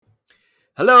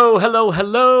Hello, hello,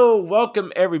 hello.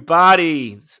 Welcome,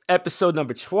 everybody. It's episode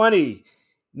number 20.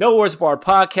 No Words Barred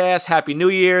Podcast. Happy New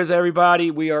Year's,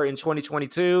 everybody. We are in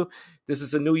 2022. This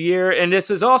is a new year, and this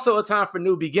is also a time for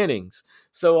new beginnings.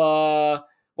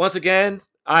 Once again,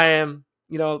 I am,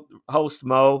 host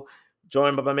Mo,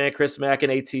 joined by my man Chris Mack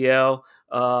and ATL.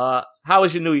 How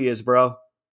was your New Year's, bro? All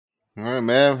right,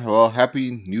 man. Well,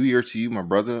 happy New Year to you, my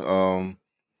brother.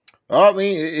 I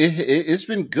mean, it's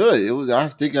been good. It was. I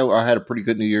think I had a pretty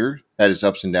good New Year. Had its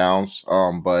ups and downs.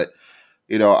 But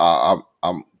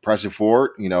I'm pressing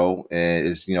forward. And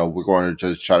it's we're going to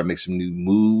just try to make some new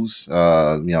moves. Me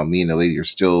and the lady are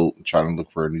still trying to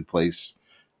look for a new place,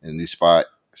 and a new spot.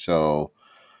 So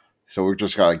we're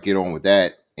just gotta get on with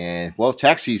that. And well,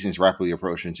 tax season is rapidly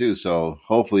approaching too. So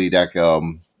hopefully that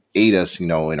aid us,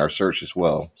 in our search as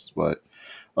well. But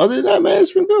other than that, man,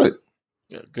 it's been good.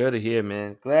 Yeah, good to hear,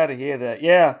 man. Glad to hear that.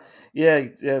 Yeah.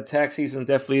 Tax season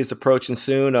definitely is approaching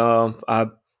soon. I'm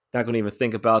not going to even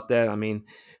think about that. I mean,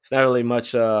 it's not really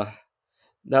much. Not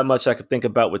much I could think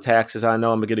about with taxes. I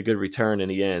know I'm gonna get a good return in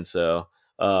the end, so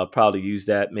probably use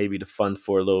that maybe to fund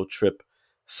for a little trip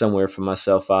somewhere for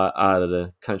myself out of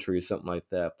the country or something like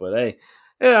that. But hey,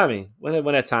 yeah, I mean, when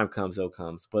that time comes, it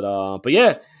comes. But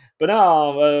yeah, but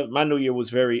no, my New Year was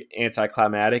very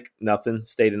anticlimactic. Nothing.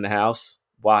 Stayed in the house,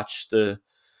 watched the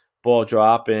ball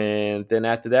drop, and then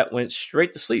after that went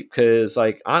straight to sleep because,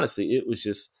 like, honestly, it was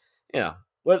just,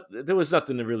 well, there was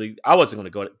nothing to really. I wasn't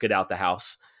going to go get out the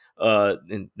house,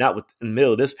 and not in the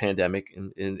middle of this pandemic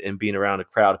and being around a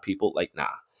crowd of people. Like, nah,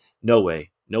 no way,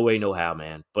 no how,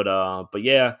 man. But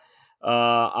yeah,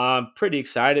 I'm pretty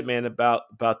excited, man,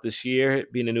 about this year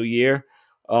being a new year.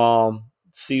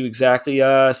 See exactly,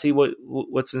 see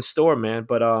what's in store, man.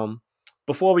 But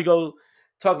before we go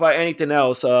talk about anything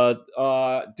else,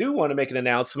 do want to make an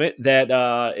announcement that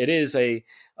it is a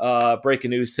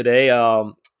breaking news today.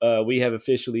 We have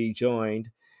officially joined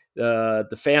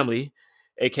the family,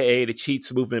 aka the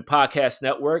Cheats Movement Podcast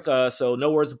Network. So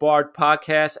No Words Barred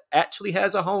Podcast actually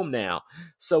has a home now.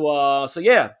 So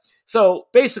yeah. So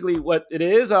basically, what it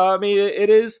is, I mean, it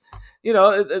is,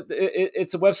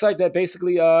 it's a website that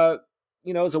basically,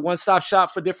 is a one-stop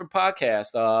shop for different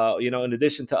podcasts. In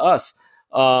addition to us.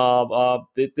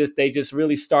 They just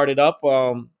really started up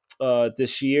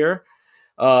this year.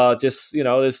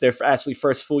 It's their actually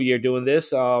first full year doing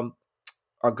this. Our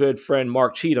good friend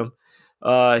Mark Cheatham,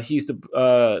 he's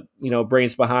the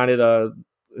brains behind it.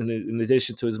 In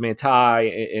addition to his man Ty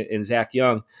and Zach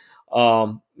Young,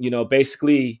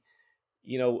 basically,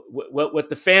 what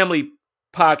the family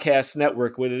podcast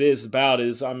network, what it is about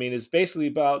is, I mean, it's basically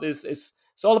about it's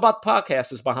all about the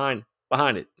podcasters behind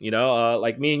it.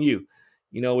 Like me and you.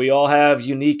 We all have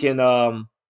unique and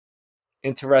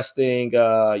interesting,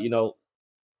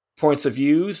 points of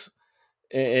views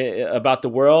about the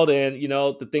world. And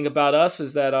the thing about us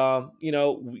is that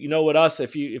with us,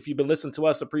 if you've been listening to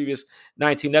us the previous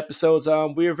 19 episodes,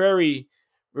 we're very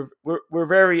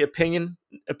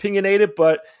opinionated,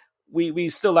 but we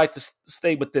still like to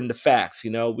stay within the facts.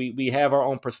 We have our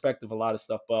own perspective, a lot of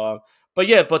stuff. But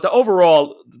the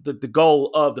overall the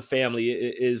goal of the family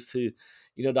is to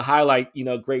to highlight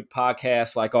great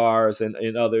podcasts like ours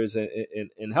and others,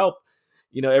 and help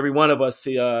every one of us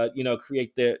to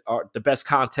create the best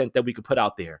content that we could put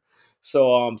out there.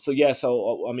 So I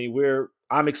mean,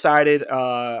 I'm excited.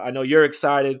 I know you're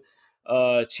excited.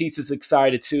 Cheats is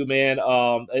excited too, man.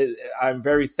 I'm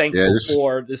very Yeah, thankful this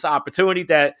for this opportunity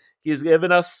that he has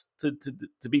given us to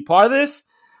be part of this.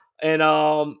 And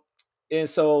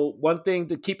so one thing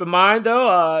to keep in mind,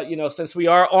 though, since we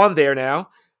are on there now,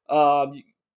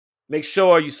 make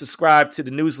sure you subscribe to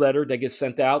the newsletter that gets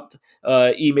sent out,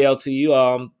 email to you.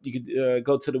 You could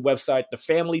go to the website,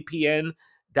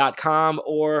 thefamilypn.com,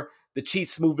 or the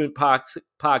Cheats Movement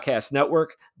Podcast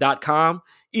Network.com.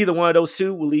 Either one of those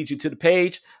two will lead you to the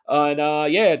page.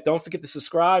 Yeah, don't forget to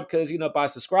subscribe, because by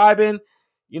subscribing,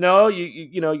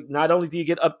 not only do you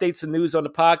get updates and news on the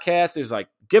podcast, there's like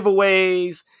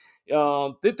giveaways.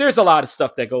 There's a lot of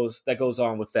stuff that goes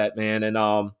on with that, man. And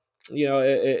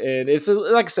it's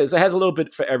like I said, it has a little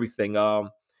bit for everything.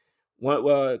 A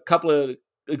couple of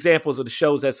examples of the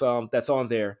shows that's on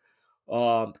there.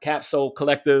 Capsule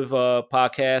Collective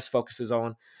podcast focuses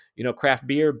on craft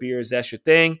beers. That's your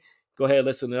thing. Go ahead and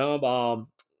listen to them.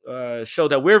 Show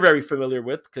that we're very familiar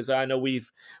with, because I know we've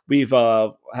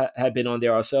had been on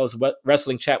there ourselves.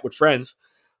 Wrestling Chat with Friends.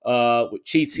 With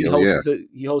Cheats, he yeah. hosts it.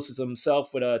 He hosts it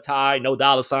himself with Ty, no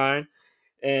dollar sign,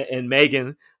 and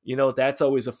Megan. That's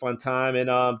always a fun time.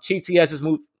 And Cheats, he has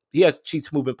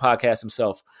Cheats Movement podcast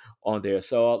himself on there.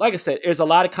 So like I said, there's a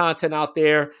lot of content out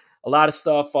there, a lot of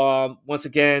stuff. Once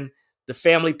again,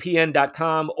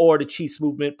 thefamilypn.com or the Chiefs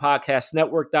Movement Podcast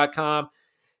Network.com.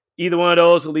 Either one of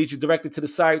those will lead you directly to the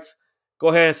sites. Go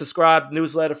ahead and subscribe to the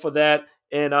newsletter for that.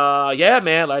 And yeah,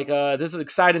 man, this is an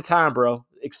exciting time, bro.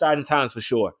 Exciting times for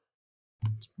sure.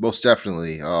 Most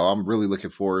definitely. I'm really looking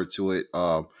forward to it.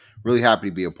 Really happy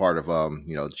to be a part of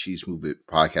the Chiefs Movement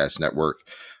Podcast Network,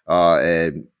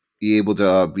 and be able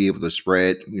to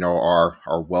spread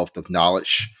our wealth of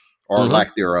knowledge or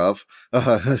lack thereof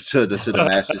to the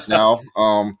masses now.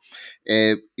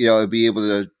 And be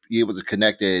able to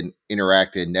connect and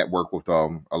interact and network with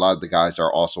a lot of the guys that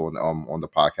are also on the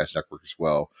podcast network as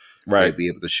well. Right. And be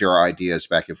able to share ideas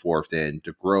back and forth and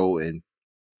to grow and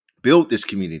build this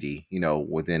community,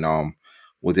 within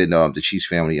the Chiefs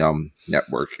family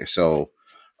network. So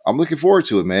I'm looking forward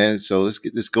to it, man. So let's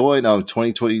get this going.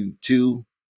 2022.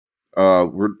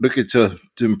 We're looking to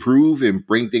improve and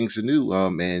bring things anew,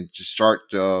 and just start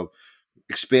to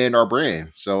expand our brand.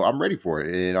 So I'm ready for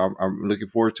it, and I'm looking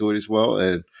forward to it as well.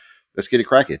 And let's get it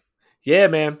cracking. Yeah,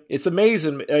 man, it's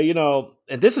amazing.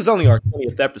 And this is only our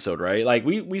 20th episode, right? Like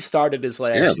we started this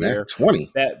last year. Man,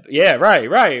 20. Right.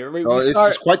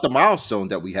 It's quite the milestone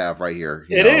that we have right here.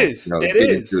 It is.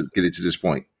 Getting to this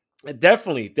point.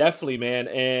 Definitely, man.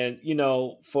 And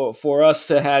for us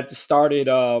to have started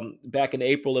back in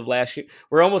April of last year,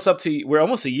 we're almost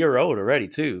a year old already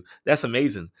too. That's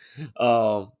amazing.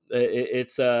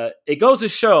 It goes to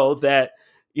show that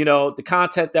the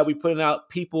content that we putting out,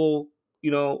 people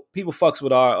fucks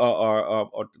with our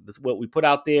what we put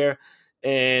out there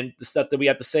and the stuff that we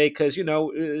have to say, because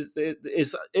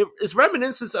it's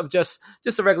reminiscence of just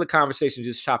a regular conversation,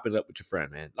 just chopping it up with your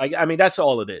friend, man. Like, I mean, that's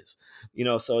all it is,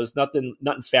 so it's nothing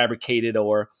fabricated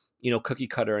or cookie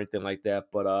cutter or anything like that.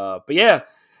 But now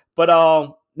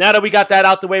that we got that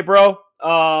out the way, bro,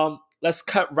 let's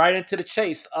cut right into the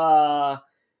chase.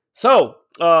 So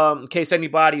in case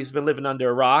anybody has been living under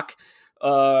a rock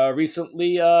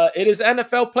recently, it is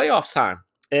NFL playoffs time,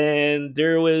 and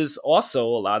there was also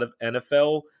a lot of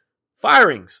NFL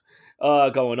firings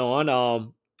going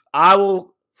on. I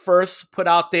will first put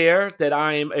out there that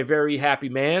I am a very happy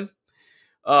man.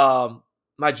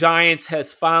 My Giants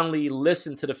has finally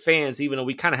listened to the fans, even though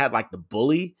we kind of had to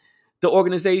bully the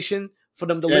organization for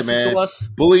them to listen to us.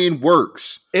 Bullying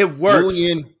works. It works.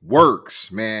 Bullying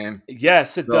works, man.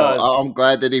 Yes, it does. I'm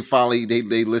glad that they finally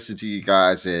they listened to you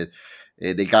guys and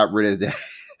they got rid of that.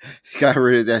 Got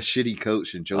rid of that shitty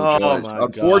coach and Joe Judge.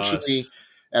 Unfortunately,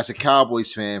 as a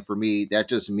Cowboys fan, for me, that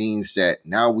just means that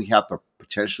now we have to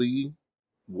potentially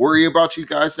worry about you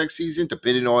guys next season,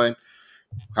 depending on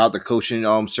how the coaching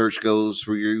search goes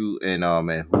for you and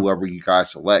whoever you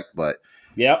guys select. But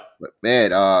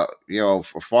man, as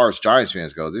far as Giants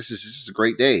fans go, this is a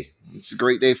great day. It's a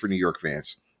great day for New York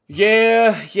fans.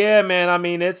 Yeah, man. I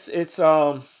mean, it's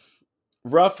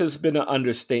rough has been an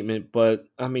understatement, but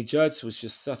I mean, Judge was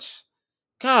just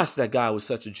that guy was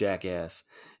such a jackass.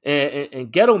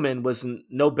 And Gettleman was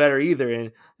no better either.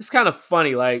 And it's kind of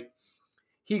funny. Like,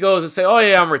 he goes and say, "Oh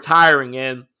yeah, I'm retiring."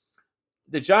 And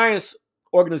the Giants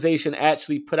organization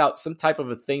actually put out some type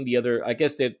of a thing I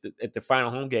guess at the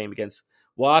final home game against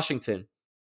Washington.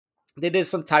 They did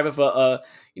some type of a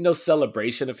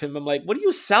celebration of him. I'm like, what are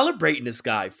you celebrating this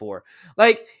guy for?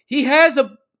 Like, he has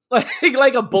a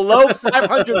below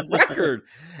 500 record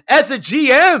as a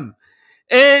GM,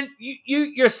 and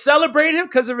you're celebrating him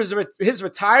because of his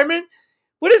retirement.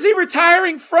 What is he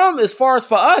retiring from? As far as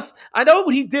for us, I know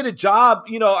he did a job.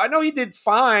 I know he did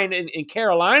fine in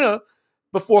Carolina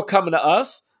before coming to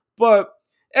us, but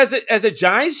as a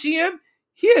Giants GM,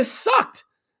 he has sucked.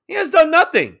 He has done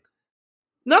nothing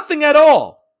at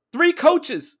all. 3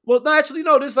 coaches. Well, no, actually,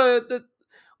 no. This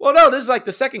is like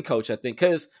the second coach, I think,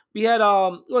 because we had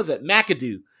what was it,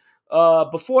 McAdoo,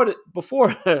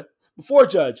 before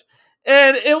Judge,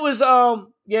 and it was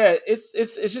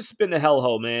it's just been a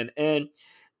hellhole, man. And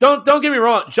don't get me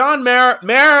wrong, John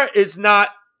Mara is not.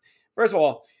 First of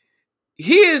all,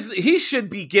 he should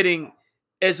be getting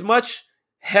as much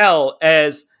hell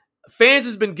as fans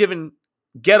has been giving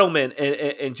Gettleman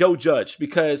and Joe Judge,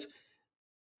 because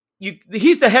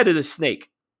he's the head of the snake.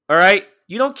 All right,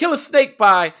 you don't kill a snake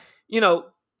by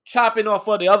chopping off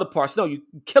all the other parts. No, you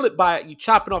kill it by you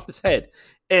chopping off his head.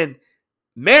 And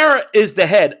Mara is the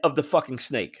head of the fucking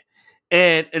snake.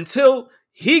 And until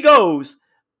he goes,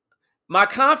 my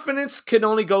confidence can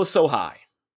only go so high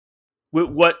with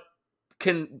what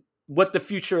the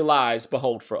future lies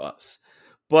behold for us.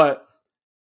 But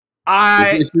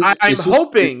I'm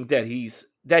hoping that he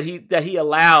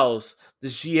allows the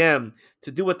GM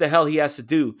to do what the hell he has to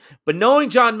do. But knowing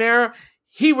John Mara,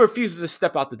 he refuses to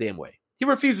step out the damn way. He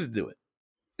refuses to do it.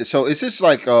 So is this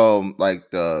like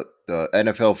the the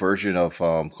NFL version of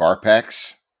car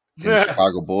packs in the Yeah,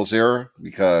 Chicago Bulls era,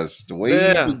 because the way you've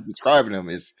yeah. been describing them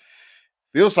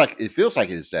feels like it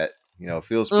is that, it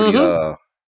feels pretty Mm-hmm.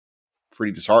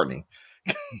 pretty disheartening.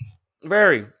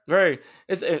 Very, very.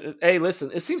 Hey,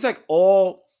 listen. It seems like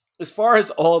as far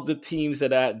as all the teams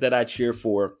that I cheer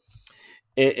for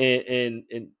in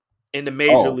the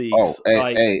major leagues, Hey,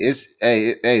 like,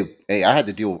 hey, hey! I had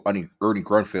to deal with Ernie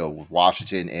Grunfeld with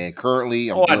Washington, and currently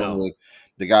I'm oh, I dealing know. with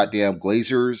the goddamn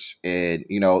Glazers. And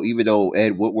even though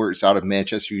Ed Woodward's out of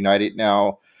Manchester United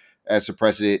now as the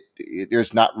president,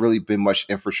 there's not really been much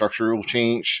infrastructural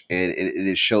change, and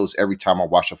it shows every time I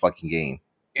watch a fucking game.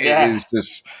 Yeah,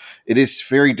 It is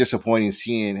very disappointing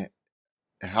seeing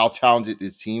how talented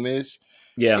this team is,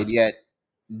 yeah. and yet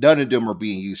none of them are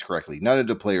being used correctly. None of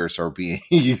the players are being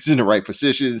used in the right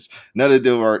positions. None of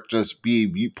them are just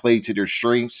being played to their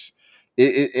strengths.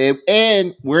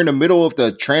 And we're in the middle of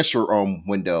the transfer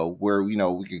window where we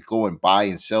could go and buy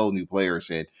and sell new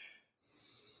players,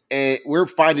 and we're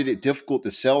finding it difficult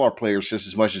to sell our players just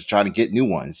as much as trying to get new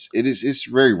ones. It's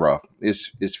very rough.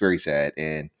 It's very sad,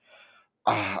 and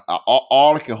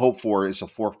all I can hope for is a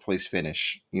fourth place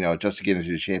finish, just to get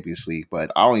into the Champions League.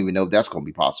 But I don't even know if that's going to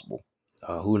be possible.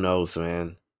 Who knows,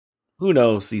 man? Who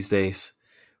knows these days?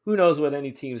 Who knows what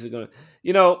any teams are going to?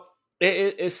 You know,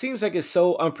 it seems like it's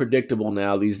so unpredictable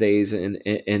now these days in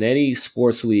any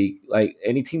sports league, like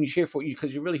any team you cheer for,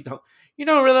 because you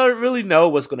don't really know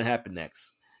what's going to happen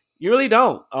next. You really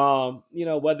don't.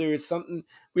 Whether it's something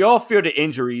we all fear the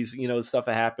injuries, stuff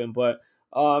that happen, but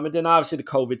and then obviously the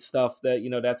COVID stuff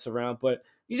that that's around, but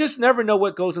you just never know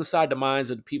what goes inside the minds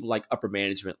of the people like upper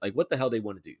management, like what the hell they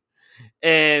want to do.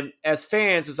 And as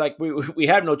fans, it's like we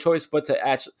have no choice but to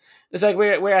actually. It's like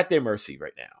we're at their mercy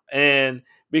right now, and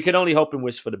we can only hope and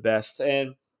wish for the best.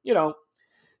 And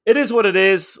it is what it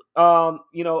is.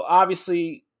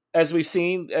 Obviously, as we've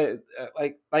seen,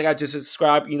 like I just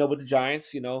described, with the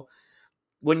Giants,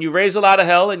 when you raise a lot of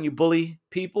hell and you bully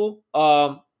people,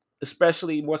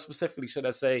 especially more specifically, should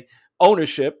I say,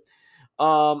 ownership,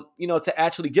 to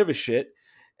actually give a shit,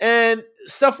 and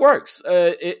stuff works.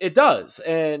 It does,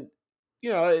 and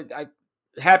I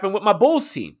happened with my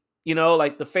Bulls team.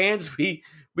 Like the fans, we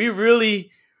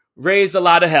really raised a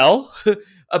lot of hell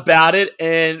about it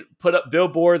and put up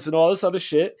billboards and all this other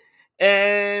shit,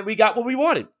 and we got what we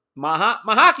wanted. My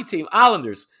hockey team,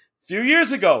 Islanders, a few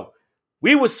years ago,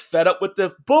 we was fed up with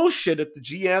the bullshit of the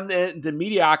GM and the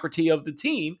mediocrity of the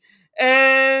team,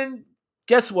 and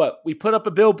guess what? We put up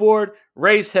a billboard,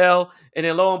 raised hell, and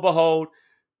then lo and behold,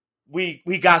 we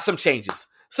got some changes.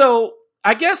 So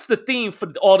I guess the theme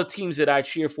for all the teams that I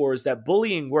cheer for is that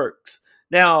bullying works.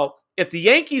 Now, if the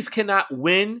Yankees cannot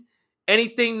win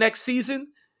anything next season,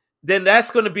 then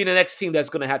that's going to be the next team that's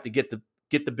going to have to get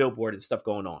the billboard and stuff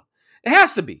going on. It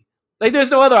has to be. Like there's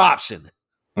no other option.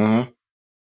 Mm-hmm.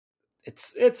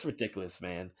 It's ridiculous,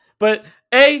 man. But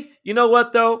hey, you know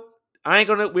what though?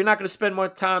 We're not gonna spend more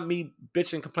time me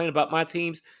bitching and complaining about my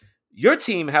teams. Your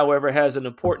team, however, has an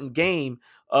important game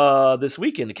this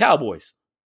weekend, the Cowboys.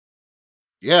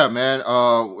 Yeah, man.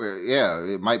 Yeah,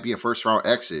 it might be a first round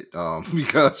exit.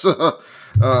 Because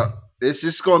it's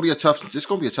just going to be a tough. This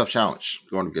going to be a tough challenge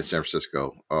going against San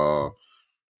Francisco.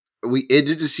 We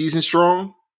ended the season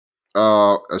strong.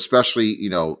 Especially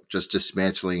just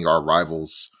dismantling our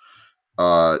rivals.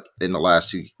 In the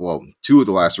last two of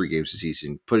the last three games of the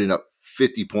season, putting up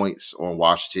 50 points on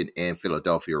Washington and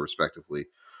Philadelphia, respectively.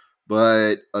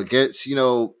 But against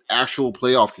actual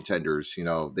playoff contenders,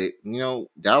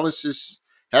 Dallas has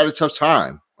had a tough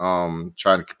time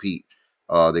trying to compete.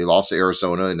 They lost to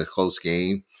Arizona in a close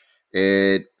game,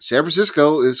 and San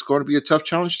Francisco is going to be a tough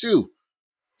challenge too.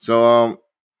 So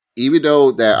even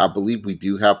though that I believe we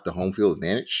do have the home field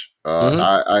advantage, Mm-hmm.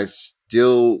 I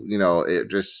still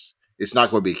it's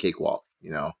not going to be a cakewalk.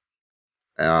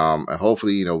 And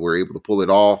hopefully, we're able to pull it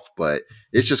off, but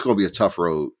it's just going to be a tough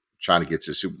road trying to get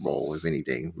to the Super Bowl, if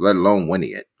anything, let alone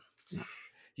winning it.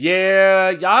 Yeah,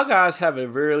 y'all guys have a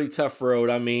really tough road.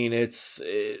 I mean, if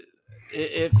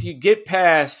you get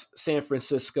past San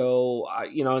Francisco,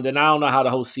 and then I don't know how the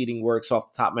whole seating works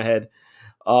off the top of my head.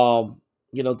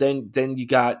 Then you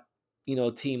got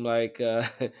a team like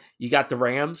you got the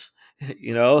Rams.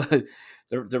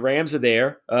 The Rams are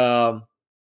there.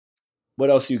 What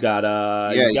else you got?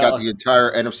 Yeah, You you got got the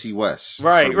entire NFC West for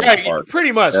right, the most right, part.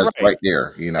 pretty much That's right. right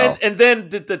there. And then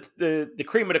the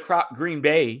cream of the crop, Green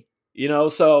Bay.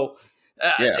 So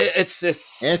Yeah, it's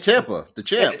just and Tampa, the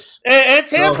champs. and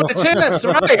Tampa,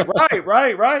 So the champs.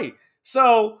 Right, right.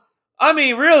 So I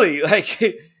mean, really, like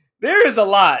there is a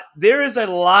lot. There is a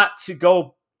lot to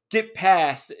go get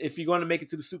past if you're going to make it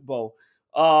to the Super Bowl.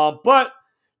 But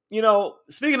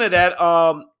speaking of that,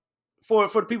 for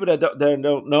the people that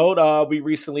don't know,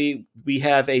 we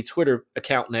have a Twitter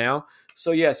account now.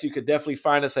 So yes, you could definitely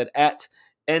find us at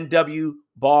NW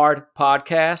Bard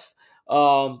Podcast.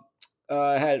 I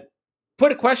had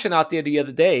put a question out there the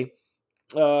other day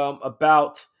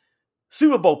about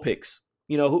Super Bowl picks.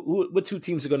 What two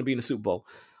teams are going to be in the Super Bowl?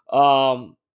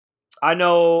 I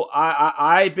know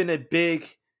I've been a big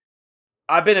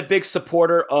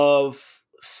supporter of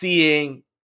seeing,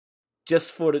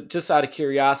 just out of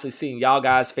curiosity, seeing y'all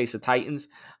guys face the Titans.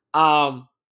 But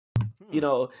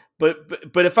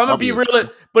if I'm gonna be real, if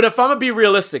I'm gonna be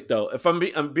realistic though, if I'm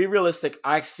be realistic,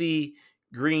 I see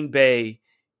Green Bay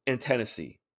and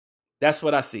Tennessee. That's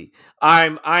what I see.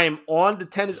 I'm on the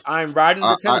tennis. I'm riding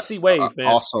the Tennessee wave, man.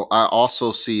 I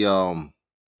also see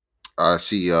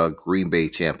Green Bay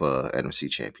Tampa NFC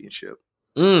Championship.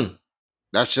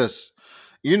 That's just,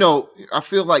 I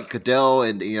feel like Goodell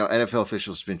and NFL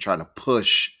officials have been trying to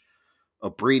push a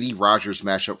Brady Rodgers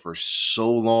matchup for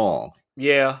so long.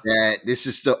 Yeah, that this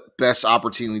is the best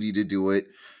opportunity to do it.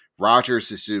 Rodgers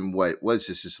is in what is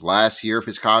this? His last year of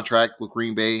his contract with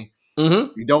Green Bay.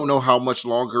 Mm-hmm. You don't know how much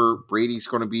longer Brady's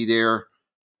going to be there.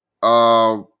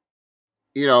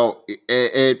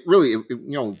 It really,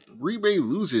 Green Bay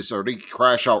loses or they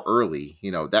crash out early.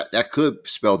 That could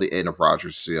spell the end of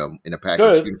Rodgers in a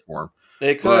Packers uniform.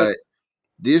 They could. But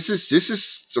this is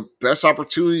the best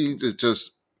opportunity to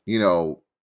just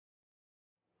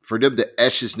for them to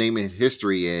etch his name in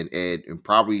history and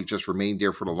probably just remain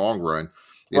there for the long run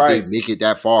if they make it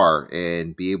that far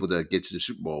and be able to get to the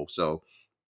Super Bowl. So,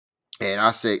 and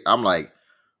I'm like,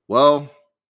 well,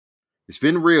 it's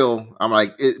been real. I'm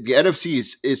like, the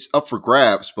NFC is up for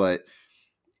grabs, but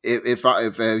if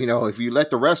you let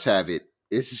the refs have it,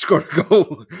 it's just going to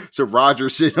go to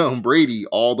Rodgers and Brady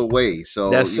all the way.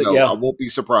 So I won't be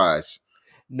surprised.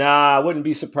 Nah, I wouldn't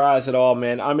be surprised at all,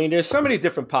 man. I mean, there's so many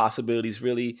different possibilities,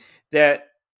 really, that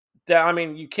I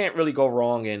mean, you can't really go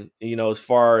wrong in, as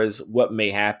far as what may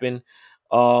happen,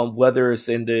 whether it's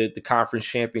in the conference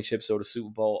championships or the Super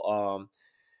Bowl.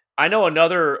 I know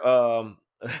another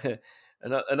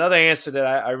another answer that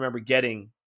I remember getting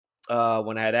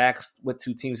when I had asked what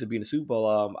two teams would be in the Super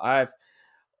Bowl.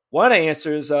 One of the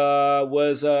answers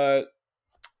was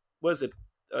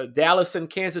Dallas and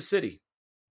Kansas City.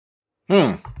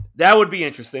 That would be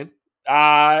interesting.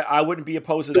 I wouldn't be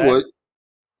opposed to that.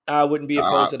 I wouldn't be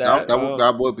opposed to that.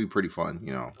 That would be pretty fun,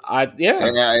 they're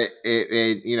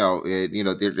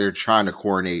trying to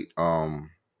coordinate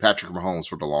Patrick Mahomes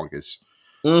for the longest.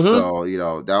 Mm-hmm. So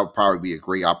that would probably be a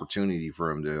great opportunity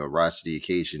for him to rise to the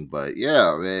occasion. But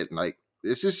yeah, man, like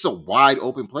this is a wide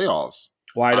open playoffs.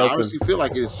 I honestly feel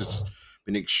like it's just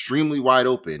been extremely wide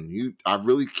open. I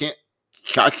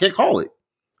can't call it.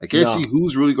 I can't see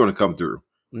who's really going to come through.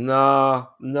 No,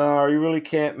 you really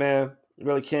can't, man. You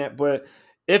really can't. But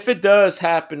if it does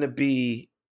happen to be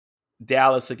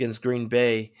Dallas against Green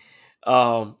Bay,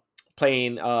 playing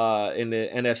in the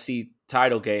NFC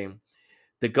title game,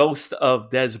 the ghost of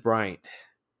Dez Bryant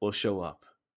will show up.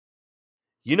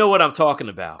 You know what I'm talking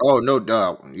about. Oh, no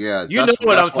doubt. Yeah. You know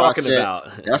what I'm talking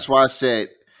about. That's why I said,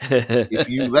 if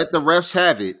you let the refs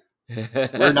have it,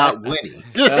 we're not winning.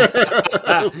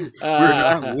 We're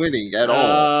not winning at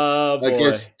all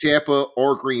against Tampa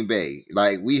or Green Bay.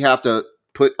 Like, we have to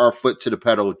put our foot to the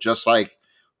pedal just like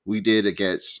we did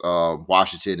against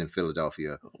Washington and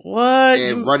Philadelphia. What?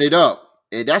 And run it up.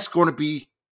 And that's going to be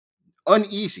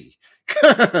uneasy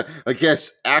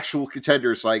against actual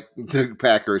contenders like the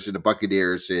Packers and the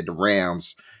Buccaneers and the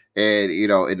Rams and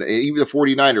and even the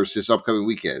 49ers this upcoming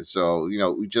weekend. So,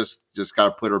 we just got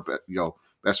to put our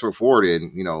best foot forward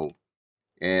and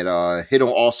hit on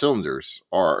all cylinders,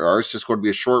 or it's just going to be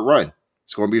a short run.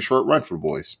 It's going to be a short run for the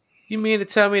boys. You mean to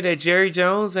tell me that Jerry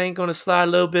Jones ain't going to slide a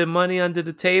little bit of money under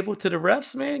the table to the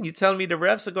refs, man? You telling me the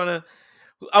refs are going to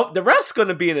the refs going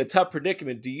to be in a tough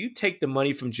predicament? Do you take the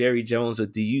money from Jerry Jones, or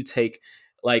do you take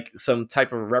like some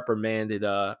type of reprimanded,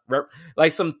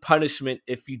 like some punishment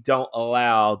if you don't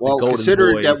allow the Golden Boys?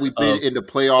 Considering that we've been in the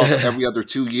playoffs every other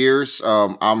 2 years,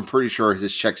 I'm pretty sure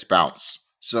his checks bounce.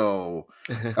 So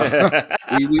we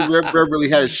never really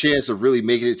had a chance of really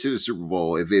making it to the Super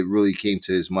Bowl if it really came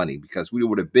to his money, because we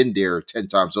would have been there 10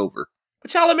 times over.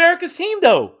 But y'all America's team,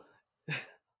 though.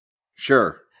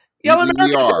 Sure. Y'all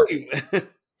America's team.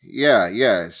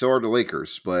 Yeah. So are the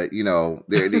Lakers, but they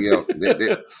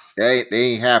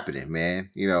ain't happening,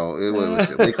 man. It was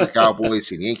the Lakers,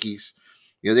 Cowboys, and Yankees.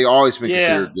 They always been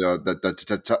considered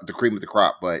the cream of the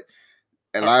crop, but.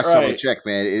 And last time I checked,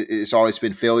 man, it's always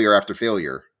been failure after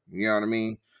failure. You know what I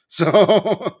mean?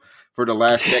 So for the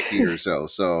last decade or so.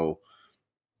 So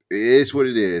It is what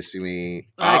it is. I mean,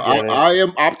 I get it. I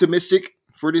am optimistic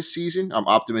for this season. I'm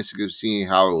optimistic of seeing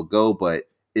how it will go, but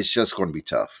it's just going to be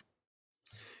tough.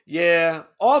 Yeah.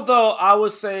 Although I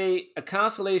would say a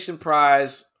consolation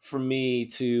prize for me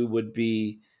too would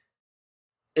be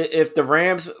if the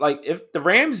Rams, if the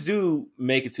Rams do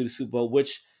make it to the Super Bowl,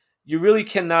 which you really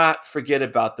cannot forget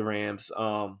about the Rams.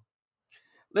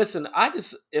 Listen,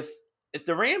 if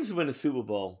the Rams win the Super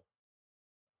Bowl,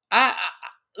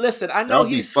 listen. I That know would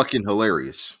be he's, fucking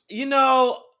hilarious. you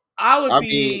know, I would I mean,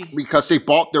 be, because they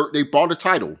bought a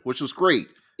title, which was great.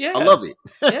 I yeah, love it.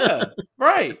 yeah,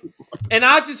 right. And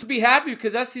I'd just be happy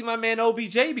because I see my man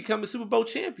OBJ become a Super Bowl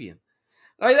champion.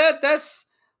 Like that. That's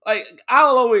like I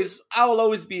will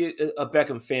always be a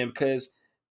Beckham fan because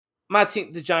my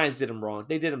team, the Giants, did him wrong.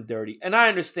 They did him dirty, and I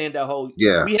understand that whole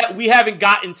Yeah. we haven't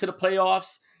gotten to the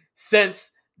playoffs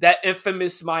since that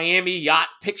infamous Miami yacht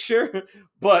picture,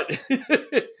 but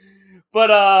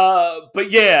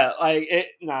but yeah, like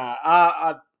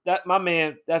I that my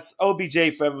man, that's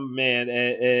OBJ forever, man,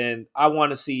 and I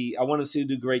want to see him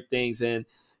do great things, and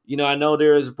I know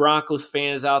there's Broncos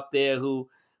fans out there who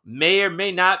may or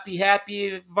may not be happy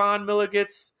if Von Miller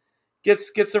gets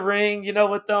a ring,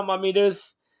 with them. I mean,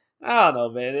 I don't know,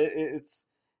 man. It's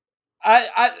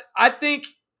I think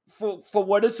for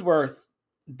what it's worth,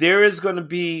 there is going to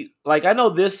be, like, I know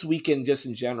this weekend just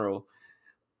in general,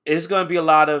 it's going to be a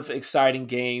lot of exciting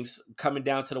games coming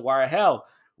down to the wire. Hell,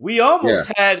 we Yeah.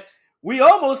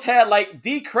 almost had like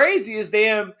the craziest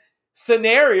damn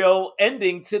scenario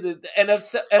ending to the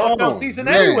NFL Oh season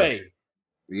man. anyway.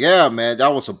 Yeah, man,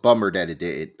 that was a bummer that it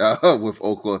did with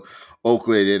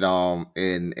Oakland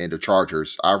and the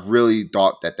Chargers. I really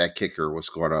thought that kicker was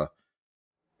gonna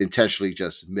intentionally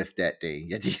just miff that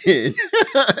thing at the end,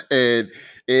 and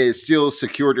it still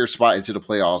secured their spot into the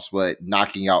playoffs, but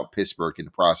knocking out Pittsburgh in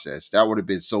the process. That would have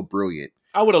been so brilliant.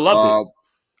 I would have loved it. Uh,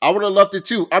 I would have loved it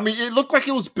too. I mean, it looked like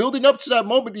it was building up to that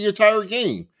moment the entire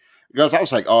game because I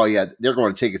was like, oh yeah, they're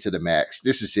going to take it to the max.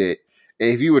 This is it. And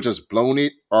if you would just blown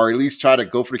it, or at least try to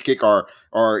go for the kick, or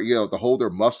the holder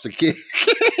muffs the kick,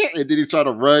 and then he try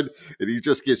to run, and he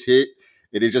just gets hit,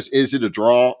 and it just ends in a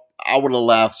draw, I would have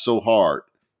laughed so hard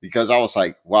because I was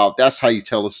like, wow, that's how you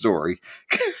tell a story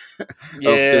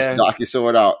of just Yeah, knocking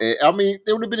someone out. And, I mean,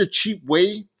 there would have been a cheap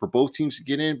way for both teams to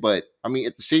get in, but I mean,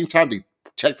 at the same time, they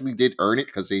technically did earn it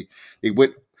because they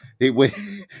went they went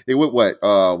they went what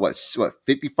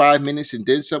 55 minutes and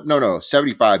then some, no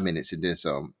 75 minutes and then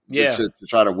some yeah, to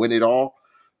try to win it all.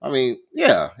 I mean,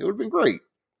 yeah, it would have been great.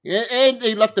 Yeah, and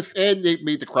they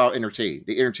made the crowd entertained.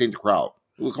 They entertained the crowd.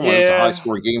 Well, come on, it was a high yeah,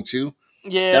 scoring game too.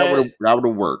 yeah. That would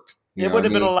have worked. You There know what would I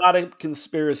have been a mean? lot of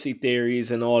conspiracy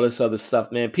theories and all this other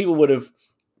stuff, man. People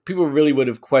really would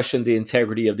have questioned the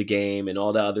integrity of the game and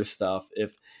all the other stuff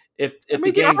I if the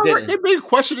mean, game they didn't. made a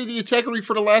question of the integrity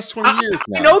for the last 20 years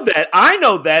I now. know that. I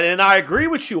know that, and I agree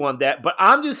with you on that. But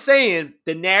I'm just saying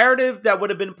the narrative that would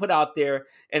have been put out there,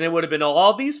 and it would have been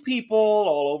all these people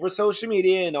all over social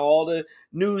media and all the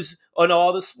news on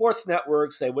all the sports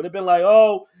networks. They would have been like,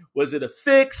 "Oh, was it a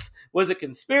fix? Was it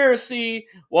conspiracy?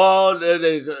 Well,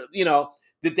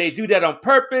 did they do that on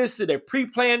purpose? Did they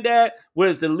pre-plan that?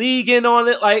 Was the league in on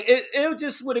it? Like it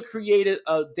just would have created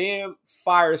a damn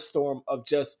firestorm of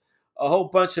just a whole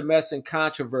bunch of mess and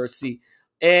controversy.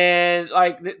 And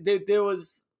like there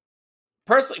was,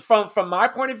 personally, from my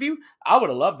point of view, I would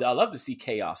have loved it. I love to see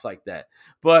chaos like that.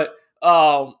 But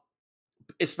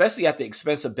especially at the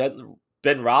expense of Ben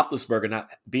Roethlisberger not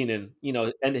being in,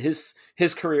 and his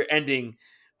career ending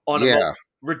on a Yeah,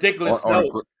 ridiculous on a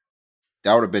note.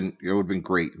 that would have been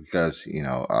great because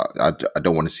I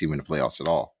don't want to see him in the playoffs at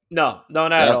all. No, no,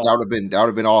 not at all. That would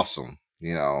have been awesome,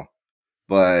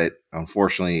 but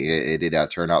unfortunately it did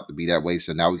not turn out to be that way.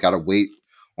 So now we got to wait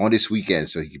on this weekend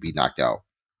so he could be knocked out.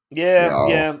 You Yeah, know,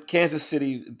 yeah. Kansas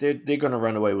City, they're going to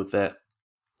run away with that.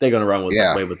 They're going to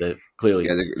yeah, away with it. Clearly.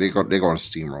 yeah, they're going to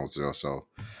steamroll so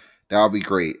that'll be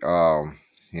great.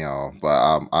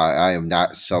 But I am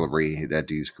not celebrating that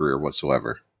dude's career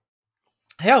whatsoever.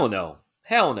 Hell no.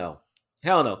 Hell no.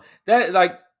 Hell no. That,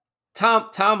 like,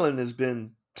 Tomlin has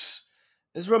been,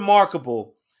 is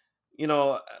remarkable. You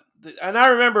know, and I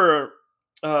remember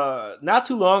not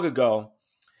too long ago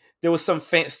there was some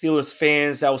Steelers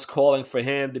fans that was calling for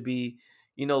him to be,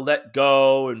 let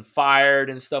go and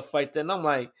fired and stuff like that. And I'm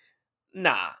like,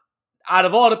 nah. Out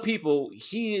of all the people,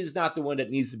 he is not the one that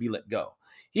needs to be let go.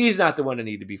 He's not the one that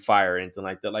need to be fired or anything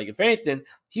like that. Like, if anything,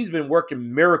 he's been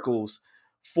working miracles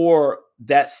for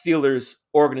that Steelers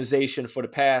organization for the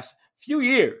past few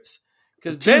years.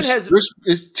 Because Ben has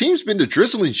His team's been the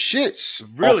drizzling shits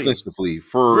really, offensively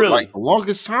for really like the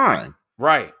longest time.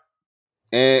 right.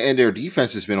 and their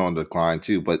defense has been on the decline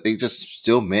too, but they just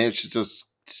still manage to just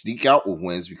sneak out with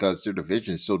wins because their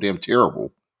division is so damn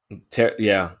terrible.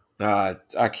 Yeah, I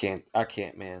can't,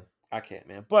 man. I can't,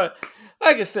 man. But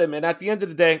like I said, man, at the end of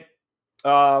the day,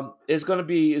 it's gonna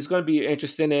be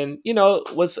interesting, and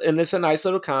it's a nice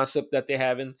little concept that they're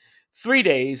having 3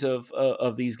 days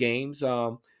of these games.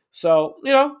 So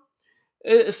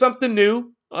it's something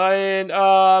new,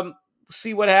 and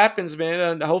see what happens, man.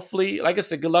 And hopefully, like I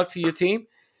said, good luck to your team.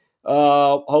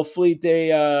 Hopefully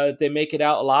they make it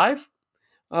out alive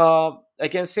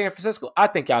against San Francisco. I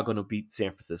think y'all gonna beat San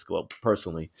Francisco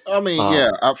personally. I mean, Uh,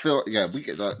 yeah, I feel yeah we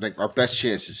get like our best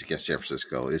chances against San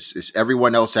Francisco. It's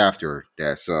everyone else after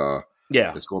yeah,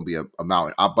 that's going to be a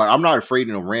mountain. But I'm not afraid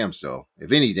of the Rams though.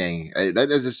 If anything,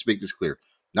 let's just make this clear.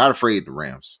 Not afraid of the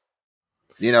Rams.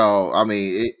 I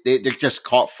mean, they just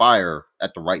caught fire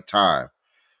at the right time.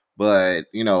 But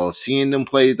seeing them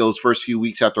play those first few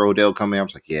weeks after Odell coming, I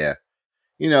was like, yeah,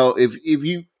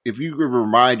 if you could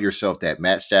remind yourself that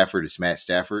Matt Stafford is Matt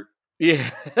Stafford, yeah,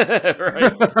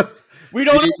 right. We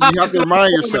don't know how you have he's to gonna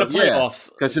remind perform in the yourself, yeah,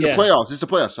 playoffs. because in the Yeah, playoffs, it's the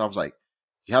playoffs. So I was like,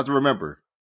 you have to remember,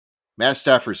 Matt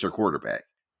Stafford's their quarterback.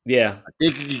 yeah, I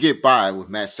think you could get by with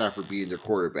Matt Stafford being their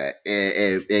quarterback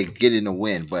and getting a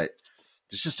win, but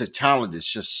it's just a talent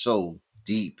that's just so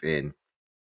deep and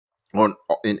on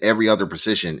in every other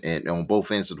position and on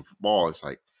both ends of the ball. It's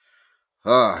like,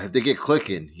 if they get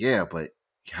clicking, yeah, but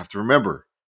you have to remember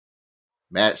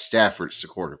Matt Stafford's the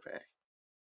quarterback.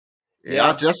 And that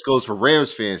yeah. just goes for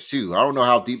Rams fans too. I don't know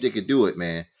how deep they could do it,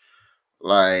 man.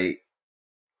 Like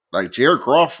Jared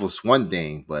Goff was one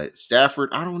thing, but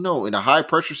Stafford, I don't know. In a high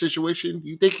pressure situation,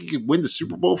 you think he could win the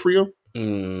Super Bowl for you?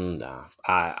 Nah,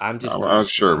 I'm just I'm not.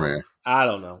 sure, man. I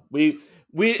don't know.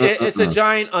 It's a Mm-mm-mm.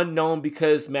 giant unknown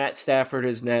because Matt Stafford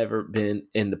has never been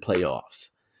in the playoffs,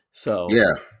 so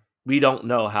Yeah, we don't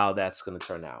know how that's going to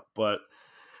turn out. But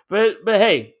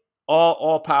hey,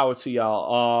 all power to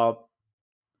y'all.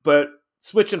 But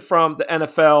switching from the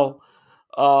NFL,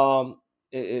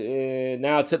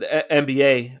 now to the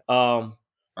NBA.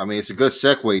 I mean it's a good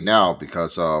segue now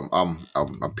because I'm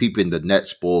peeping the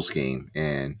Nets Bulls game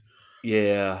and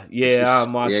Yeah, it's yeah, just I'm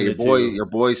yeah watching it too. your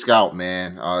boy Scout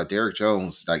man, Derek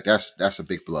Jones, like that's a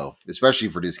big blow, especially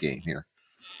for this game here.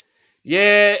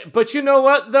 Yeah, but you know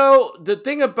what though? The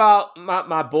thing about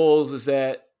my Bulls is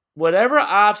that whatever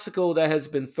obstacle that has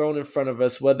been thrown in front of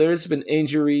us, whether it's been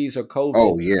injuries or COVID,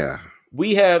 Oh yeah,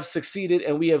 we have succeeded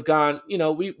and we have gone.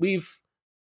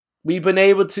 We've been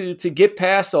able to get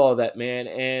past all that, man.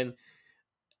 And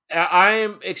I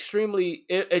am extremely.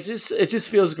 It just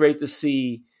feels great to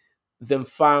see them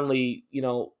finally,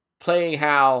 playing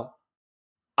how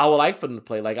I would like for them to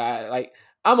play.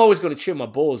 I'm always going to cheer my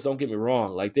Bulls. Don't get me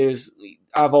wrong.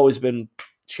 I've always been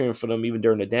cheering for them even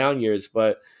during the down years.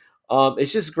 But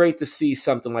it's just great to see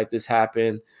something like this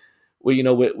happen.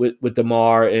 With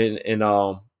Demar and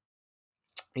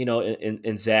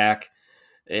and Zach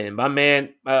and my man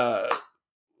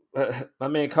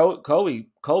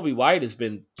Kobe White has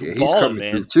been yeah, he's balling,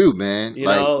 coming through man. too, man.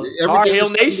 Like Tar everything Heel is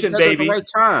coming Nation, together at the right baby.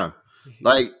 time.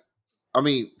 Like I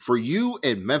mean, for you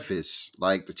and Memphis,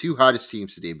 like the two hottest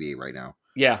teams in the NBA right now.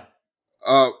 Yeah.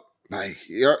 Uh,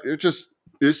 you're just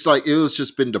it's like it was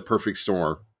just been the perfect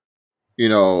storm,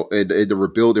 and the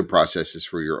rebuilding processes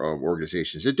for your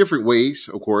organizations in different ways,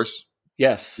 of course.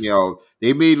 Yes.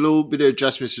 They made a little bit of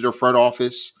adjustments to their front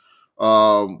office,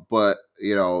 but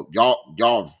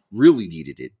y'all really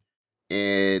needed it,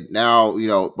 and now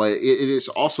but it is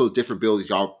also different buildings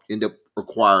y'all end up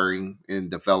acquiring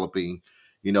and developing,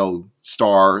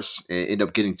 stars and end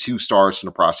up getting two stars in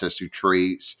the process through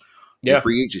trades and Yeah.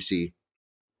 free agency.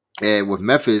 And with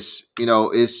Memphis,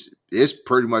 it's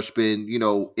pretty much been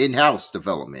in house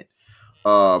development.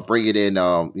 Bringing in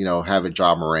having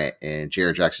John Morant and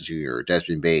Jared Jackson Jr.,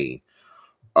 Desmond Bain,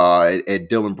 and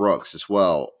Dylan Brooks as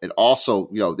well, and also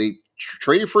they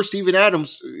traded for Steven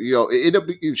Adams. It ended up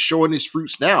showing his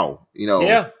fruits now.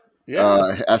 Yeah.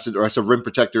 Yeah. As a rim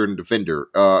protector and defender.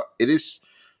 It is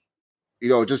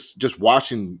just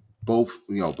watching both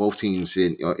teams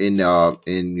in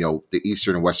the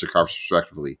Eastern and Western Conference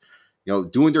respectively,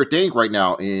 doing their thing right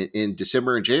now in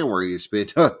December and January has been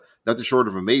nothing short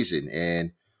of amazing.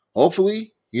 And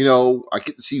hopefully, I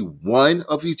get to see one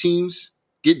of you teams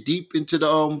get deep into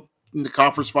the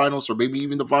conference finals or maybe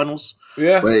even the finals.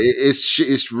 Yeah. But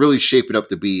it's really shaping up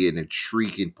to be an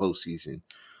intriguing postseason.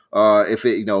 If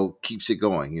it keeps it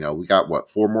going, we got what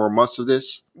 4 more months of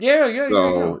this. Yeah. Yeah. Yeah. Yeah.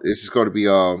 So this is going to be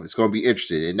it's going to be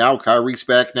interesting. And now Kyrie's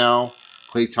back. Now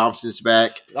Klay Thompson's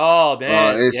back. Oh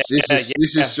man. Yeah. It's this Yeah.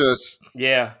 is just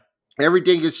Yeah.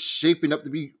 everything is shaping up to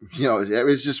be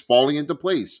it's just falling into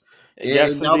place. And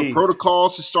Yes, now the indeed.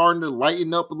 protocols are starting to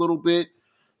lighten up a little bit.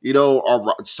 You know,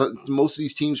 most of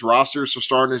these teams' rosters are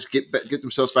starting to get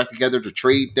themselves back together. The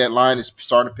trade deadline is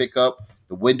starting to pick up.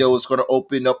 The window is going to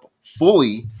open up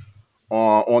fully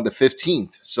on the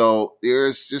 15th. So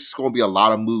there's just going to be a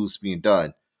lot of moves being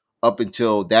done up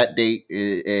until that date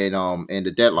and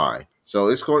the deadline. So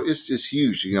it's just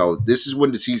huge. You know, this is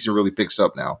when the season really picks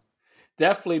up now.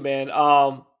 Definitely, man.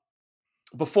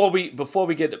 Before we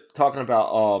get to talking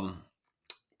about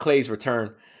Clay's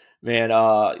return, man,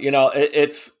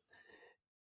 it's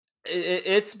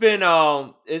been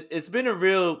it's been a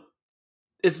real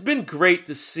it's been great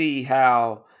to see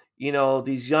how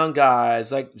these young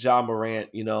guys like John Morant,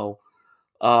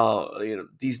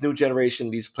 these new generation,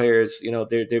 these players,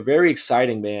 they're very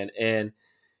exciting, man, and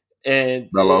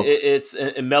Melo, it's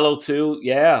and Melo too,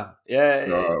 yeah,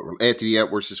 yeah, Anthony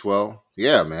Edwards as well.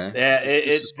 Yeah, man, yeah.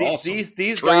 it's just awesome.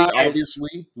 These Trade, guys.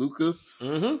 obviously, Luca.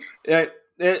 hmm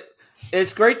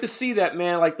it's great to see that,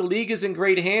 man. Like the league is in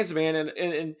great hands, man,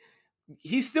 and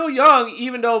he's still young,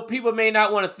 even though people may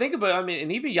not want to think about it. I mean,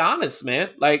 and even Giannis, man.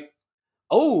 Like,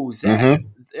 oh, Zach,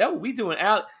 Mm-hmm. we doing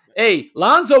out. Hey,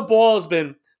 Lonzo Ball has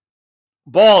been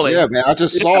balling. Yeah, man, I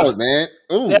just Yeah, saw it, man.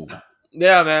 yeah, Ooh,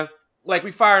 yeah, man. Like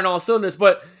we firing all cylinders,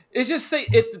 but it's just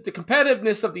the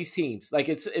competitiveness of these teams. Like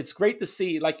it's great to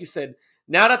see. Like you said,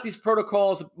 now that these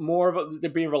protocols they're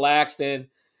being relaxed, and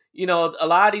a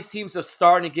lot of these teams are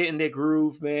starting to get in their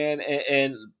groove, man,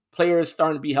 and players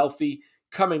starting to be healthy,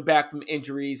 coming back from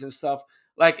injuries and stuff.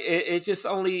 Like it's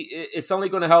only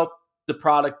going to help the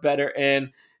product better, and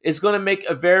it's going to make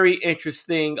a very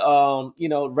interesting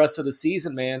rest of the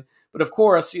season, man. But of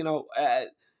course,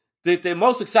 the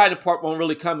most exciting part won't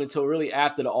really come until really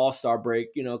after the All-Star break,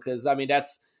 because I mean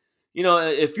that's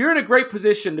if you're in a great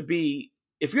position to be,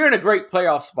 if you're in a great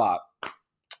playoff spot,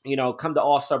 come to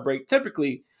All-Star break,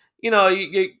 typically,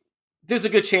 there's a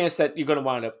good chance that you're going to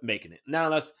wind up making it. Now,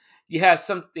 unless you have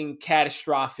something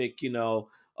catastrophic,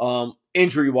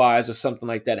 injury wise or something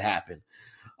like that happen.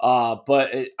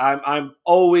 I'm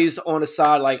always on the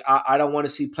side. Like I don't want to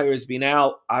see players being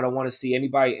out. I don't want to see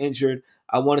anybody injured.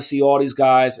 I want to see all these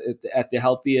guys at the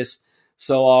healthiest.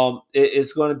 So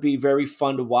it's going to be very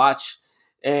fun to watch.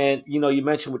 And you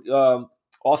mentioned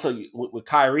also with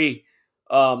Kyrie,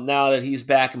 now that he's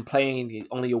back and playing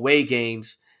only away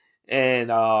games,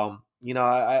 and I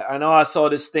know I saw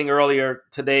this thing earlier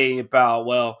today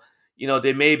about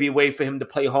there may be a way for him to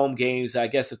play home games. I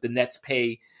guess if the Nets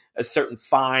pay a certain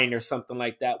fine or something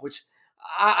like that, which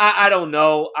I don't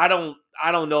know. I don't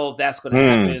know if that's going to hmm.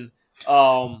 happen.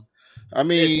 Um, I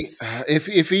mean, it's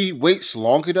if he waits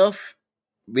long enough,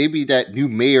 maybe that new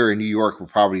mayor in New York will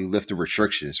probably lift the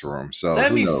restrictions for him. So Let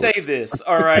who me say knows? this.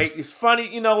 All right, it's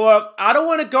funny. You know what? I don't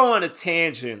want to go on a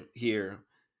tangent here,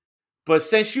 but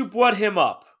since you brought him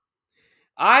up,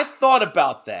 I thought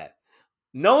about that,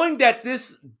 knowing that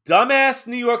this dumbass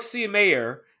New York City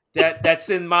mayor that's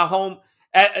in my home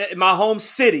at my home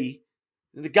city,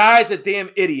 the guy's a damn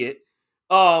idiot.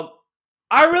 Um,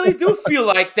 I really do feel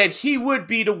like that he would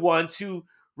be the one to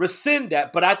rescind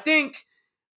that. But I think,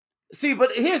 see,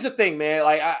 but here's the thing, man.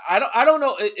 Like I don't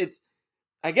know.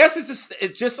 I guess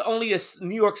it's just only a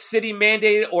New York City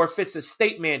mandated, or if it's a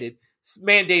state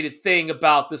mandated thing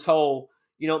about this whole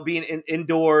being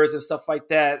indoors and stuff like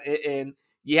that, and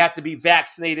you have to be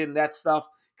vaccinated and that stuff,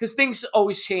 because things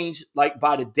always change like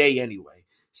by the day anyway.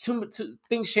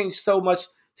 Things change so much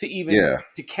to even Yeah.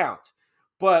 to count,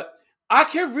 but I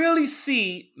can really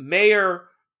see Mayor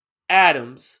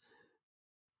Adams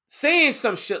saying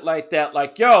some shit like that,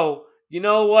 like, yo, you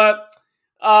know what?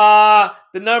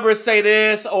 The numbers say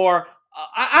this, or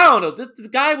I don't know. The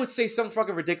guy would say some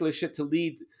fucking ridiculous shit to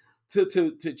lead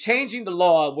to changing the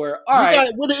law where, all We right,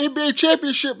 got win the NBA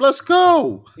championship. Let's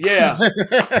go. yeah,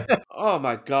 oh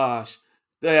my gosh.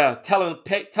 Yeah, telling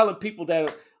people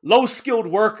that low skilled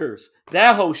workers,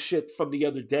 that whole shit from the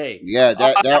other day. Yeah,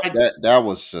 I, that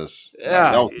was just that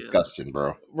yeah, was disgusting,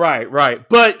 bro. right.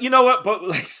 But you know what? But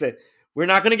like I said, we're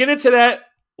not going to get into that.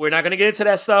 We're not going to get into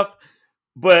that stuff.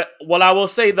 But what I will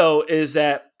say though is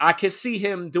that I can see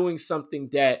him doing something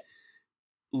that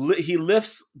he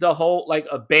lifts the whole like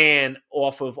a ban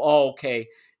off of. Oh, okay,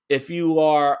 if you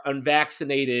are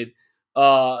unvaccinated,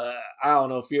 I don't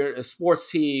know, if you're a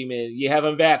sports team and you have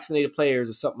unvaccinated players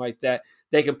or something like that,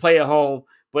 they can play at home,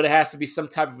 but it has to be some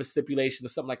type of a stipulation or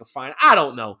something like a fine. I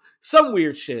don't know, some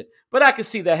weird shit, but I can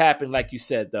see that happen, like you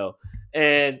said though,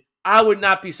 and I would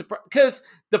not be surprised because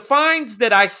the fines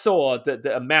that I saw,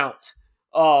 the amount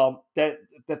that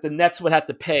the Nets would have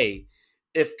to pay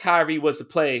if Kyrie was to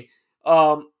play,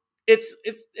 um, it's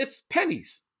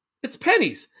pennies. It's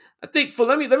pennies. I think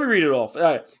let me read it off. All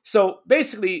right. So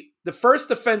basically, the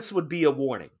first offense would be a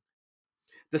warning.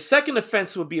 The second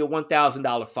offense would be a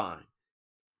 $1,000 fine.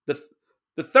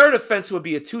 The third offense would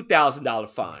be a $2,000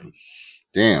 fine.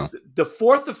 Damn. The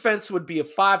fourth offense would be a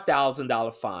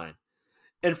 $5,000 fine.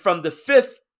 And from the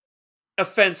fifth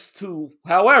offense to,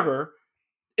 however,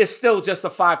 it's still just a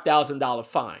 $5,000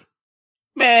 fine.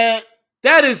 Man,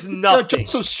 that is nothing.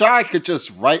 So Shy could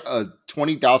just write a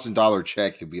 $20,000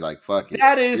 check and be like, "Fuck it."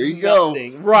 That is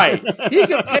nothing, right? He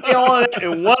can pay all of that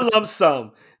in one lump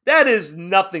sum. That is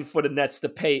nothing for the Nets to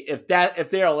pay if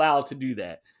they're allowed to do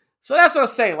that. So that's what I'm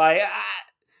saying. Like,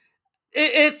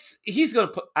 he's gonna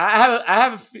put. I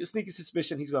have a sneaky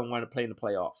suspicion he's gonna want to play in the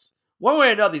playoffs. One way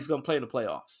or another, he's gonna play in the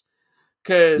playoffs.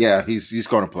 Yeah, he's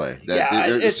going to play.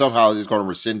 Somehow he's going to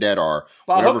rescind that or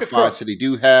whatever fines that they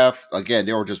do have. Again,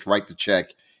 they'll just write the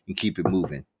check and keep it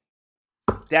moving.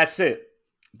 That's it.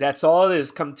 That's all it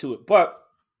is. Come to it. But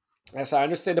as I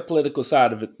understand the political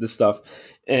side of this stuff,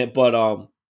 but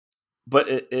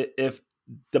if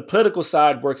the political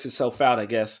side works itself out, I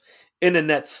guess in the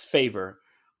Nets' favor,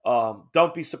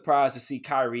 don't be surprised to see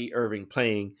Kyrie Irving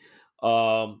playing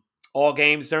all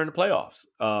games during the playoffs.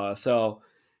 So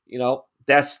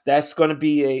that's going to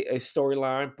be a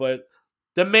storyline. But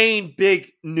the main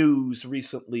big news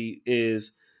recently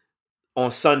is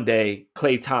on Sunday,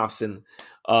 Klay Thompson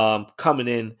coming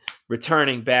in,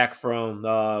 returning back from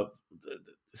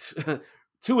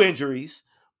 2 injuries,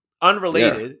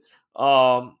 unrelated.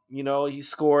 Yeah. He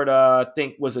scored, I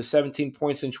think, was it 17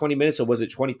 points in 20 minutes, or was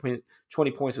it 20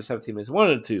 points in 17 minutes?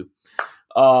 One of the two.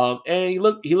 And he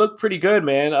looked pretty good,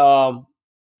 man.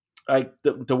 Like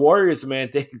the Warriors,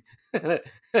 man, they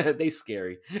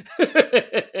scary.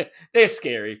 They're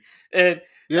scary. And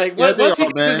once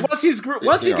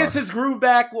he gets his groove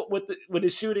back with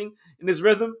his shooting and his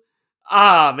rhythm,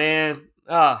 gosh,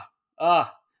 I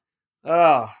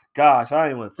don't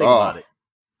even want to think about it.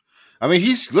 I mean,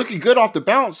 he's looking good off the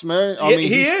bounce, man. I mean,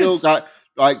 he's still got,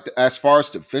 like, as far as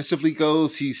defensively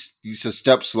goes, he's a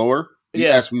step slower,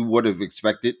 as we would have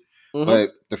expected. Mm-hmm.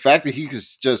 But the fact that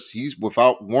he's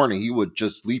without warning, he would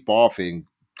just leap off and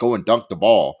go and dunk the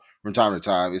ball from time to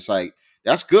time. It's like,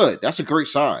 that's good. That's a great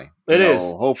sign. It is.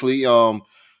 Hopefully,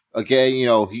 again,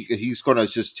 he's going to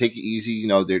just take it easy.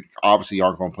 They obviously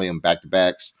aren't going to play him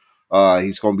back-to-backs.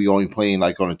 He's going to be only playing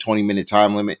like on a 20-minute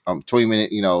time limit,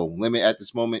 20-minute, limit at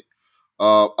this moment.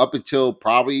 Up until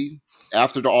probably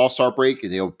after the All-Star break,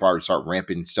 and they'll probably start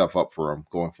ramping stuff up for him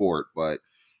going forward. But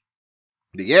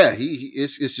yeah,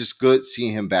 it's just good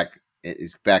seeing him back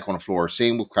on the floor.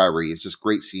 Same with Kyrie. It's just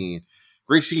great seeing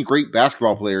great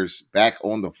basketball players back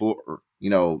on the floor,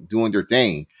 doing their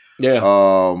thing.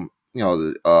 Yeah.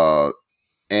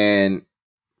 And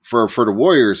for the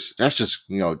Warriors, that's just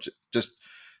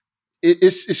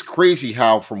it's crazy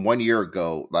how from 1 year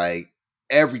ago, like,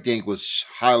 everything was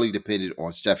highly dependent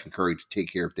on Stephen Curry to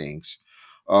take care of things.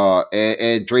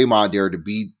 And Draymond there to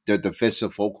be the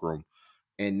defensive fulcrum.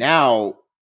 And now,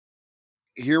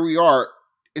 here we are.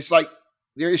 It's like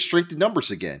there is strength in numbers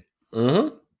again.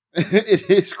 Mm-hmm. It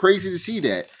is crazy to see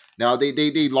that. Now,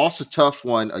 they lost a tough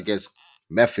one against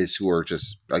Memphis, who are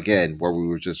just, again, where we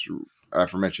were just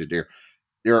aforementioned,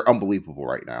 they're unbelievable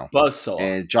right now. Buzzsaw.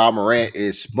 And Ja Morant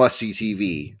is must-see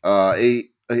TV.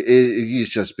 He's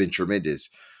just been tremendous.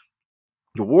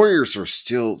 The Warriors are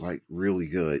still, like, really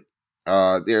good.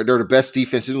 They're the best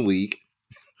defense in the league.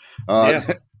 Of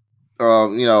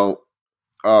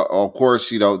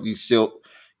course, you still,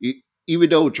 even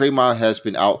though Draymond has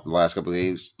been out the last couple of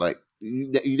games, like,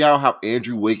 you now have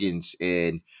Andrew Wiggins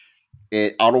and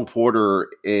Otto Porter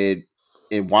and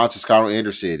Juan Toscano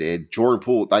Anderson and Jordan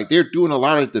Poole. Like, they're doing a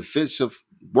lot of defensive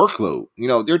workload.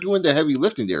 They're doing the heavy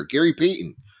lifting there. Gary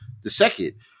Payton, the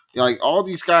second. Like, all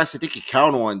these guys that they can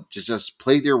count on to just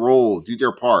play their role, do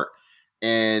their part.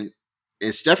 And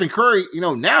Stephen Curry,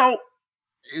 now,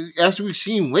 as we've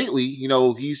seen lately,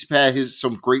 he's had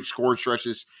some great scoring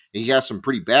stretches, and he has some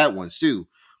pretty bad ones too.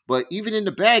 But even in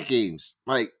the bad games,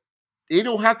 like, they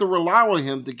don't have to rely on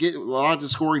him to get a lot of the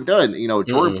scoring done.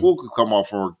 Jordan Poole could come off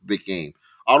for a big game.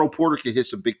 Otto Porter could hit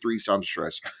some big threes on the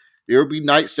stretch. There will be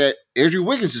nights that Andrew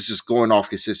Wiggins is just going off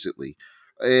consistently.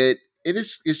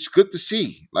 It's good to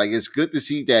see. Like, it's good to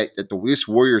see that the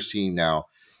Warriors team now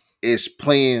is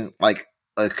playing like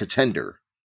a contender,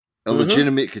 a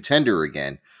legitimate contender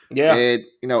again. Yeah, and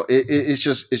it's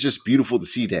just beautiful to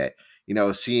see that.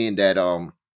 Seeing that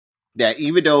that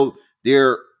even though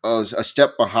they're a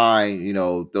step behind,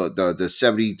 the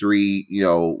 73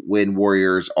 win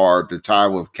Warriors are the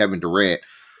time with Kevin Durant,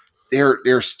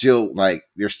 they're still in it.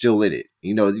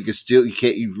 They're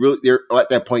at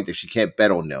that point that you can't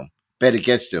bet on them bet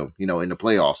against them, you know, in the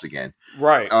playoffs again.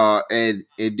 Right. And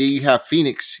then you have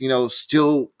Phoenix, you know,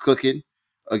 still cooking.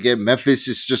 Again, Memphis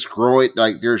is just growing.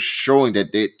 Like they're showing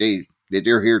that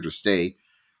they're here to stay.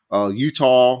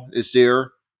 Utah is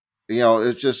there. You know,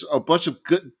 it's just a bunch of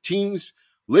good teams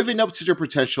living up to their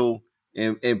potential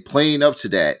and playing up to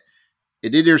that.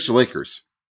 And then there's the Lakers.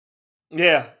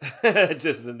 Yeah.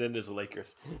 Just and then there's the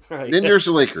Lakers. Right. Then there's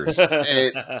the Lakers.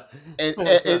 And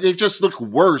they just look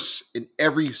worse in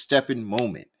every stepping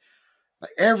moment.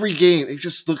 Like every game, they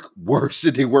just look worse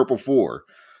than they were before.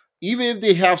 Even if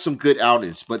they have some good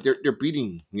outings, but they're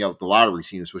beating, you know, the lottery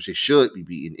teams, which they should be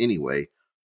beating anyway.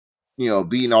 You know,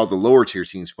 beating all the lower tier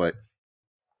teams, but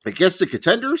against the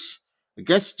contenders,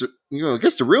 against the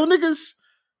real niggas,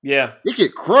 Yeah. they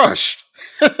get crushed.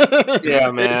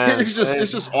 Yeah, man. It's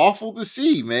just awful to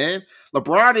see, man.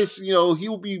 LeBron is, you know, he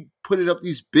will be putting up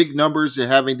these big numbers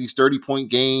and having these 30-point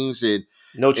games and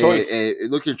no choice. and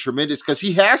looking tremendous because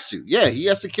he has to. Yeah, he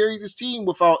has to carry this team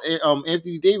without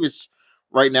Anthony Davis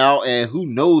right now, and who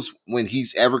knows when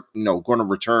he's ever, you know, going to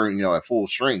return, you know, at full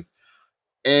strength.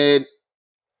 And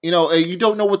you know, and you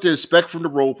don't know what to expect from the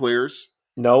role players.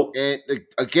 Nope. And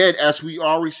again, as we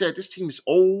already said, this team is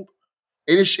old.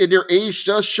 And their age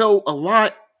does show a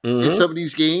lot in some of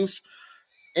these games.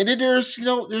 And then there's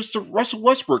the Russell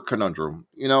Westbrook conundrum,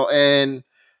 you know, and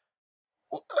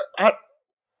I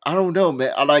don't know,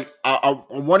 man. I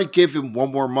want to give him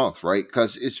one more month, right?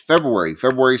 Because it's February.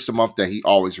 February is the month that he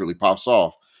always really pops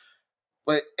off.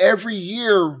 But every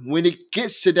year when it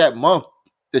gets to that month,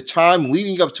 the time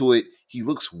leading up to it, he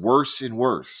looks worse and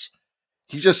worse.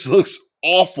 He just looks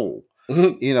awful,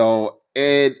 you know,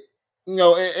 and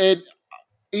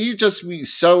he just be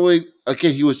settling.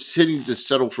 Again, he was sitting to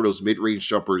settle for those mid-range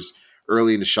jumpers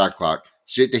early in the shot clock,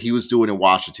 shit that he was doing in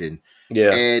Washington.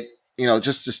 Yeah, and you know,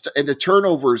 and the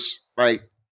turnovers. Like,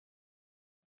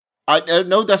 I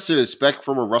know that's to expect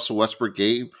from a Russell Westbrook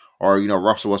game or, you know,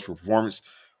 Russell Westbrook performance,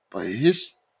 but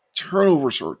his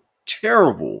turnovers are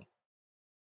terrible.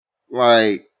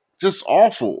 Like, just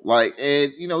awful. Like,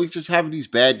 and you know, he's just having these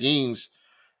bad games,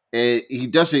 and he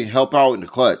doesn't help out in the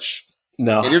clutch.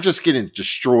 no, And they're just getting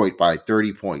destroyed by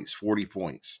 30 points, 40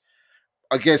 points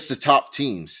against the top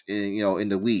teams in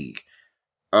the league.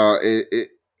 I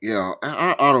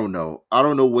don't know. I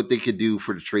don't know what they could do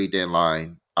for the trade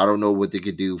deadline. I don't know what they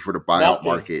could do for the buyout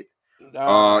market.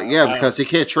 Because they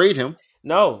can't trade him.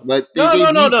 No, but they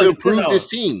need to improve this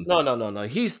team. No.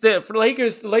 He's there for the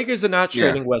Lakers. The Lakers are not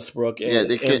trading Westbrook. And,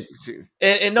 they can't.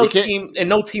 And no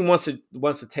team wants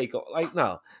to take on. Like,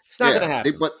 no, it's not going to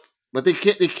happen. But they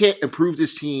can't improve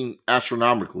this team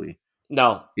astronomically.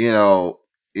 No,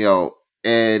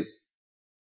 and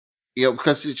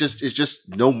because it's just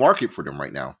no market for them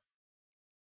right now.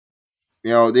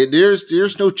 You know,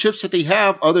 there's no chips that they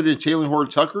have other than Taylor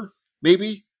Horton-Tucker,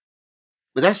 maybe,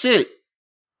 but that's it.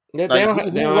 Who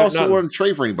else want to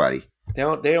trade for anybody? They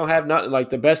don't have nothing. Like,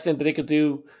 the best thing that they could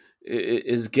do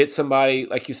is get somebody,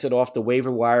 like you said, off the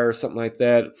waiver wire or something like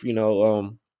that. You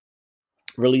know,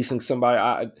 releasing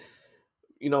somebody.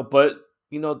 But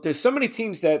there's so many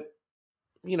teams that,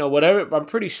 whatever. I'm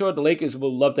pretty sure the Lakers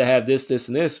would love to have this,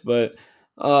 and this, but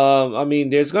I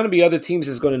mean, there's going to be other teams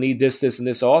that's going to need this, and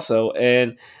this also,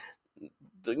 and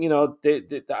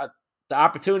the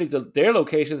opportunity to their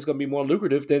location is going to be more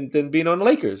lucrative than being on the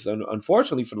Lakers.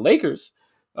 Unfortunately for the Lakers,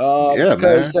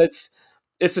 because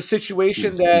it's a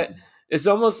situation that is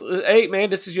almost, hey man,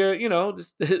 this is your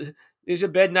this is your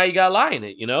bed, now you got to lie in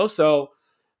it, so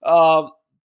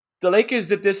the Lakers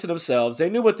did this to themselves.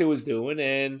 They knew what they was doing,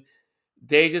 and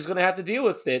they just going to have to deal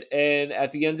with it. And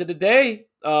at the end of the day,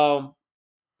 I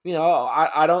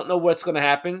don't know what's going to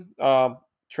happen.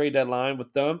 Trade deadline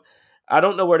with them. I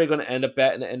don't know where they're going to end up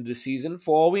at in the end of the season.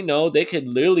 For all we know, they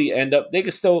could literally end up. They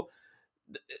could still.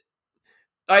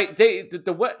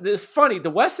 It's funny. The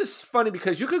West is funny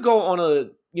because you could go on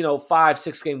a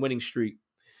 5-6 game winning streak,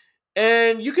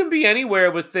 and you can be anywhere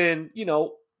within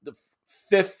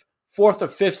the fourth or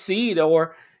fifth seed,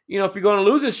 or if you're going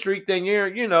to lose a streak, then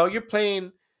you're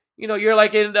playing. You're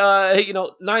like in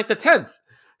 9th or 10th.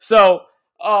 So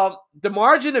the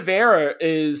margin of error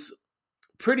is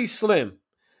pretty slim.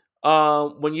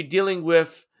 When you're dealing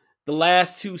with the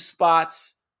last two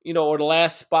spots, or the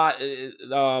last spot,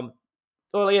 the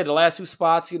last two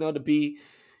spots, to be,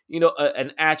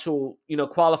 an actual,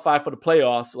 qualify for the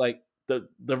playoffs, like the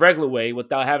regular way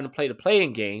without having to play the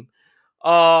play-in game.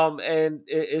 And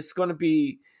it's going to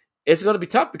be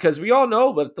tough because we all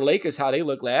know, but the Lakers, how they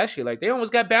looked last year, like they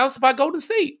almost got bounced by Golden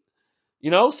State,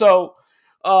 so,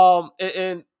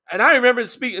 and I remember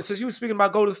speaking, since you were speaking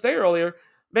about Golden State earlier,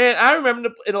 man, I remember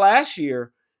in last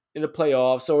year, in the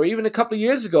playoffs, or even a couple of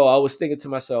years ago, I was thinking to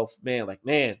myself, man,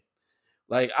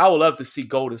 like I would love to see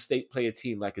Golden State play a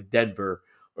team like a Denver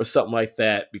or something like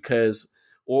that, because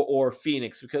or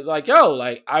Phoenix, because like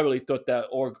like I really thought that,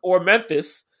 or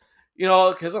Memphis,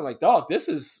 because I'm like, dog, this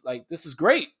is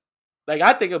great. Like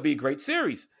I think it'll be a great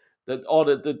series. All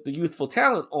the youthful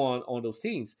talent on those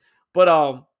teams, but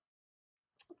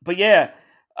yeah,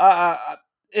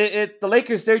 the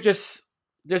Lakers,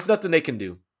 there's nothing they can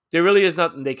do. There really is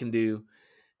nothing they can do,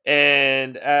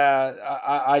 and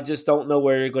I just don't know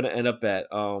where they're going to end up at.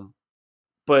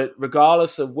 But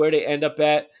regardless of where they end up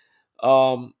at,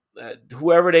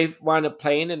 whoever they wind up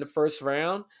playing in the first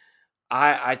round,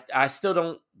 I still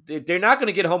don't. They're not going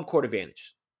to get home court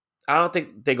advantage. I don't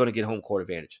think they're going to get home court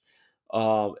advantage,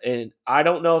 and I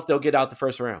don't know if they'll get out the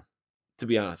first round. To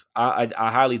be honest, I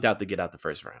highly doubt they get out the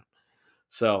first round.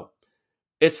 So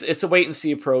it's a wait and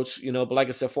see approach, But like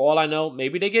I said, for all I know,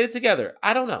 maybe they get it together.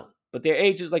 I don't know, but their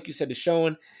age is, like you said, is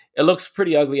showing. It looks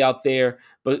pretty ugly out there.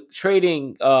 But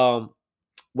trading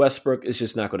Westbrook is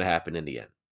just not going to happen in the end,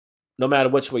 no matter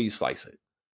which way you slice it.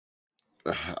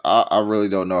 I really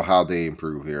don't know how they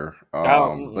improve here.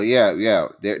 But yeah,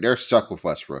 they're stuck with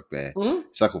Westbrook, man. Mm-hmm.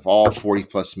 Stuck with all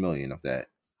 40+ million of that.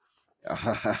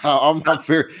 I'm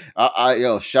fair.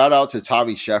 Shout out to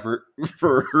Tommy Shepard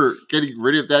for getting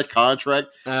rid of that contract,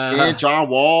 and John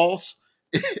Walls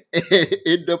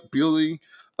end up building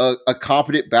a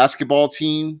competent basketball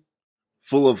team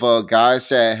full of guys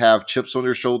that have chips on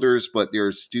their shoulders, but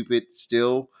they're stupid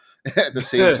still at the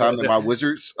same time in my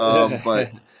Wizards.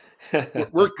 But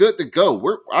we're good to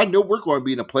go. I know we're going to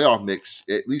be in a playoff mix,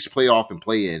 at least playoff and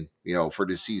play in, for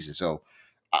this season. So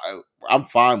I'm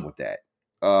fine with that.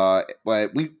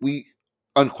 But we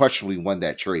unquestionably won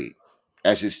that trade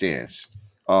as it stands.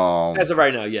 As of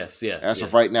right now, yes. As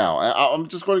of right now, I'm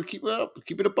just going to keep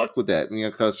it a buck with that,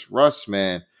 because Russ,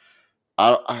 man,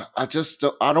 I just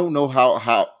don't know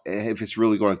how if it's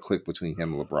really going to click between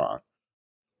him and LeBron,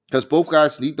 because both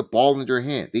guys need the ball in their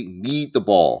hand. They need the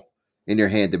ball in their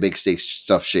hand to make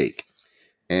stuff shake,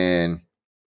 and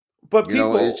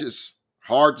it's just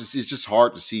hard to see. It's just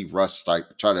hard to see Russ try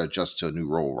to adjust to a new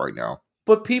role right now.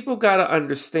 But people got to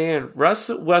understand,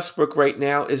 Russell Westbrook right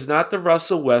now is not the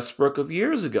Russell Westbrook of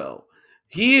years ago.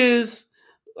 He is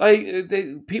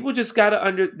people just got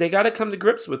to they got to come to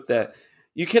grips with that.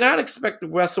 You cannot expect the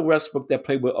Russell Westbrook that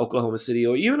played with Oklahoma City,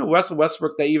 or even a Russell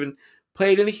Westbrook that even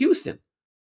played in Houston,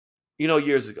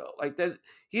 years ago. Like that,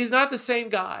 he's not the same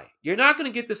guy. You're not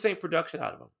going to get the same production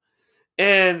out of him.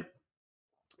 And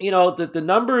the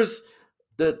numbers,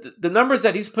 the numbers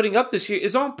that he's putting up this year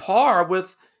is on par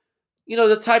with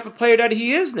the type of player that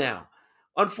he is now.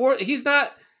 Unfortunately, he's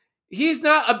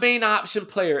not a main option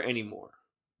player anymore.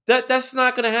 That's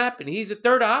not going to happen. He's a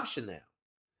third option now.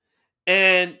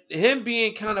 And him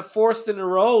being kind of forced in the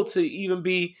role to even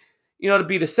be, to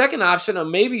be the second option, or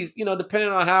maybe,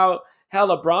 depending on how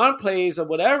LeBron plays or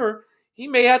whatever, he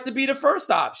may have to be the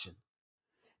first option.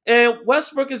 And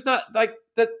Westbrook is not like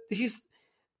that.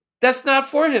 That's not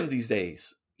for him these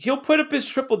days. He'll put up his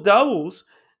triple doubles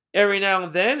every now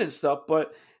and then and stuff,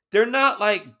 but they're not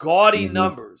like gaudy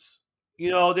numbers.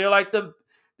 They're like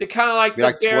they're kind of like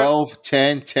the 12,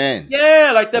 10, 10.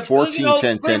 Yeah, like the 14,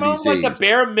 10, 10 these like days. The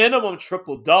bare minimum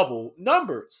triple double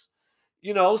numbers.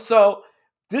 So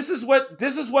this is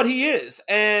what he is,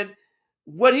 and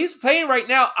what he's playing right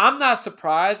now. I'm not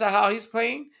surprised at how he's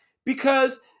playing,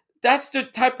 because that's the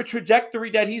type of trajectory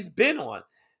that he's been on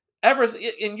ever.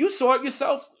 And you saw it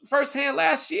yourself firsthand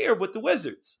last year with the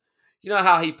Wizards.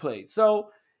 How he played. So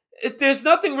there's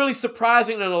nothing really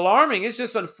surprising and alarming. It's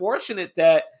just unfortunate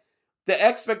that the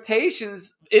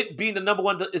expectations, it being the number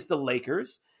one, is the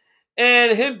Lakers,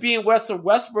 and him being Russell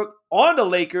Westbrook on the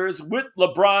Lakers with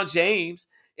LeBron James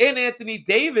and Anthony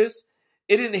Davis,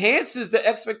 it enhances the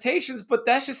expectations. But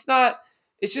that's just not.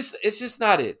 It's just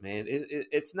not it, man.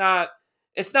 It's not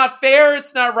fair.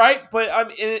 It's not right. But I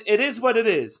mean, it is what it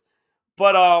is.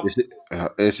 But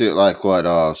is it like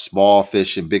what small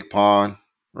fish in big pond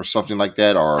or something like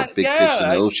that, or big fish in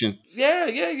the ocean? Yeah,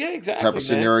 exactly. Type of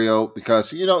scenario,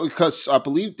 because I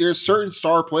believe there's certain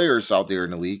star players out there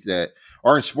in the league that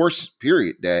are in sports,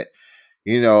 period, that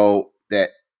that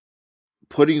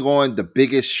putting on the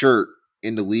biggest shirt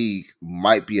in the league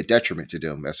might be a detriment to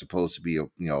them, as opposed to be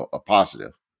a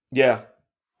positive. Yeah.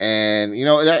 And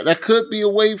that could be a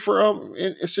way for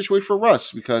a situation for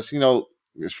Russ, because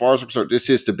as far as I'm concerned, this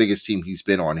is the biggest team he's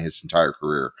been on his entire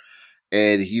career.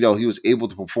 And, he was able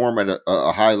to perform at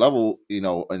a high level,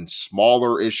 in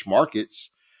smaller-ish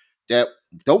markets that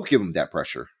don't give him that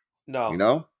pressure.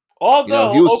 No.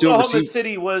 Although he was Oklahoma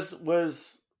City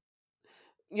was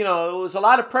it was a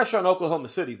lot of pressure on Oklahoma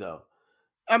City, though.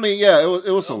 I mean, yeah,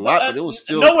 it was a But lot, but it was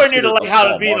still nowhere near the considered a like how it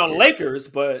small being on the market. Lakers.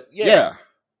 But yeah,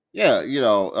 Yeah,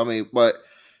 yeah, I mean, but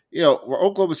where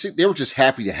Oklahoma City, they were just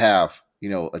happy to have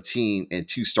a team and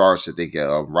two stars that they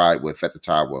could ride with at the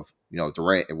time with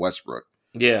Durant and Westbrook.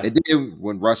 yeah, And then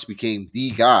when Russ became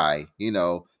the guy,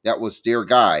 that was their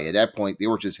guy. At that point, they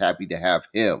were just happy to have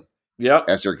him yep,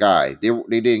 as their guy. They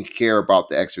didn't care about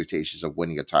the expectations of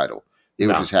winning a title. They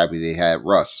were no, just happy they had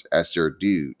Russ as their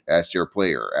dude, as their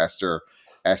player, as their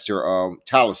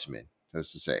talisman,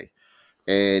 as to say.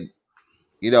 And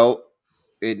you know,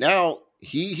 and now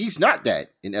he's not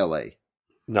that in LA.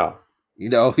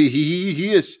 no, He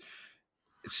is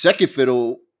second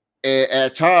fiddle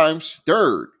at times,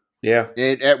 third, yeah,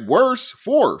 and at worst,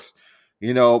 fourth.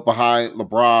 Behind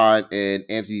LeBron and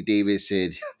Anthony Davis,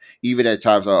 and even at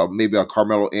times maybe a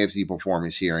Carmelo Anthony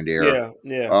performance here and there. yeah,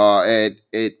 yeah,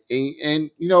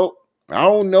 And I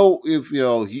don't know if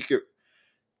he could,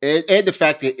 and the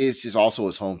fact that it's is also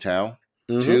his hometown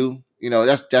mm-hmm. too.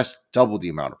 That's double the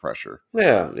amount of pressure.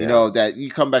 Yeah, yeah, That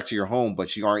you come back to your home,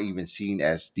 but you aren't even seen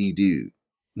as the dude.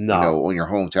 no, On your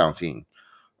hometown team.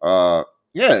 Uh,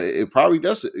 yeah, it probably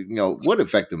does. Would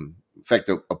affect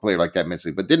a player like that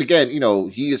mentally. But then again,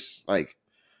 he is like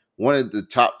one of the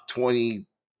top 20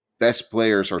 best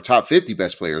players or top 50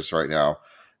 best players right now,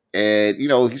 and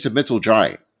he's a mental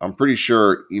giant. I'm pretty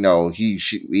sure he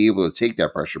should be able to take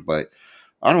that pressure, but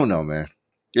I don't know, man.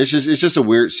 It's just a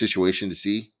weird situation to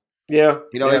see. yeah,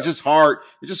 yeah. It's just hard.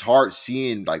 It's just hard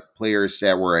seeing like players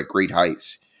that were at great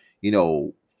heights,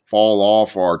 fall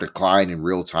off or decline in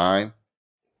real time.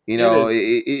 It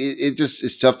is. It just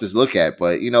it's tough to look at,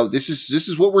 but this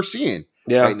is what we're seeing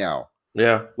Yeah, right now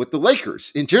yeah, with the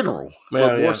Lakers in general, but yeah,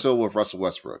 more yeah. so with Russell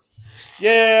Westbrook.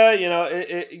 Yeah,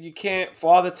 you can't.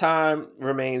 Father Time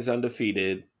remains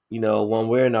undefeated. One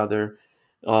way or another.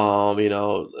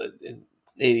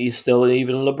 He's still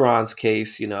even in LeBron's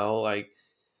case. Like,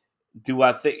 do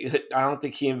I think? I don't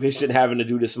think he envisioned having to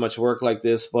do this much work like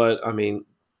this. But I mean,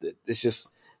 it's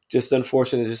just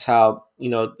unfortunate, just how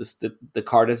the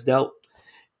card is dealt,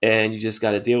 and you just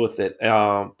got to deal with it.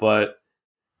 But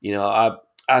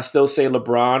I still say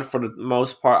LeBron for the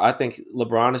most part. I think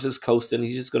LeBron is just coasting.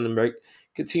 He's just going to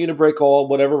continue to break all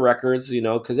whatever records,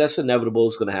 because that's inevitable.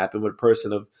 Is going to happen with a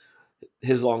person of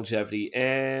his longevity.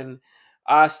 And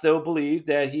I still believe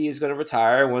that he is going to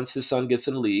retire once his son gets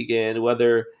in the league, and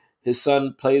whether his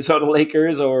son plays on the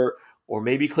Lakers or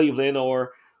maybe Cleveland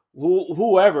or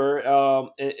whoever.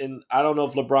 And I don't know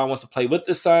if LeBron wants to play with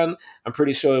his son. I'm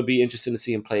pretty sure it'll be interesting to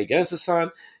see him play against his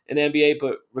son in the NBA.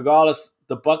 But regardless,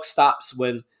 the buck stops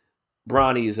when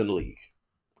Bronny is in the league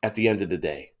at the end of the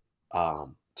day.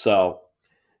 So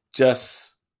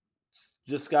just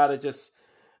gotta just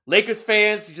Lakers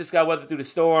fans, you just got to weather through the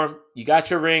storm. You got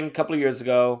your ring a couple of years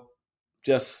ago.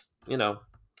 Just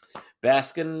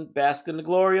bask in the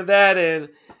glory of that,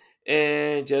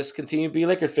 and just continue to be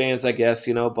Lakers fans, I guess.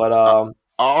 But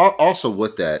Uh, Also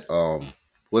with that,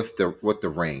 with the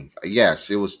ring, yes,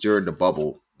 it was during the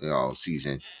bubble,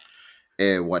 season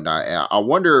and whatnot. And I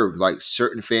wonder, like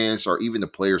certain fans or even the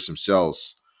players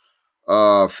themselves,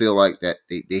 feel like that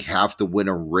they have to win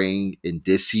a ring in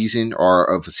this season or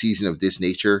of a season of this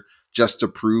nature just to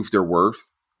prove their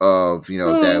worth of that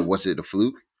mm, was it a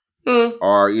fluke mm.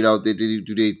 or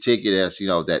do they take it as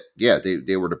that yeah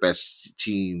they were the best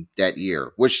team that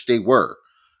year, which they were.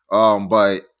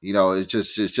 But it's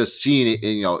just seeing it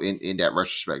in that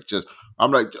retrospect. Just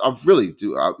I'm really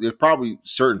do. There's probably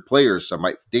certain players that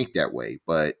might think that way,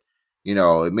 but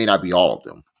it may not be all of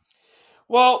them.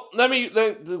 Well,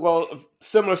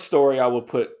 similar story. I will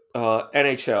put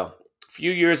NHL. A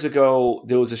few years ago,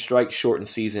 there was a strike shortened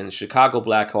season. Chicago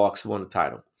Blackhawks won the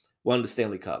title, won the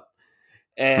Stanley Cup.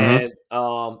 Mm-hmm.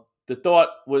 And the thought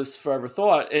was forever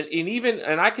thought,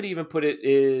 and I could even put it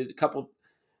in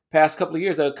past couple of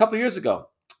years. A couple of years ago,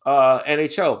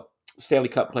 NHL Stanley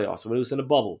Cup playoffs when it was in the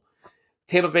bubble.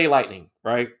 Tampa Bay Lightning,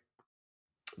 right?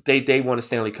 They won a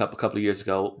Stanley Cup a couple of years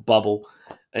ago, bubble,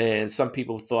 and some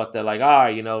people thought that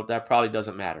that probably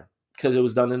doesn't matter because it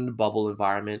was done in the bubble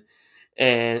environment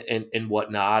and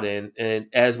whatnot. And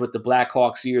as with the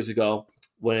Blackhawks years ago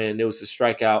when there was a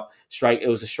strike, it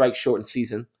was a strike shortened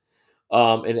season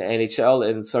in the NHL,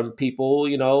 and some people,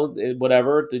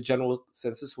 whatever the general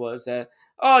consensus was that,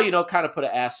 kind of put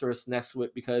an asterisk next to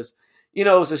it because, it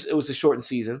was a shortened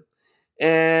season,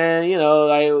 and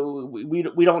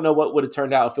we don't know what would have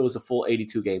turned out if it was a full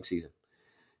 82 game season,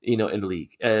 in the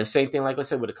league. Same thing, like I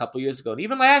said, with a couple of years ago, and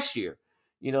even last year,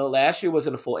 Last year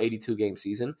wasn't a full 82 game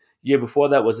season. Year before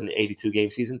that was an 82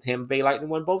 game season. Tampa Bay Lightning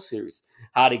won both series.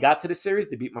 How they got to the series,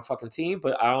 they beat my fucking team,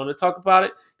 but I don't want to talk about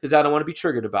it because I don't want to be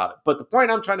triggered about it. But the point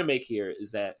I'm trying to make here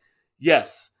is that,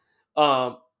 yes,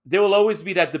 there will always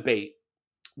be that debate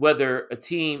whether a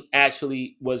team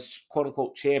actually was quote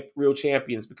unquote real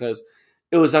champions because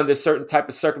it was under certain type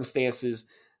of circumstances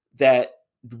that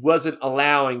wasn't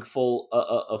allowing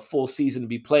a full season to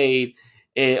be played,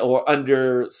 or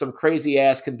under some crazy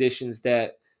ass conditions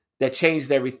that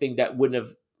changed everything that wouldn't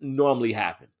have normally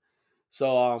happened.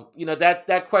 So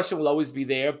that question will always be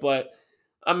there. But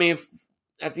I mean,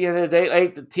 at the end of the day,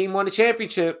 like, the team won the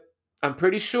championship. I'm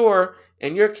pretty sure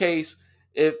in your case,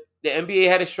 if the NBA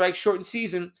had a strike shortened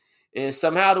season and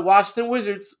somehow the Washington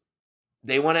Wizards,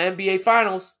 they won an NBA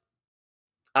Finals,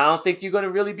 I don't think you're going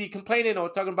to really be complaining or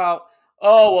talking about,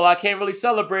 oh, well, I can't really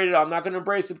celebrate it. I'm not going to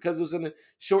embrace it because it was in a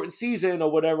shortened season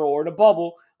or whatever, or in a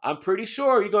bubble. I'm pretty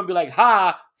sure you're going to be like,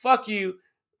 ha, fuck you.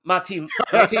 My team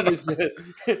is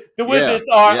the Wizards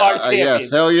are our champions. Yes,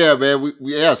 hell yeah, man.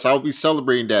 Yes, I'll be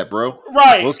celebrating that, bro.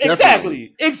 Right,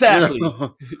 exactly.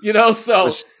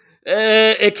 So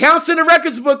it counts in the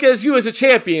records book as you as a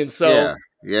champion. So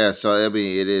yeah. So I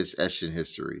mean, it is etched in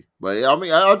history. But I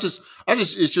mean, I just,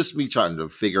 it's just me trying to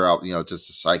figure out, just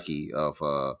the psyche of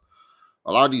a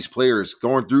lot of these players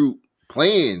going through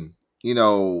playing,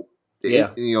 playing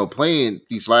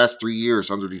these last 3 years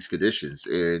under these conditions,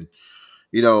 and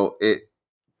it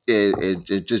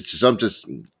just, I'm just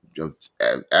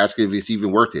asking if it's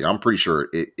even worth it. I'm pretty sure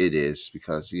it is,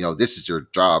 because this is your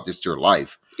job, this is your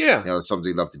life. Yeah, it's something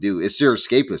you love to do. It's your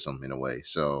escapism in a way.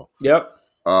 So yep.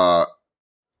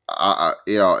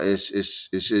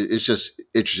 It's just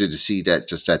interesting to see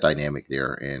that dynamic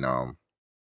there, and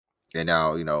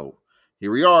now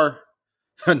here we are,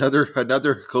 another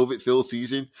COVID filled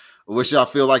season, which I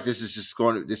feel like this is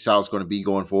how it's going to be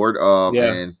going forward.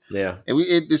 And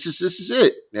this is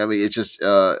it. I mean, it's just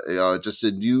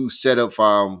a new set of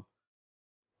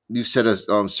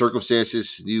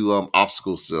circumstances, new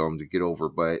obstacles to get over,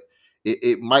 but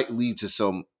it might lead to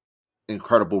some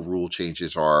incredible rule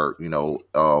changes or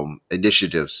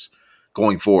initiatives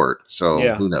going forward. So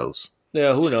who knows?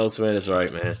 Yeah, who knows, man? That's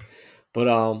right, man.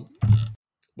 But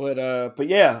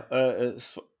yeah.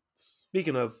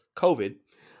 Speaking of COVID,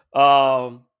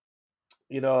 I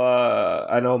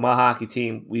know my hockey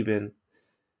team, we've been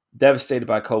devastated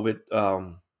by COVID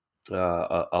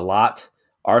a lot.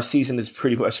 Our season has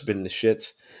pretty much been the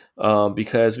shits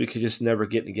because we could just never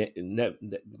not get in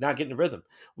the rhythm.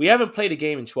 We haven't played a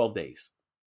game in 12 days.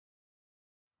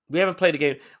 We haven't played a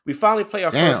game. We finally play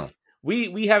our first.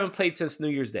 We haven't played since New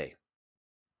Year's Day.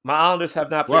 My Islanders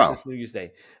have not played since New Year's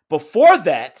Day. Before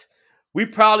that, we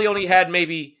probably only had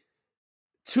maybe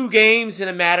 2 games in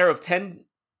a matter of 10,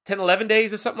 11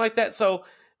 days or something like that. So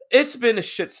it's been a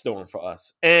shitstorm for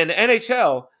us. And the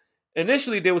NHL,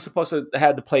 initially they were supposed to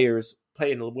have the players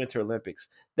play in the Winter Olympics.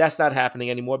 That's not happening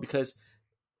anymore because,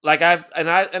 like I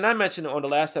mentioned on the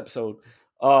last episode,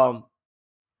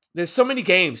 there's so many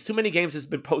games, too many games has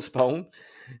been postponed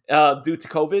due to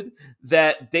COVID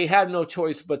that they had no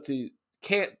choice but to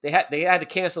they had to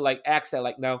cancel, like, acts that,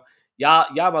 like, no, y'all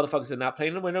motherfuckers are not playing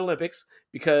in the Winter Olympics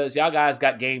because y'all guys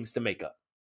got games to make up.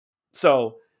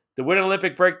 So the Winter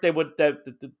Olympic break the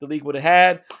league would have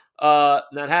had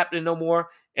not happening no more,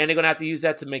 and they're gonna have to use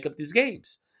that to make up these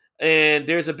games. And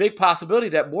there's a big possibility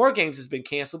that more games has been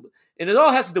canceled, and it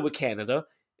all has to do with Canada.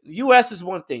 The U.S. is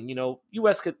one thing,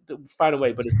 U.S. could find a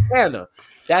way, but it's Canada.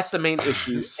 That's the main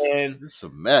issue. And it's a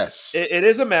mess. It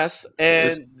is a mess.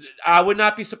 And I would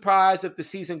not be surprised if the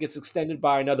season gets extended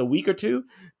by another week or two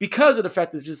because of the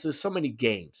fact that there's so many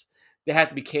games that have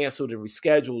to be canceled and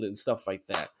rescheduled and stuff like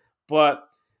that. But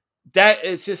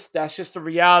that's just the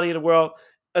reality of the world.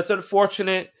 It's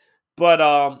unfortunate,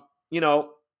 but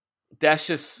that's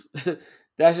just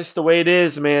the way it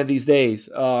is, man, these days.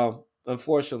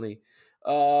 Unfortunately.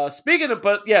 Speaking of,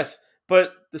 but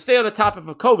to stay on the topic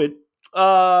of COVID,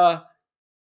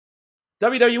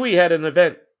 WWE had an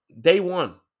event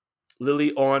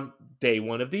literally on day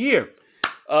one of the year.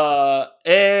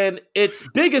 And its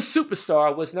biggest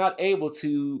superstar was not able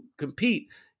to compete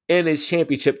in his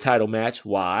championship title match.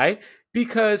 Why?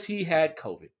 Because he had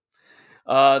COVID.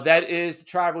 That is the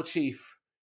tribal chief,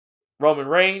 Roman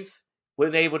Reigns,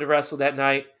 wasn't able to wrestle that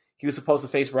night. He was supposed to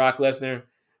face Brock Lesnar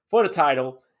for the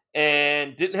title,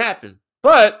 and didn't happen.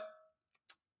 But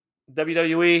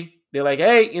WWE, they're like,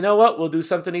 hey, you know what? We'll do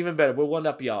something even better. We'll one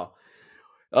up y'all.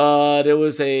 There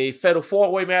was a fatal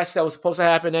 4-way match that was supposed to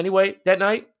happen anyway that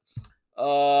night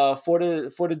for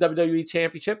the WWE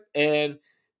Championship, and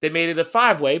they made it a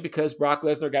 5-way because Brock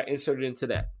Lesnar got inserted into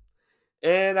that.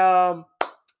 And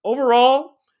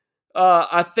overall,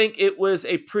 I think it was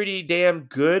a pretty damn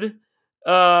good,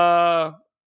 uh,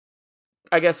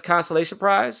 I guess, consolation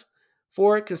prize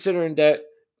for it, considering that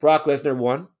Brock Lesnar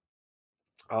won.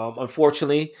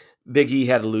 Unfortunately, Big E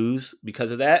had to lose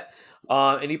because of that,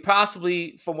 and he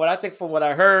possibly, from what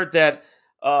I heard, that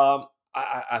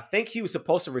I think he was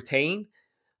supposed to retain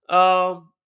um,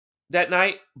 that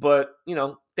night, but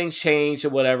things change or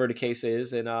whatever the case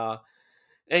is, and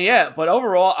yeah. But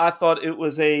overall, I thought it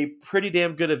was a pretty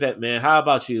damn good event, man. How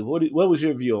about you? What was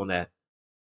your view on that?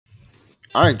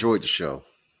 I enjoyed the show.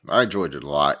 I enjoyed it a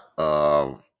lot.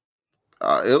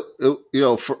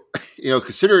 For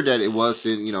considering that it was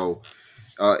in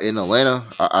Atlanta,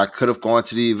 I could have gone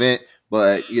to the event,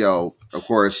 but of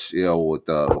course, with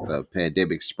the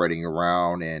pandemic spreading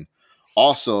around, and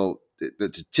also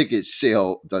the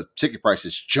ticket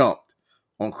prices jumped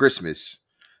on Christmas.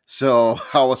 So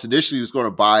I was initially was going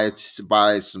to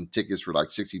buy some tickets for like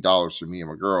 $60 for me and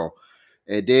my girl,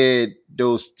 and then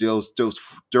those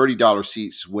 $30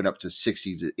 seats went up to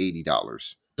 $60 to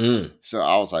 $80. Mm, So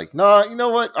I was like, no, you know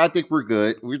what? I think we're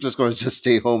good. We're just going to just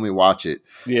stay home and watch it.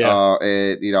 yeah,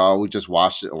 And we just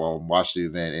watched it. Well, watched the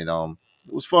event, and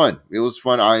it was fun. It was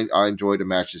fun. I enjoyed the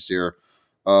matches there.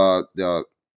 The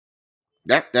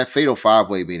that fatal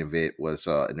 5-way main event was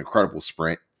an incredible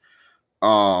sprint.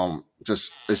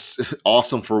 Just it's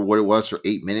awesome for what it was for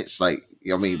 8 minutes. Like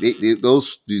I mean,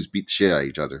 those dudes beat the shit out of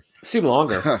each other. seemed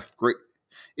longer. Great.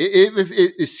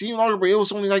 It seemed longer, but it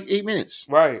was only like 8 minutes.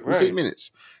 Right, It was eight right. minutes,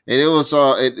 and it was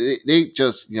they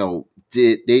just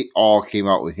they all came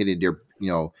out with hitting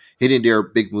their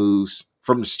big moves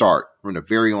from the start, from the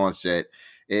very onset.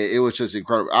 It was just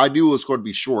incredible. I knew it was going to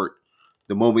be short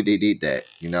the moment they did that.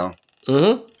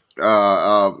 Mm-hmm.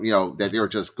 That they were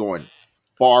just going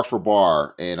bar for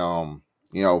bar, and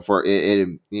for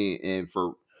it and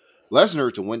for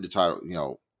Lesnar to win the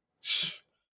title,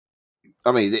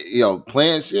 I mean,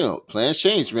 plans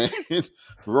changed, man.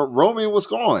 Roman was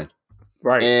gone,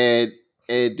 Right. and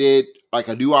did like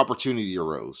a new opportunity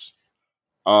arose.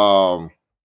 Um,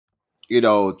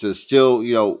 to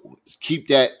still, keep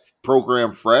that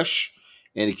program fresh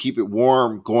and to keep it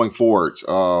warm going forward.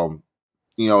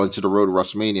 Into the road to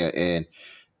WrestleMania, and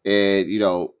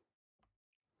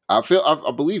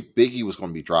I believe Biggie was going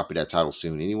to be dropping that title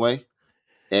soon anyway,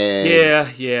 and Yeah,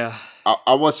 yeah.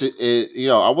 I wasn't,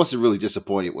 I wasn't really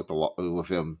disappointed with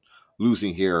him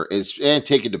losing here and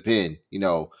taking the pin.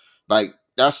 Like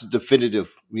that's the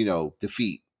definitive,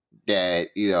 defeat that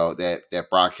that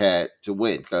Brock had to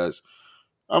win. Because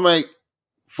I'm like,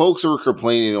 folks are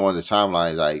complaining on the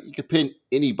timeline like you can pin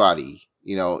anybody,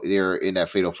 there in that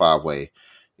fatal 5-way,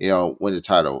 win the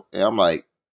title, and I'm like,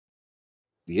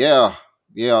 yeah.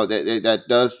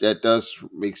 That does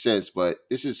make sense, but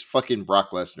this is fucking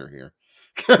Brock Lesnar here.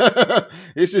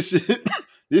 this is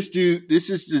this dude. This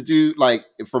is the dude. Like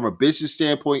from a business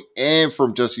standpoint and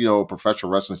from just a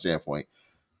professional wrestling standpoint,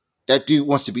 that dude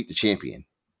wants to beat the champion,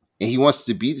 and he wants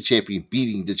to beat the champion,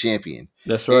 beating the champion.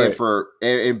 That's And right. for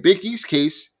in Big E's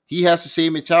case, he has the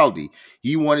same mentality.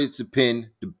 He wanted to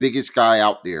pin the biggest guy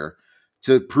out there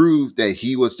to prove that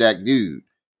he was that dude.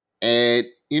 And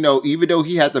even though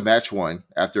he had the match won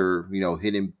after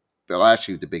hitting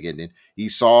Lashley with the big ending, he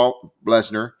saw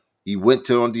Lesnar. He went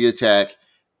to on the attack,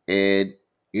 and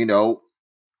you know,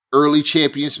 early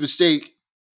champion's mistake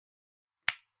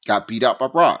got beat up by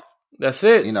Brock. That's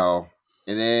it. And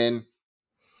then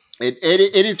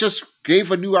it just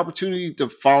gave a new opportunity to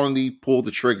finally pull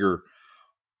the trigger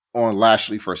on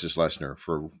Lashley versus Lesnar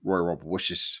for Royal Rumble, which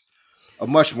is a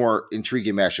much more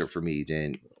intriguing matchup for me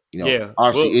than Yeah.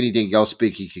 honestly Well, anything else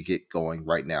big he could get going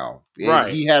right now. And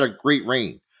right. he had a great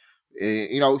reign.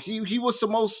 He was the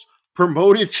most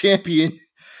promoted champion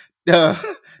uh,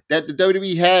 that the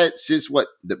WWE had since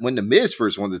when the Miz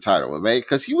first won the title, man.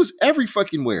 Because he was every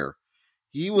fucking where.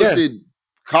 He was Yeah. in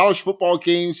college football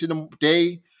games in the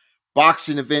day,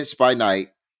 boxing events by night.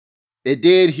 And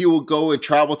then he will go and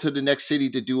travel to the next city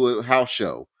to do a house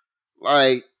show.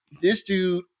 Like this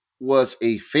dude was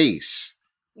a face.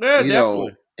 Yeah,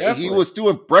 definitely. He Definitely. was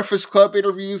doing Breakfast Club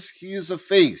interviews. He is a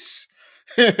face.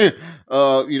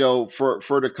 For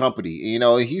the company.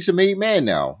 He's a made man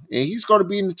now. And he's going to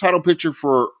be in the title picture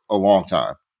for a long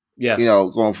time. Yes.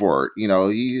 Going forward.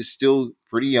 He's still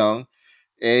pretty young.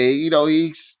 And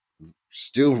he's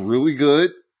still really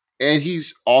good. And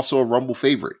he's also a Rumble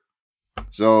favorite.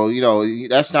 So,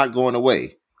 that's not going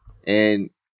away. And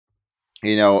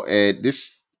and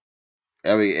this,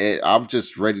 I mean, I'm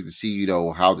just ready to see,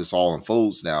 how this all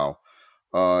unfolds now,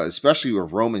 especially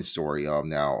with Roman's story.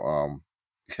 Now,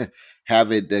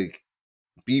 having the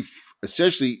beef,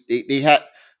 essentially, they had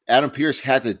Adam Pierce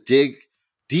had to dig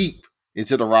deep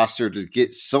into the roster to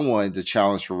get someone to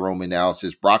challenge for Roman now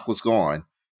since Brock was gone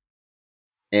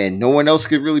and no one else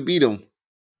could really beat him.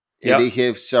 And they Yep.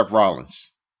 have Seth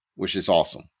Rollins, which is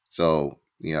awesome. So,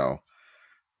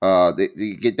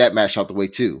 they get that match out the way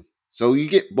too. So you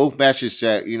get both matches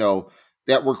that,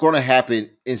 that were going to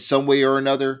happen in some way or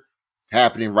another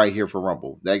happening right here for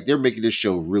Rumble. Like they're making this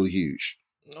show really huge.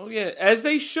 Oh yeah, as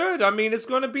they should. I mean, it's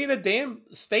going to be in a damn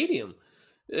stadium.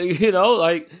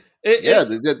 Like Yeah,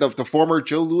 it's the former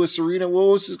Joe Louis Arena. What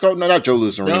was it called? No, not Joe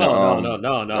Louis Arena.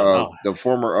 no. The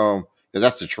former 'cause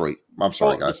that's Detroit. I'm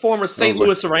sorry, The guys. former St.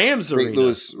 Louis Rams St. arena.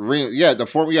 Louis Arena. Yeah,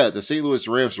 the St. Louis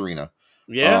Rams Arena.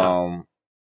 Yeah.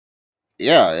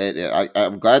 Yeah,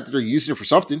 I'm glad that they're using it for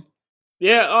something.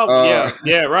 Yeah. Oh, Uh,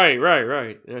 yeah. Right.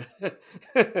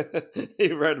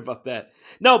 You're right about that.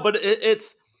 No, but it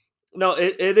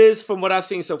is from what I've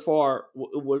seen so far.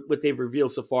 What they've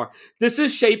revealed so far, this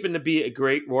is shaping to be a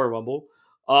great Royal Rumble.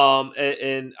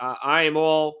 And I'm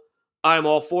all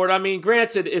for it. I mean,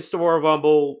 granted, it's the Royal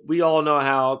Rumble. We all know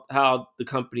how the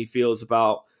company feels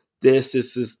about this.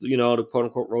 This is the quote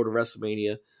unquote road to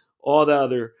WrestleMania, all the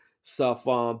other stuff.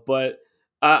 But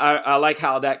I like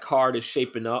how that card is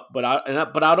shaping up. But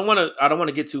I don't want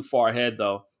to get too far ahead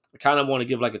though. I kind of want to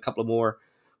give like a couple of more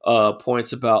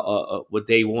points about what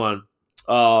day one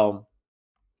from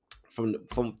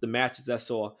the matches I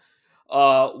saw.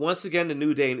 Once again, the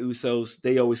New Day and Usos,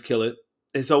 they always kill it.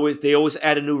 They always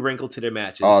add a new wrinkle to their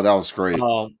matches. oh, that was great.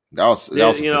 That was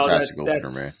a fantastic opener,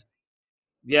 man.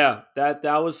 Yeah, that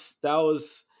was the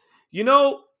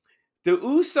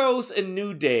Usos and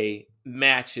New Day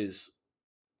matches.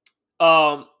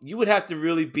 You would have to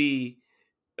really be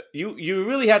you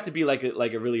really have to be like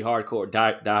a really hardcore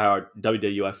diehard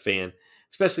WWF fan,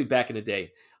 especially back in the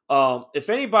day. If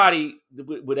anybody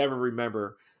would ever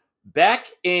remember, back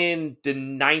in the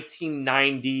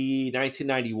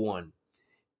 1991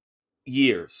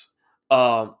 years,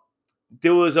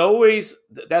 there was always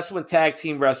that's when tag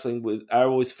team wrestling was. I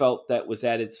always felt that was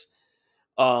at its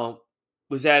one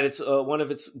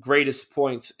of its greatest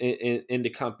points in the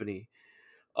company.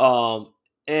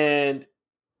 And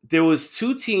there was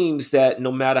two teams that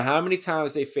no matter how many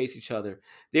times they faced each other,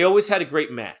 they always had a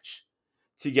great match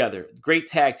together, great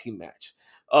tag team match.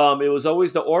 It was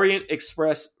always the Orient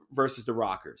Express versus the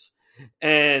Rockers.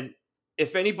 And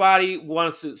if anybody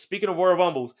wants to, speaking of Royal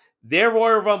Rumbles, their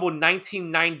Royal Rumble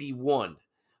 1991,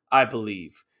 I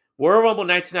believe. Royal Rumble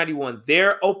 1991,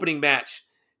 their opening match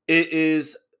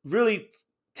is really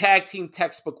tag team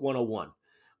textbook 101.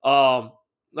 I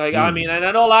mean, and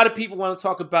I know a lot of people want to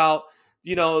talk about,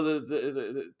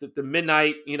 the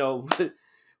midnight,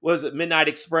 was it Midnight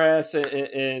Express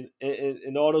and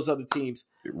all those other teams.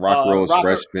 Rock Roll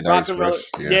Express, Midnight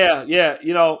Express. Yeah.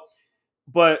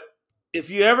 But if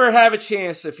you ever have a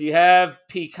chance, if you have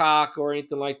Peacock or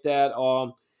anything like that,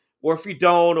 or if you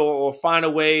don't, or find a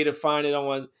way to find it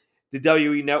on the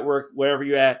WE network, wherever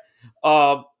you're at,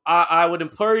 I would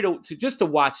implore you to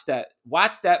watch that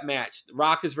match,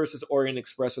 Rockers versus Orient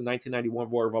Express in 1991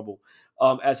 Royal Rumble,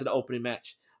 as an opening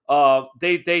match.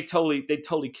 They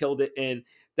totally killed it, and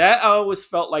that I always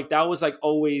felt like that was like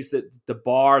always the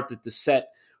bar, the set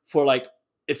for like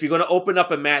if you're going to open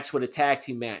up a match with a tag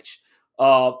team match.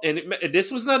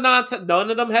 This was none of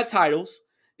them had titles.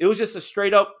 It was just a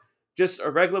straight up, just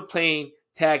a regular plain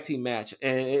tag team match,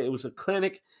 and it was a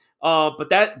clinic. But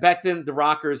that back then, the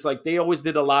Rockers, like they always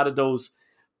did a lot of those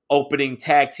opening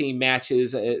tag team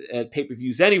matches at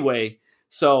pay-per-views anyway.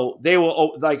 So they were,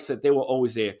 like I said, they were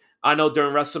always there. I know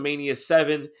during WrestleMania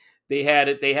 7, they had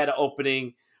an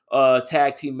opening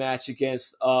tag team match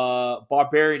against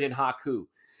Barbarian and Haku,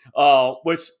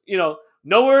 which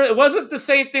nowhere it wasn't the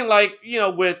same thing like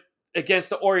with against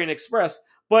the Orient Express,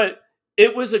 but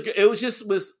it was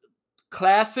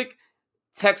classic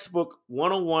textbook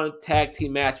 101 tag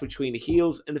team match between the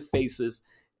heels and the faces,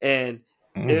 and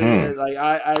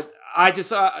I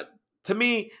just to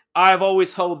me, I've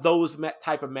always held those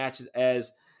type of matches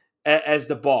as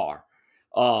the bar,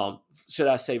 should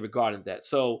I say, regarding that.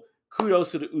 So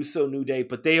kudos to the Uso New Day,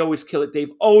 but they always kill it.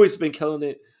 They've always been killing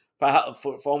it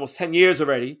for almost 10 years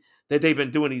already that they've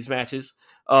been doing these matches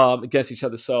against each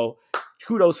other. So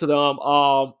kudos to them.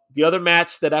 The other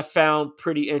match that I found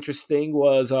pretty interesting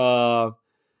was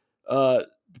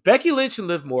Becky Lynch and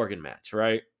Liv Morgan match,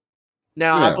 right?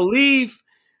 Now, I believe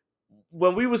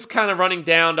when we was kind of running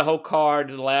down the whole card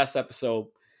in the last episode,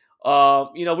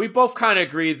 we both kind of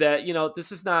agreed that,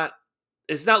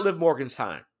 it's not Liv Morgan's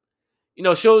time.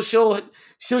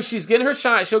 She's getting her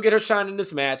shine. She'll get her shine in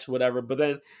this match, whatever. But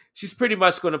then she's pretty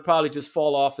much going to probably just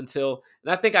fall off until,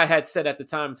 and I think I had said at the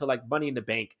time, until like Money in the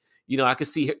Bank. I could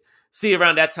see her, see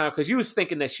around that time because you was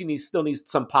thinking that she still needs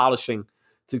some polishing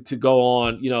to go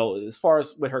on, as far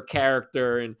as with her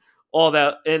character and all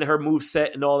that and her move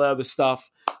set and all that other stuff.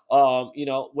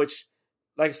 Which,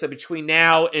 like I said, between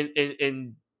now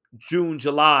and June,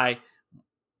 July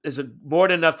is more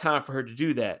than enough time for her to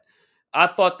do that. I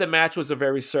thought the match was a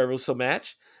very serviceable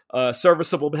match. I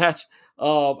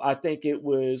think it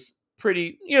was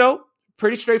pretty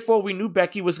straightforward. We knew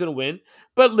Becky was going to win,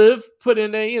 but Liv put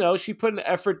in she put in an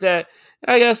effort that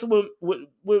I guess would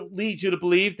lead you to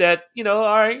believe that,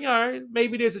 all right,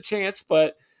 maybe there's a chance,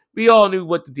 but we all knew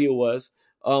what the deal was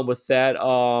with that.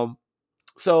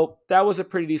 So that was a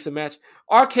pretty decent match.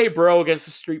 RK Bro against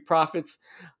the Street Profits.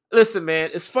 Listen,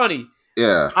 man, it's funny.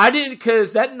 Yeah. I didn't,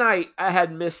 because that night I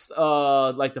had missed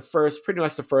pretty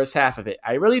much the first half of it.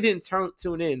 I really didn't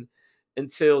tune in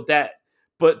until that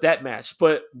match.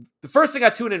 But the first thing I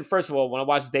tuned in, first of all, when I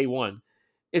watched day one,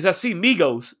 is I see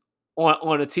Migos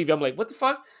on the TV. I'm like, what the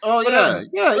fuck? Oh, yeah.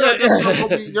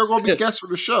 You're going to be guests for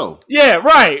the show. Yeah,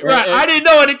 right. I didn't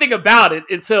know anything about it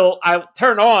until I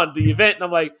turned on the event, and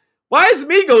I'm like, why is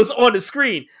Migos on the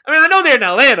screen? I mean, I know they're in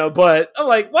Atlanta, but I'm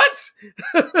like, what?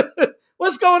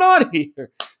 What's going on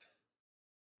here?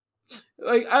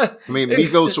 Like,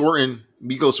 Migos Orton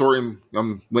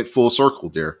went full circle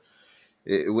there.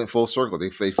 It went full circle. They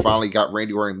finally got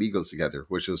Randy Orton and Migos together,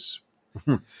 which was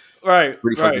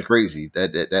pretty fucking crazy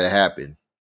that happened.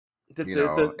 And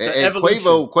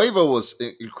Quavo was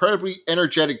incredibly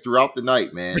energetic throughout the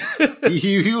night, man.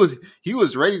 he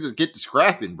was ready to get to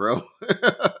scrapping, bro.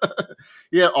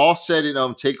 Yeah, all said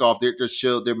and Takeoff. They're just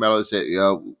chilled. Their mellow said,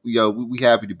 we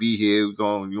happy to be here. We're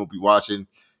gonna be watching,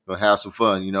 have some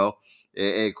fun,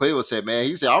 And Quavo said, man,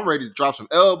 he said, I'm ready to drop some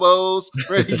elbows.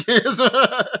 Ready to get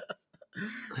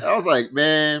I was like,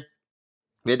 man,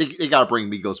 they gotta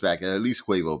bring Migos back, at least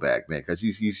Quavo back, man, because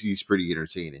he's pretty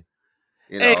entertaining.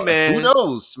 Hey, man, who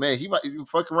knows, man? He might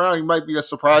fuck around. He might be a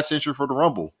surprise entry for the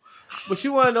Rumble. But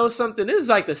you want to know something? This is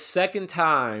like the second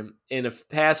time in the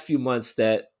past few months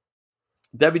that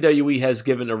WWE has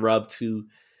given a rub to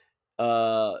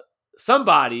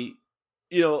somebody,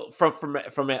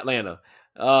 from Atlanta.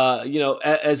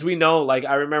 As we know, like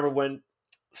I remember when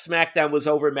SmackDown was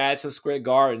over at Madison Square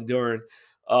Garden during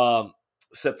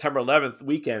September 11th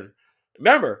weekend.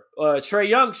 Remember, Trae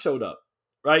Young showed up,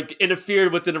 right?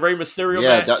 Interfered with the Rey Mysterio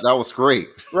match. Yeah, that was great.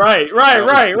 Right.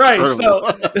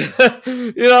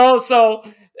 So, so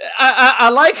I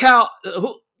like how,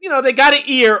 they got an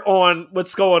ear on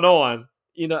what's going on,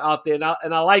 out there.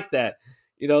 And I like that,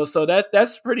 so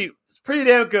that's pretty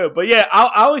damn good. But yeah,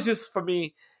 I was just, for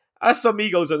me, I saw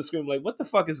Migos on the screen. I'm like, what the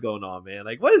fuck is going on, man?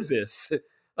 Like, what is this?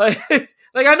 like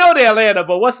I know they're Atlanta,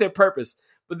 but what's their purpose?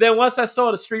 But then once I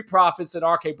saw the Street Profits and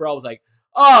RK Bro, I was like,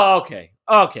 oh, okay,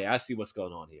 I see what's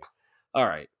going on here. All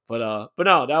right, but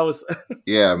no, that was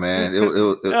yeah, man. It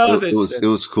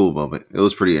was a cool moment. It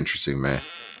was pretty interesting, man.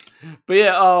 But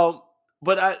yeah,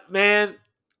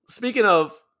 speaking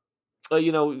of,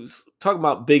 talking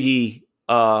about Big E,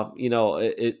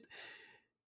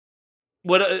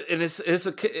 what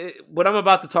I'm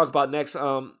about to talk about next,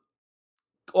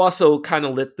 also kind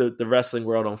of lit the wrestling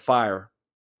world on fire.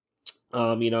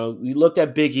 We looked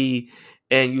at Big E,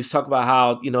 and you was talking about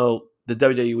how, the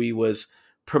WWE was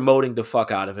promoting the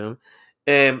fuck out of him.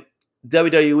 And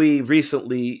WWE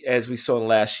recently, as we saw in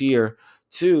last year,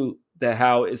 too, that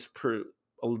how it's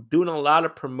doing a lot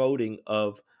of promoting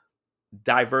of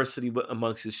diversity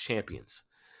amongst its champions.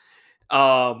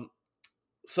 So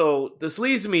this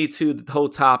leads me to the whole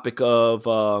topic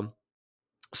of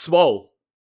Swole.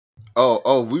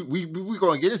 Oh, we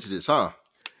going to get into this, huh?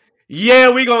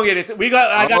 Yeah, we gonna get into.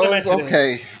 I got to mention it.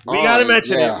 Okay, we got to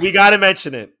mention it. We got to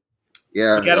mention it.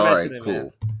 Yeah, all right, cool.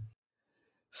 Man.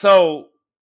 So,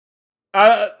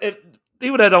 if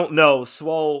people that don't know,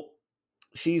 Swole,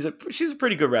 she's a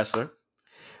pretty good wrestler.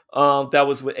 That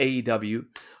was with AEW.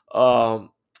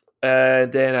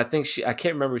 And then I think I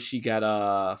can't remember if she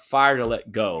got fired or let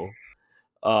go.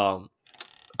 But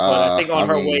I think on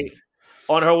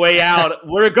her way out,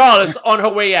 regardless, on her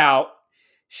way out,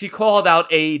 she called out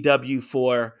AEW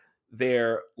for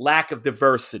their lack of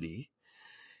diversity,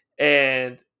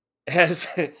 and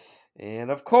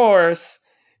of course,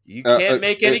 you can't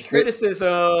make any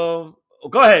criticism.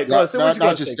 Go ahead. Not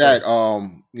just that.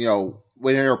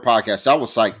 Within her podcast, that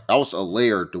was a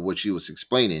layer to what she was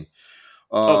explaining.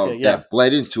 That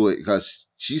bled into it, because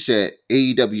she said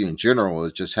AEW in general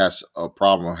just has a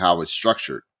problem with how it's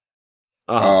structured.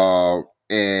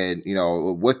 And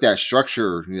with that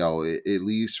structure, it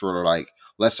leaves for like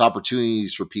less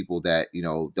opportunities for people that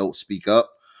don't speak up,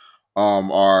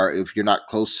 or if you're not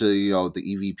close to the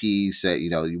EVPs, that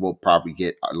you will probably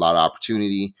get a lot of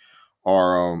opportunity.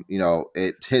 or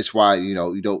it's why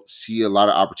you don't see a lot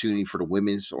of opportunity for the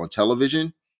women's on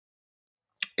television.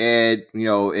 And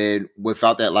and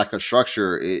without that lack of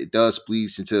structure, it does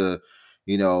bleeds into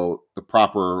the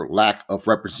proper lack of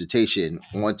representation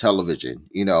on television.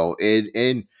 And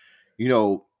and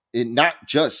not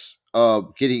just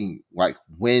getting like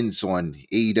wins on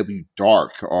AEW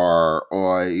Dark, or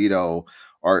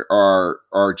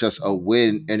just a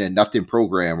win in a nothing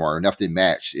program or a nothing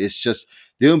match. It's just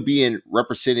them being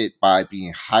represented by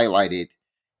being highlighted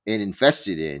and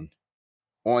invested in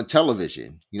on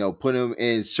television. Put them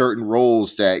in certain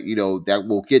roles that that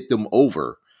will get them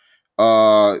over.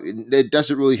 It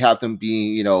doesn't really have them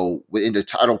being within the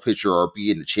title picture or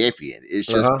being the champion. It's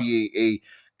just being a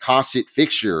constant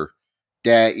fixture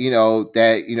that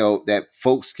that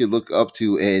folks can look up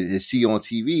to and see on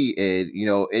TV, and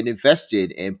invest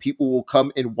in, and people will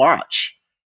come and watch.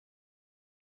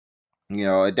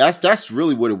 That's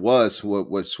really what it was.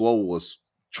 What Swole was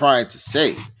trying to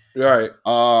say. Right.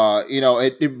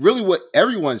 It really what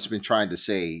everyone's been trying to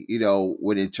say,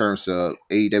 when in terms of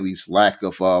AEW's lack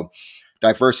of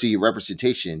diversity and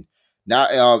representation. Not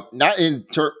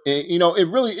it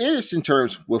really is in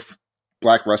terms with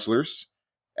black wrestlers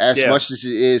as much as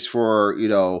it is for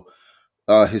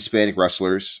Hispanic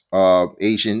wrestlers,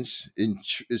 Asians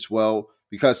as well,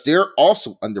 because they're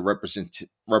also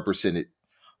represented.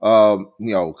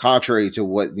 Contrary to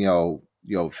what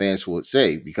fans would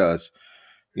say, because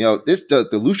the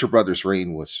Lucha Brothers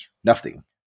reign was nothing.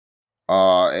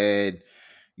 And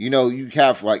you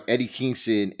have like Eddie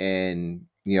Kingston and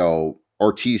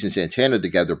Ortiz and Santana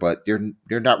together, but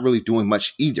they're not really doing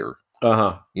much either.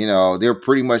 They're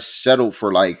pretty much settled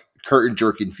for like curtain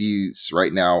jerking feuds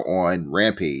right now on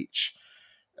Rampage,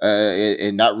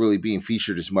 and not really being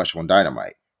featured as much on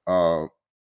Dynamite.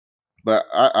 But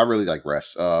I really like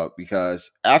Rest,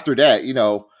 because after that,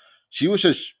 she was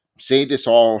just saying this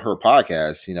all her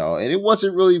podcast, and it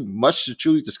wasn't really much to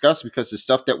truly discuss because it's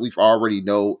stuff that we've already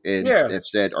know and have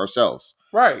said ourselves.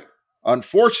 Right.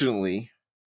 Unfortunately,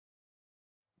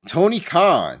 Tony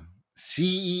Khan,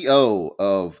 CEO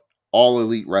of All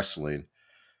Elite Wrestling,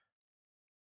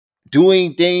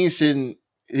 doing things in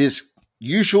his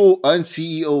usual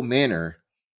un-CEO manner,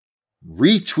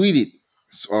 retweeted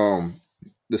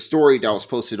the story that was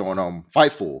posted on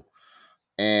Fightful,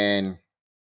 and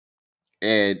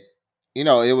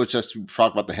it was just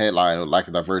talk about the headline of lack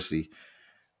of diversity.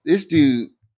 This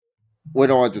dude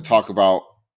went on to talk about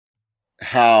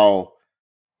how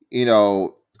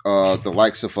the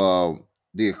likes of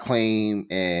the Acclaim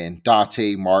and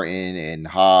Dante Martin and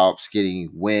Hobbs getting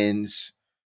wins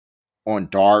on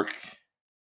Dark,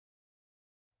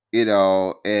 and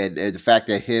the fact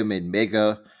that him and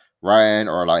Mega Ryan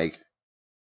are like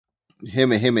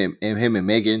him and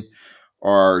Megan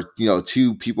are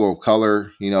two people of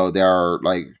color that are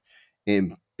like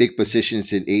in big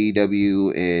positions in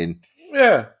AEW, and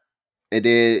he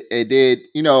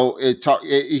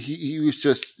was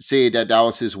just saying that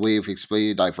was his way of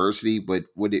explaining diversity, but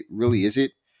what it really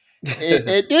isn't.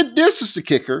 And then this is the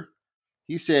kicker.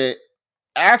 He said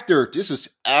after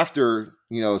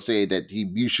saying that he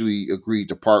mutually agreed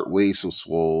to part ways with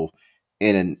Swole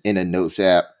in a notes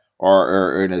app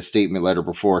or in a statement letter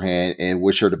beforehand, and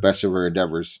wish her the best of her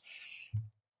endeavors.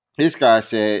 This guy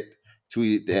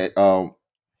tweeted that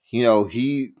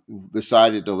he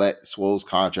decided to let Swole's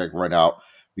contract run out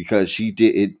because he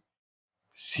didn't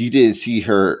see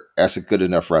her as a good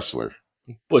enough wrestler,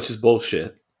 which is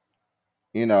bullshit.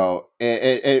 And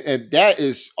that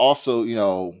is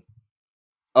also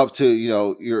up to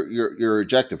your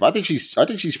objective. I think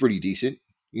she's pretty decent,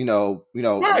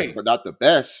 right. but not the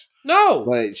best. No,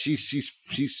 but she's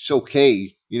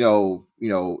okay,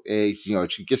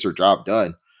 and she gets her job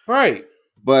done, right.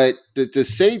 But to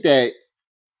say that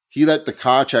he let the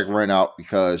contract run out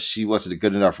because she wasn't a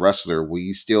good enough wrestler, when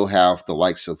you still have the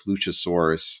likes of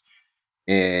Luchasaurus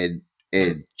and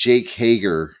Jake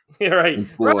Hager, right,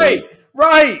 employed,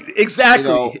 right,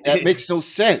 exactly. That makes no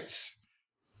sense.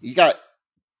 You got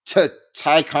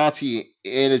Ty Conti,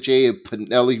 Anna Jay, and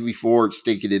Penelope Ford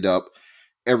stinking it up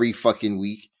every fucking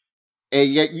week, and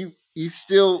yet you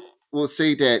still will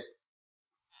say that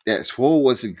Swole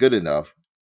wasn't good enough.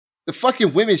 The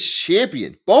fucking women's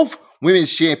champion, both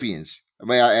women's champions,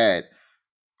 may I add,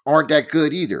 aren't that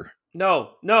good either.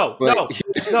 No.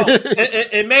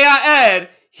 And may I add,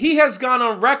 he has gone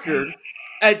on record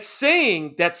at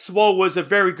saying that Swole was a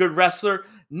very good wrestler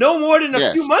no more than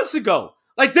a few months ago.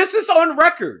 Like, this is on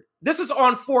record. This is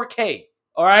on 4K.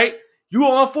 All right? You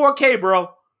on 4K, bro.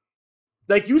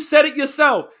 Like, you said it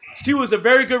yourself. She was a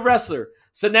very good wrestler.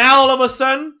 So now all of a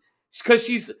sudden,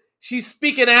 because she's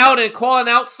speaking out and calling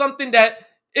out something that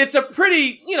it's a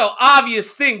pretty,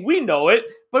 obvious thing. We know it,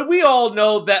 but we all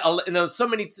know that so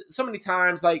many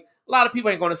times, like a lot of people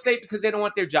ain't going to say it because they don't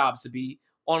want their jobs to be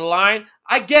on the line.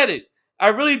 I get it. I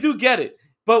really do get it.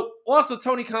 But also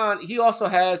Tony Khan, he also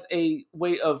has a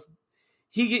way of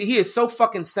he is so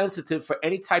fucking sensitive for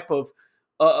any type of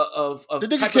the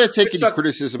nigga can't take any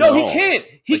criticism. No, he can't.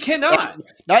 He cannot.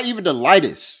 Not even the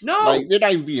lightest. No, like they're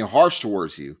not even being harsh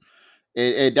towards you,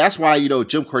 and that's why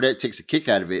Jim Cornette takes a kick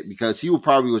out of it, because he would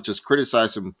probably just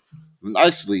criticize him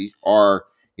nicely or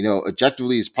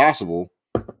objectively as possible,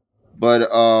 but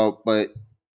Khan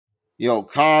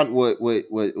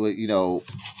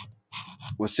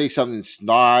would say something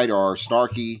snide or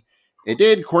snarky, and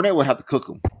then Cornette would have to cook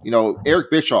him.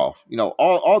 Eric Bischoff,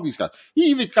 all these guys. He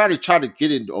even kind of tried to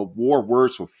get into war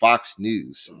words with Fox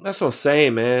News. That's what I'm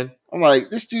saying, man. I'm like,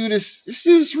 this dude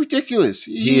is ridiculous.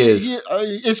 He is.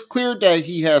 It's clear that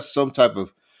he has some type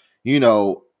of,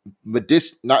 not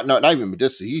even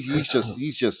medicinal.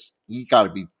 He got to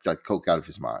be like coke out of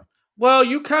his mind. Well,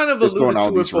 you kind of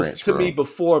alluded to it to me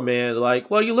before, man. Like,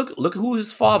 well, you look who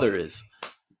his father is.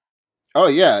 Oh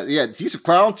yeah, he's a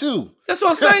clown too. That's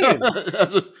what I'm saying.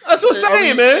 That's what I'm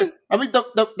saying, man. I mean,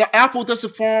 the apple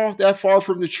doesn't fall that far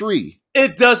from the tree.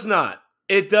 It does not.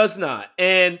 It does not.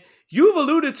 And you've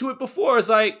alluded to it before. It's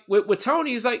like with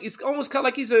Tony, it's almost kind of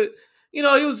like he's he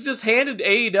was just handed to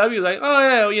AEW, like,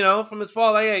 oh yeah, from his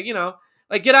father, like, hey,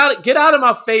 like get out of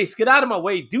my face, get out of my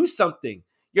way, do something.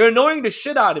 You're annoying the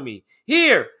shit out of me.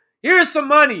 Here's some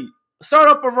money. Start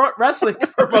up a wrestling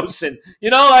promotion.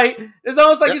 Like it's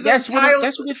almost like he's that's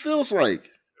what it feels like.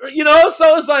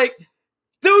 So it's like,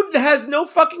 dude has no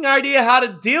fucking idea how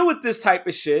to deal with this type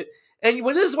of shit. And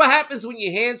this is what happens when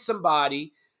you hand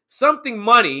somebody something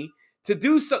money to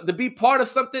do something, to be part of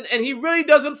something, and he really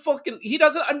doesn't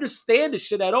understand the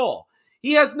shit at all.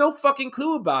 He has no fucking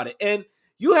clue about it. And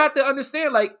you have to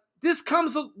understand, like, this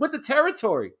comes with the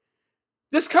territory.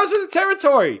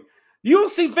 You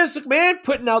don't see Vince McMahon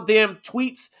putting out damn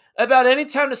tweets about any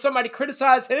time that somebody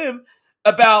criticize him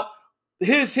about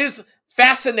his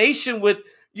fascination with,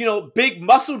 big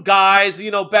muscle guys,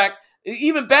 back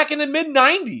in the mid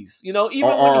 90s, even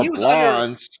when he was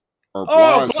blondes in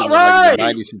the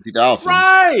 90s and 2000s.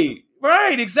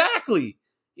 Right, exactly.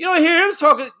 You don't hear him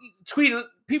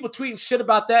people tweeting shit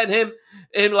about that and him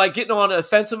and like getting on the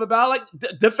offensive about it, like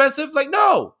defensive, like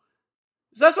no.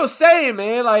 So that's what I'm saying,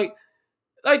 man. Like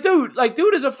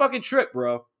dude is a fucking trip,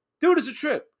 bro. Dude is a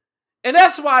trip. And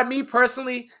that's why me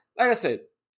personally, like I said,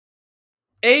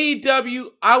 AEW,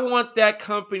 I want that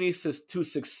company to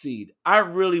succeed. I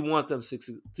really want them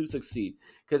to succeed.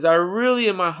 Because I really,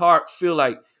 in my heart, feel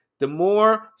like the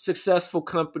more successful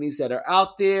companies that are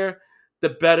out there, the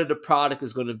better the product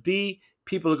is going to be.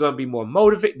 People are going to be more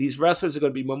motivated. These wrestlers are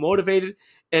going to be more motivated.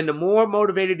 And the more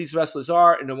motivated these wrestlers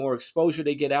are and the more exposure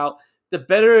they get out, the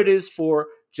better it is for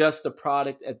just the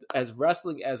product as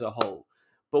wrestling as a whole.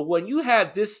 But when you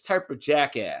have this type of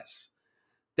jackass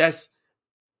that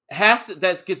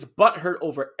gets butthurt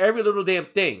over every little damn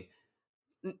thing,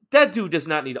 that dude does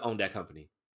not need to own that company.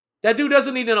 That dude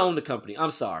doesn't need to own the company.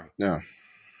 I'm sorry. No.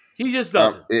 He just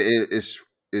doesn't.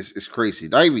 It's crazy.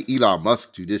 Not even Elon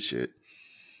Musk do this shit.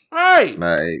 Right.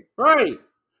 Right.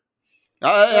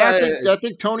 I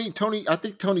think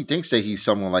Tony thinks that he's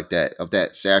someone like that, of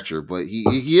that stature, but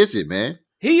he isn't, man.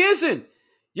 He isn't.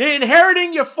 You're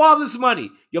inheriting your father's money.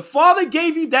 Your father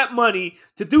gave you that money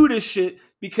to do this shit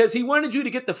because he wanted you to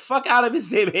get the fuck out of his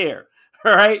damn hair.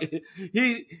 All right?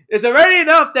 It's already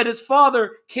enough that his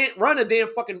father can't run a damn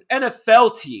fucking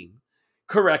NFL team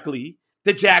correctly.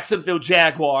 The Jacksonville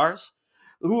Jaguars,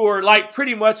 who are like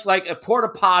pretty much like a porta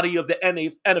potty of the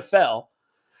NFL.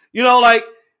 Like,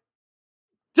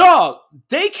 dog,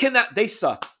 they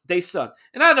suck. They suck.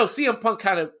 And I know CM Punk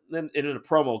kind of in a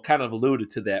promo kind of alluded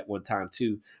to that one time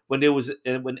too when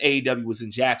AEW was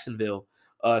in Jacksonville.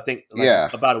 I think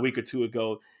about a week or two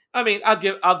ago. I mean,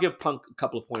 I'll give Punk a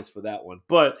couple of points for that one.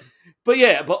 But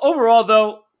overall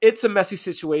though, it's a messy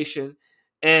situation,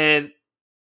 and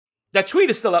that tweet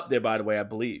is still up there, by the way, I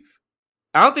believe.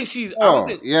 I don't think she's.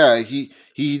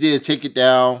 He did take it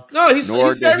down. No, he's so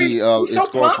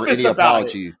going for any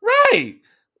apology, right?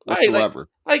 Whatsoever.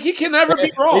 Like he can never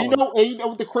be wrong. And you know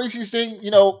what the craziest thing?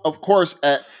 Of course,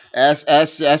 as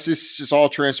this is all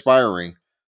transpiring,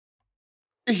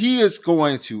 he is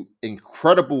going to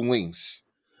incredible lengths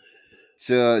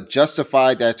to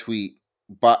justify that tweet,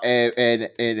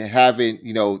 and having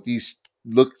these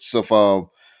looks of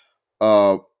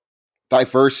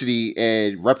diversity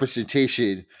and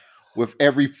representation with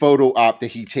every photo op that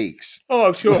he takes. Oh,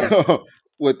 I'm sure.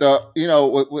 with all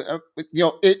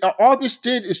this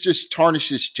did is just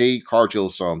tarnishes Jade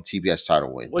Cargill's TBS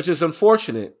title win, which is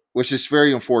unfortunate. Which is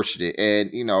very unfortunate, and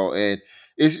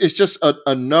it's just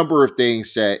a number of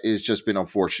things that has just been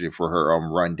unfortunate for her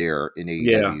run there in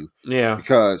AEW. Yeah,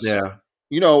 because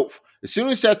as soon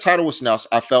as that title was announced,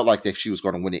 I felt like that she was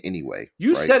going to win it anyway.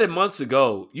 You said it months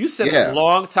ago. You said it a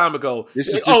long time ago. This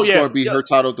is going to be her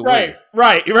title to win.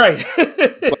 Right.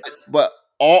 but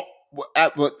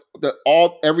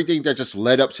everything that just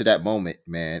led up to that moment,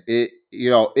 man,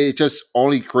 it just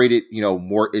only created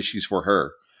more issues for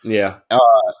her. Yeah.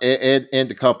 And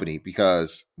the company,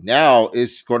 because now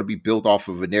it's going to be built off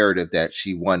of a narrative that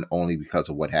she won only because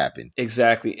of what happened.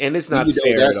 Exactly. And it's not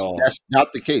fair at all. That's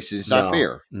not the case. It's not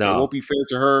fair. No. It won't be fair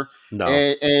to her. No.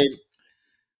 And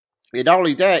not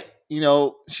only that,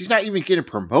 she's not even getting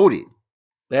promoted.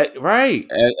 Right.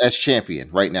 As champion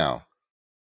right now.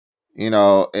 And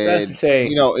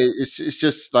it's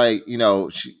just like,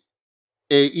 she,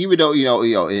 even though,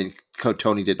 and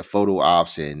Tony did the photo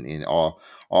ops and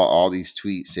all these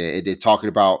tweets, and they're talking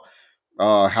about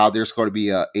how there's going to be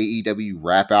a AEW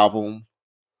rap album.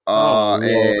 Come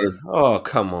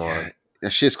on. That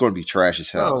shit's going to be trash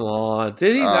as hell. Come on.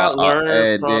 Did he not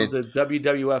learn from the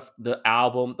WWF, the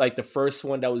album, like the first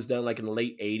one that was done like in the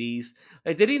late 80s?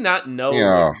 Like, did he not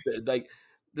know like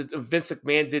Vince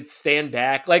McMahon did Stand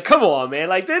Back? Like, come on, man.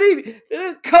 Like, did he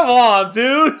come on,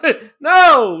 dude.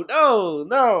 No.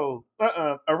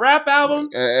 A rap album?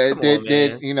 And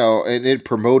then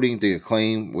promoting the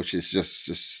Acclaim, which is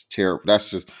just terrible. That's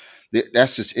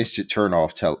just instant turn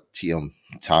off TM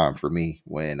time for me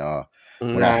when I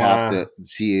have to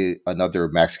see another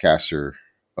Max Caster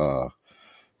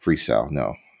freestyle.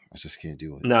 No, I just can't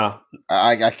do it. No,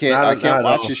 I can't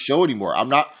watch this show anymore.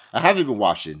 I haven't been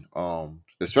watching,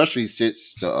 especially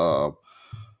since the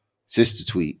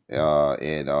tweet.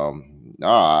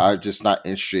 I'm just not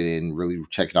interested in really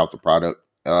checking out the product.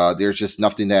 There's just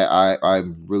nothing that I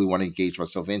really want to engage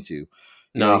myself into.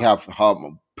 You have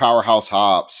Powerhouse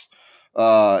Hobbs,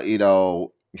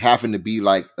 having to be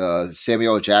like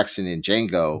Samuel Jackson and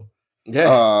Django,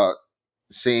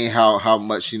 saying how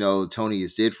much Tony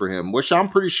has did for him, which I'm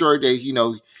pretty sure that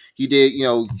he did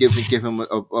give him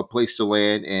a place to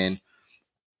land and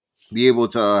be able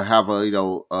to have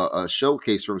a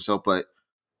showcase for himself, but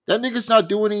that nigga's not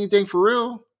doing anything for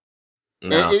real.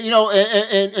 No.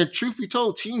 And truth be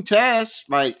told, Team Taz,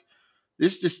 like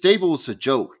this stable is a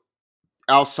joke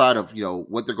outside of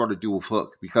what they're going to do with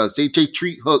Hook, because they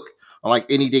treat Hook like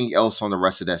anything else on the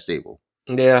rest of that stable.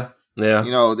 Yeah.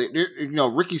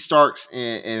 Ricky Starks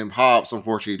and Hobbs,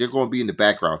 unfortunately, they're going to be in the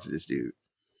background to this dude,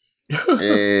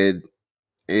 and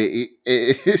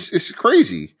it's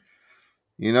crazy.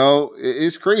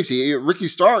 It's crazy. Ricky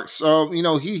Starks,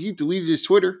 he deleted his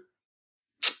Twitter.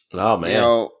 Oh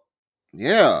man.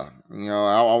 I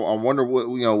wonder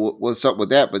what's up with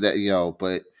that, but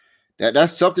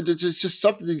that's something that just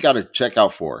something you got to check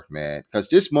out for, man. Because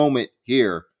this moment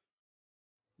here,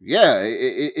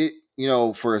 it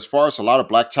for as far as a lot of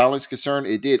black talent is concerned,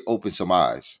 it did open some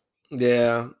eyes.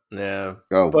 Yeah.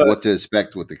 What to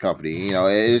expect with the company.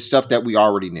 It's stuff that we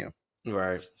already knew.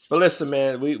 Right. But listen,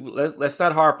 man, let's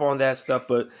not harp on that stuff,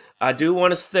 but I do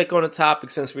want to stick on the topic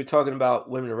since we're talking about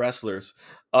women wrestlers.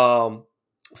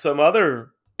 Some other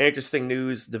interesting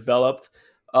news developed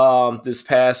this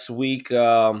past week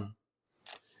during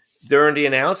the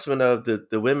announcement of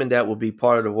the women that will be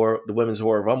part of the Women's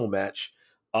Royal Rumble match.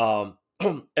 A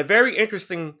very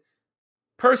interesting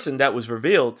person that was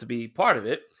revealed to be part of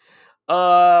it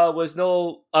was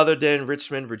no other than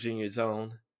Richmond, Virginia's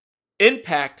own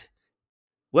Impact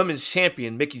Women's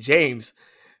Champion Mickie James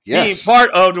being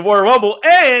part of the Royal Rumble.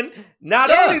 And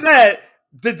not only that,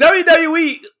 the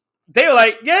WWE, they were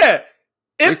like,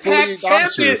 Impact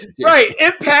Champion, right?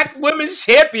 Impact Women's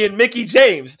Champion Mickie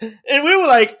James. And we were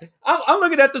like, I'm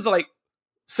looking at this like,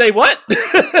 say what?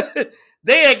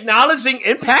 They acknowledging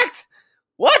Impact?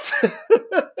 What?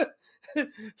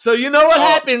 So you know what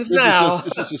happens now.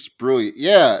 This is just brilliant.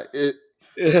 Yeah.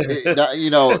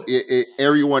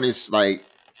 Everyone is like,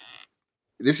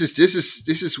 this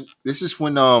is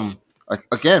when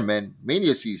again, man,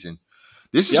 Mania season.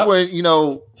 This is when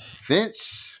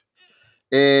Vince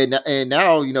and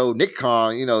now Nick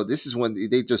Khan, this is when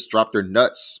they just drop their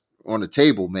nuts on the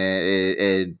table, man,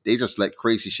 and they just let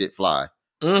crazy shit fly,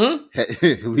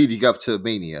 leading up to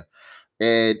Mania.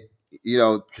 And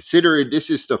considering this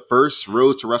is the first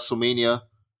road to WrestleMania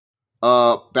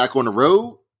back on the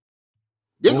road,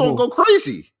 they're gonna go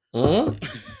crazy. All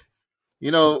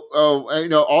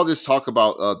this talk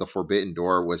about the Forbidden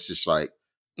Door was just like,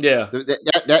 Yeah.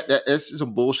 That's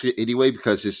some bullshit anyway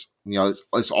because it's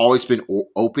always been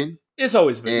open It's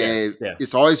always been. Yeah. and Yeah.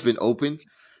 it's always been open.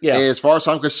 Yeah. And as far as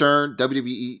I'm concerned,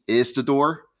 WWE is the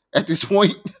door at this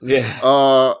point.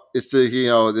 Yeah. It's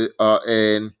the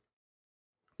and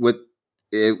with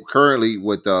currently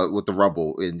with the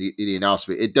Rumble in the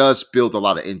announcement, it does build a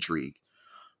lot of intrigue.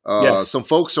 Yes. Some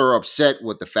folks are upset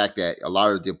with the fact that a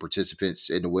lot of the participants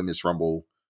in the women's Rumble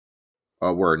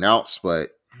were announced, but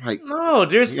like No,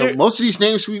 most of these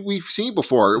names we've seen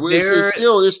before. there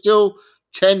There's still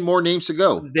 10 more names to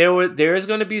go. there is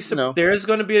going to be You know, there is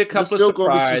going to be a there's couple of still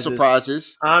going to be some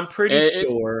surprises. surprises. I'm pretty And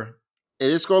sure.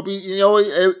 it's going to be,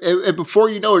 and before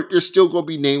you know it, there's still going to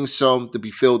be names some to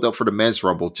be filled up for the men's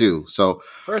Rumble too. So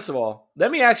First of all,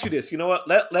 let me ask you this. You know what?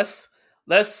 Let's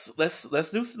do a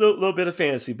little bit of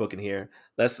fantasy booking here.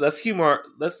 Let's humor.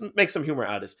 Let's make some humor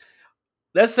out of this.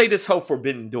 Let's say this whole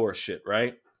Forbidden Door shit,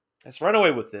 right? Let's run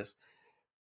away with this.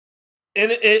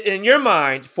 In your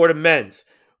mind, for the men's,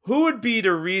 who would be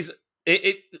the reason?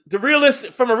 The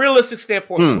realistic, from a realistic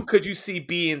standpoint, who could you see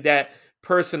being that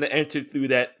person that entered through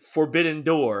that Forbidden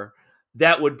Door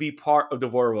that would be part of the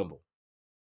Royal Rumble?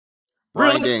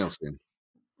 Bryan Danielson.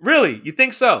 Really? You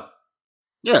think so?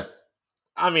 Yeah.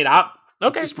 I mean,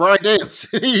 okay. It's Bryan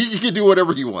Danielson. He can do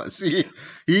whatever he wants. He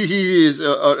is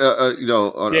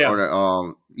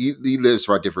he lives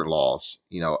by different laws.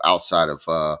 Outside of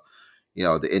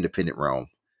the independent realm.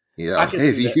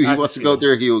 If he wants to go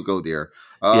there, he will go there.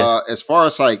 As far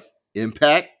as like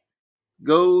Impact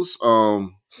goes,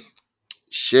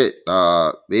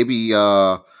 maybe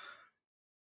I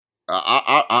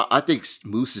think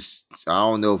Moose is. I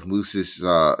don't know if Moose is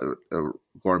going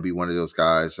to be one of those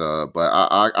guys, but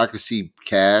I could see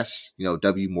Cass.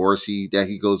 W Morrissey that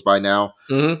he goes by now.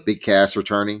 Mm-hmm. Big Cass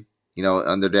returning.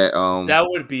 Under that. That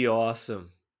would be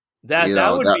awesome. That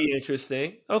would be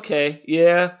interesting. Okay,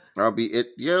 yeah. That'll be it.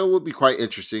 Yeah, it would be quite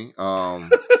interesting. I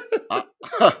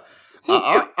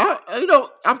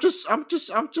just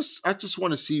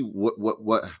want to see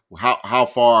what how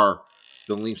far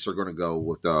the Leafs are going to go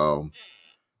with the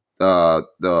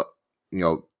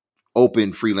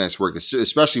open freelance work,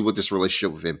 especially with this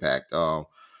relationship with Impact.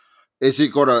 Is it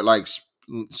going to like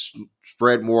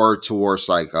spread more towards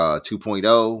like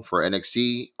 2.0 for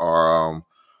NXT, or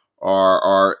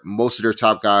are most of their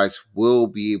top guys will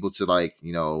be able to like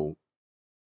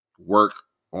work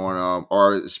on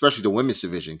or especially the women's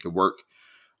division could work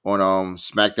on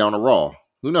SmackDown or Raw?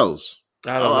 Who knows?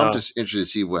 I don't know. I'm just interested to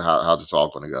see how this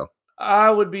all going to go. I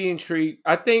would be intrigued.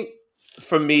 I think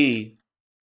for me,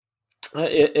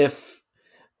 if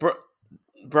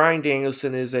Bryan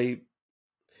Danielson is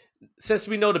since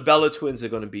we know the Bella twins are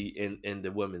going to be in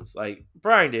the women's, like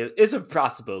Bryan is a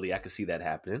possibility. I could see that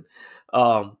happening.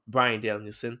 Bryan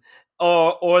Danielson,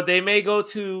 or they may go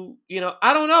to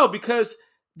I don't know, because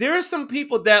there are some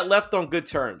people that left on good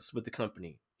terms with the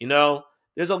company.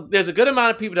 There's a good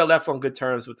amount of people that left on good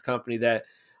terms with the company that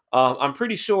I'm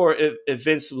pretty sure if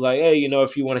Vince was like, hey,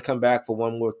 if you want to come back for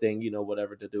one more thing,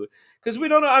 whatever to do it, because we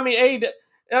don't know. I mean,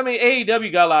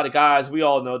 AEW got a lot of guys. We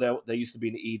all know that they used to be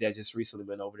in the E that just recently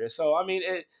went over there. So I mean,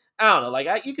 I don't know.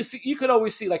 Like you could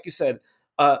always see, like you said,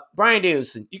 Bryan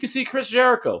Danielson. You can see Chris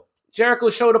Jericho. Jericho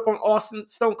showed up on Austin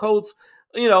Stone Cold's,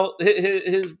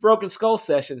 his Broken Skull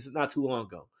sessions not too long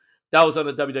ago. That was on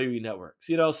the WWE networks,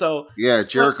 So yeah,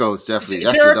 Jericho is definitely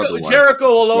another one.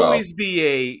 Jericho will always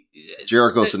be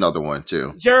Jericho's another one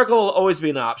too. Jericho will always be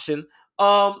an option.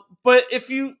 But if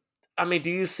you, do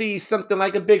you see something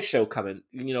like a Big Show coming?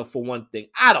 For one thing,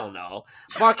 I don't know.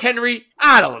 Mark Henry,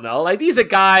 I don't know. Like these are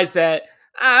guys that,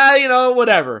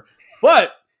 whatever.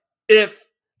 But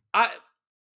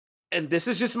and this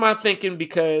is just my thinking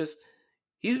because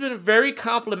he's been very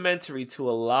complimentary to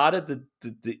a lot of the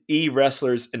E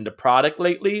wrestlers in the product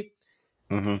lately.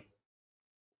 Mm-hmm.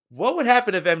 What would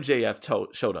happen if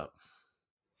MJF showed up?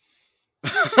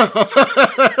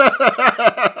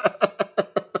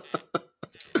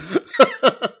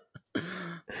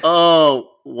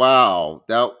 Oh wow!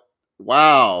 That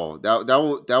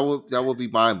would be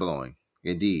mind blowing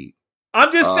indeed.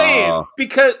 I'm just saying,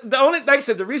 because like I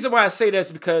said, the reason why I say that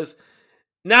is because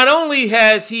not only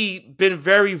has he been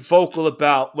very vocal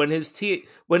about when his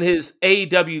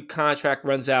AEW contract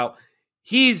runs out,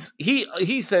 he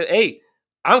said, "Hey,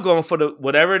 I'm going for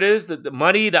whatever it is, the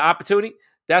money, the opportunity.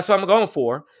 That's what I'm going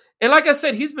for." And like I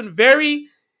said, he's been very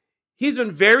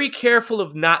careful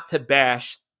of not to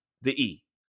bash the E.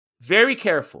 Very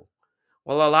careful.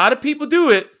 Well, a lot of people do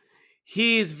it.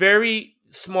 He's very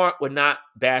smart with not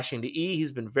bashing the E.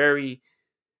 He's been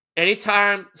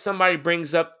anytime somebody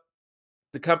brings up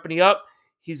the company up,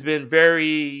 he's been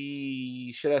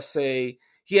very, should I say,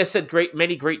 he has said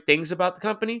many great things about the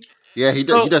company. Yeah, he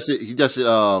does. So, He does it. He does it.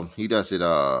 He does it.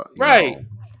 You right. know,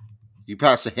 you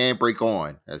pass the handbrake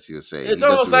on, as he would say. It's He doesn't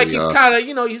almost like really he's kind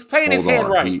of, he's playing his hold hand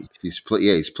on. right. He's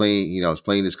playing. He's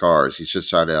playing his cards. He's just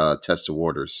trying to test the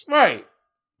waters. Right.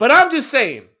 But I'm just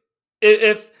saying,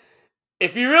 if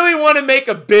you really want to make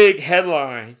a big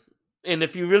headline, and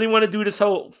if you really want to do this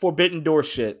whole Forbidden Door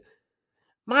shit,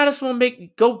 might as well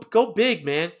go big,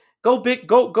 man. Go big,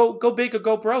 go big or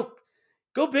go broke.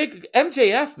 Go big,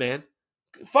 MJF, man.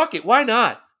 Fuck it, why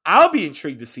not? I'll be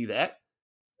intrigued to see that.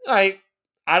 Like,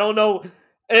 I don't know.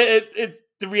 The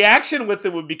reaction with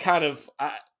it would be kind of.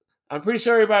 I'm pretty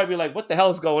sure everybody would be like, "What the hell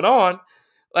is going on?"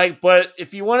 Like, but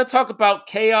if you want to talk about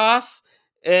chaos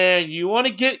and you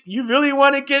really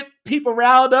want to get people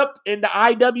riled up in the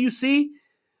IWC,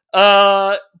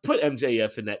 put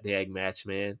MJF in that dag match,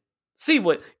 man.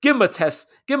 Give him a test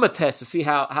to see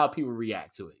how people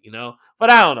react to it, But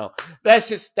I don't know. That's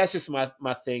just my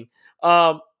thing.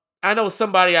 I know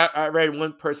somebody I read,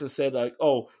 one person said like,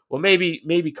 oh, well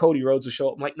maybe Cody Rhodes will show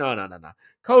up. I'm like, no.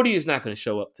 Cody is not going to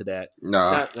show up to that.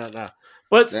 No.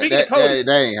 But speaking of Cody,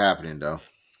 that ain't happening though.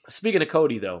 Speaking of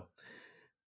Cody though,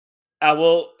 I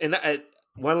will. And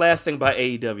one last thing about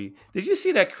AEW. Did you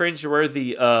see that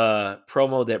cringeworthy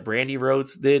promo that Brandy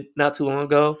Rhodes did not too long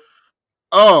ago?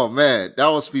 Oh man, that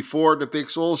was before the Big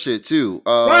Swole shit too.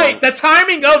 Right, the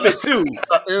timing of it too.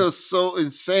 It was so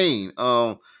insane.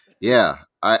 Yeah,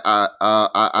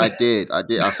 I did.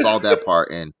 I saw that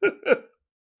part, and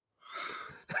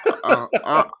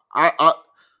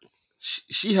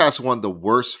she has one of the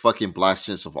worst fucking black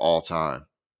scents of all time.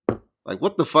 Like,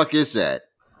 what the fuck is that?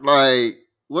 Like,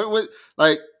 what?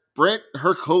 Like, Brent,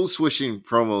 her code switching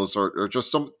promos are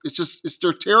just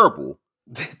they're terrible.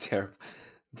 They're terrible.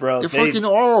 Bro, they're fucking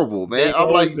horrible, man. They've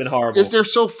always been horrible. Is there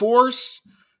so forced?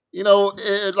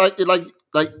 Like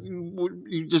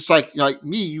you just like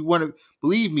me. You want to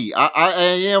believe me? I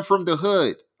am from the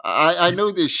hood. I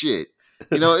know this shit.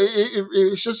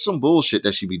 It's just some bullshit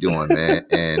that she be doing, man.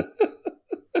 And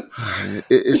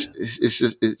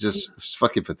it's just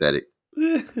fucking pathetic.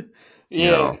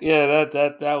 Yeah,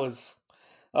 that was.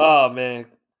 Oh man,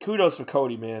 kudos for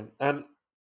Cody, man. And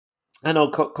I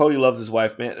know Cody loves his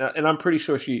wife, man, and I'm pretty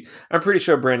sure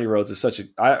Brandy Rhodes is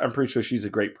I'm pretty sure she's a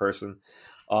great person.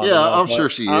 I'm sure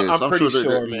she is. I'm pretty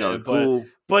sure, man.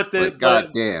 But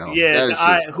goddamn,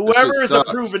 whoever is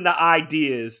approving the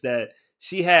ideas that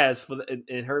she has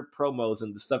in her promos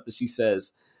and the stuff that she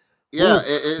says. Yeah,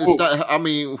 it's not. I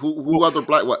mean, who other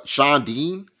black? What, Sean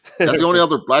Dean? That's the only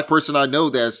other black person I know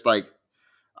that's like.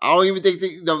 I don't even think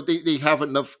they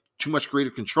have too much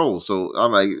creative control. So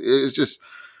I'm like, it's just.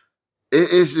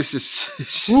 It's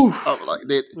just like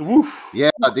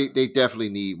they definitely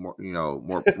need more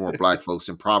more black folks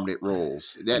in prominent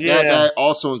roles. That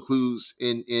also includes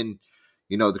in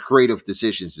the creative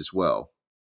decisions as well.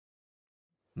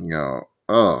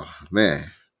 Oh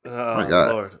man, my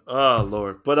God,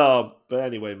 Lord. But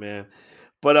anyway, man.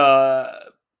 But I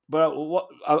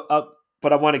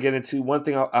want to get into one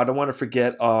thing. I don't want to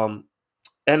forget.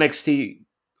 NXT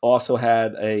also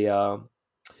had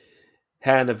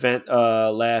an event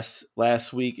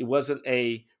last week. It wasn't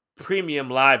a premium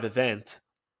live event,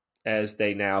 as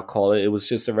they now call it. It was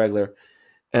just a regular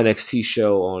NXT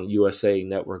show on USA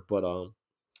Network.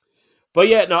 But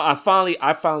yeah, no, I finally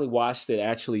watched it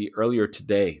actually earlier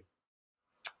today,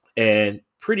 and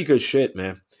pretty good shit,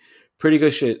 man. Pretty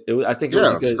good shit. I think it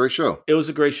was a great show. It was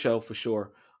a great show for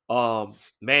sure.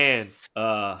 Man,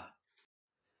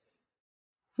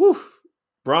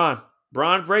 Braun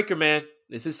Breaker, man.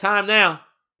 It's his time now.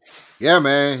 Yeah,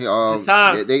 man. It's his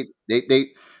time.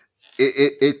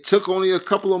 It took only a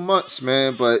couple of months,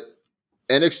 man, but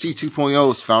NXT 2.0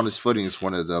 has found its footing. It's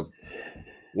one of the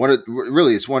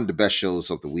best shows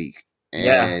of the week.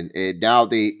 And now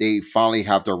they finally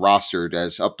have their roster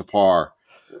that's up to par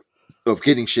of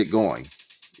getting shit going.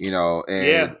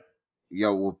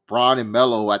 With Braun and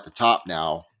Melo at the top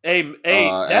now. Hey,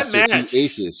 that match. Two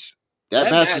aces. That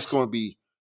match is going to be.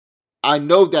 I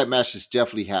know that match is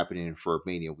definitely happening for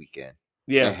Mania weekend.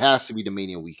 Yeah, it has to be the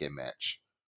Mania weekend match.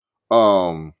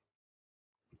 But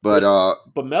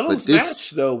Melo's match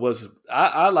though was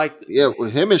I liked. Yeah,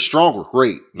 him and Strong were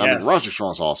great. Yes. I mean, Roger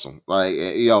Strong's awesome. Like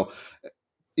it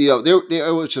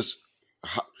was just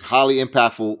highly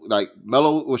impactful. Like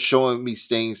Melo was showing me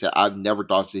things that I never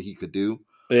thought that he could do.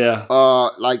 Yeah.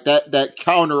 Like that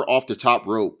counter off the top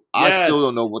rope. Yes. I still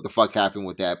don't know what the fuck happened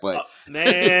with that, but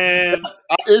man,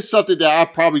 it's something that I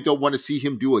probably don't want to see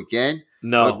him do again.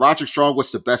 No, but Roderick Strong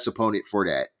was the best opponent for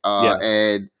that.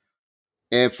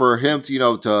 And for him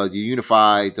to to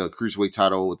unify the cruiserweight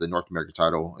title with the North American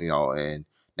title, and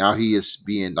Now he is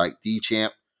being like the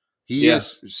champ. He Yeah.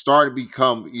 is starting to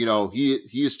become,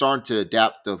 he is starting to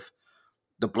adapt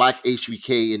the black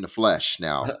HBK in the flesh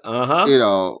now.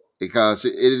 Uh-huh. Because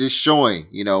it is showing,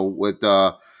 with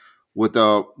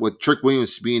Trick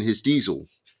Williams being his Diesel,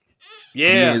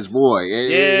 being Yeah. his boy.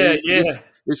 Yeah. Yeah.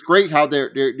 It's great how they're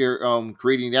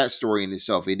creating that story in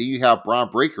itself. And then you have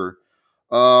Braun Breaker,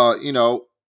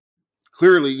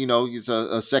 clearly, he's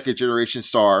a second generation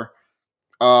star,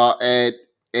 and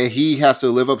he has to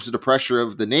live up to the pressure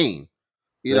of the name,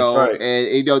 That's right.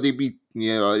 and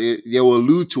they will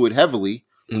allude to it heavily,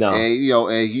 No.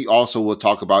 and and he also will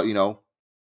talk about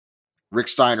Rick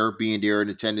Steiner being there in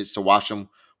attendance to watch him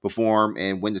perform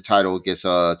and win the title against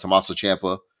Tommaso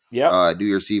Ciampa, Yep. New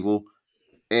Year's Evil,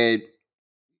 and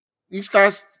these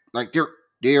guys like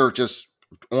they're just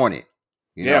on it,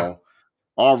 you Yeah. know,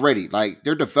 already. Like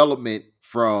their development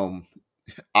from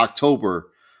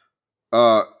October,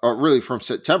 or really from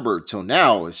September till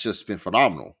now, it's just been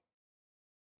phenomenal.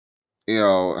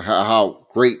 How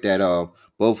great that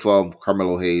both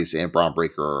Carmelo Hayes and Braun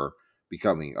Breaker are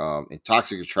becoming. And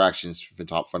Toxic Attractions been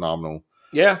phenomenal.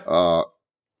 Yeah. Uh,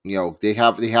 they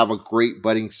have a great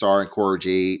budding star in Cora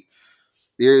Jade.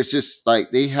 There's just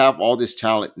like they have all this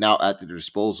talent now at their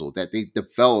disposal that they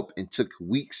developed and took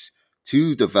weeks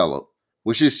to develop,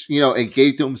 which is it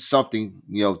gave them something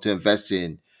to invest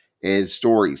in and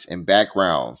stories and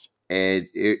backgrounds, and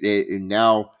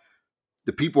now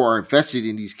the people are invested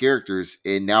in these characters,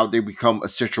 and now they become a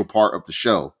central part of the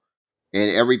show,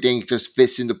 and everything just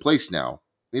fits into place now.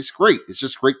 It's great. It's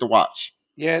just great to watch.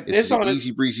 Yeah. This It's is an on it. easy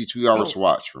breezy 2 hours to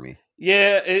watch for me.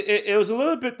 Yeah, it was a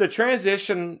little bit the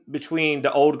transition between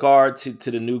the old guard to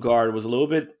the new guard was a little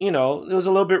bit, it was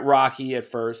a little bit rocky at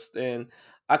first, and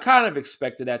I kind of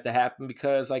expected that to happen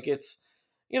because like it's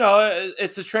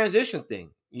a transition thing,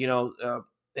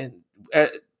 and uh,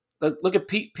 look at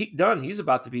Pete Dunne, he's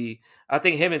about to be, I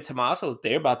think him and Tommaso,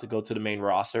 they're about to go to the main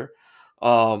roster.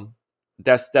 Um,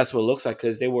 that's what it looks like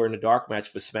because they were in a dark match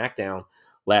for SmackDown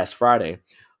last Friday.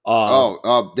 Um,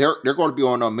 They're going to be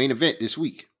on a main event this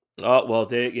week. Oh well,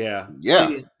 they yeah.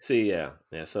 Yeah.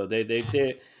 Yeah. So they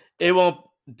it won't.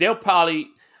 They'll probably.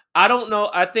 I don't know.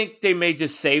 I think they may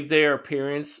just save their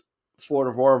appearance for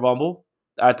the Royal Rumble.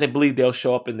 Believe they'll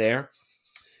show up in there.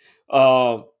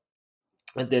 Um,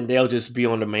 and then they'll just be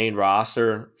on the main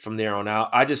roster from there on out.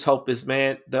 I just hope this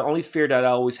man. The only fear that I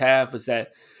always have is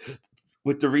that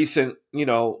with the recent,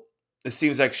 it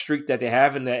seems like streak that they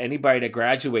have, and that anybody that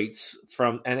graduates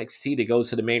from NXT that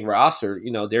goes to the main roster,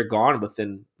 they're gone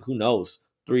within who knows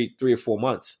 3 or 4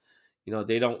 months.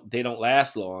 They don't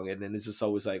last long, and then it's just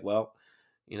always like, well,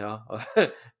 you know,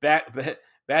 back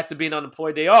back to being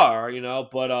unemployed they are,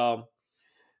 But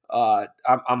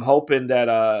I'm hoping that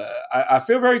I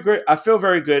feel very good. I feel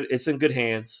very good. It's in good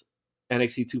hands.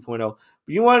 NXT 2.0.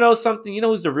 But you want to know something? You know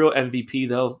who's the real MVP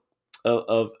though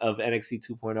of NXT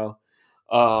 2.0?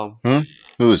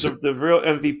 Who is it? The real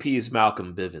MVP is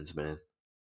Malcolm Bivens, man.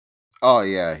 Oh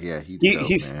yeah, he's dope,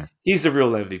 He's man. he's the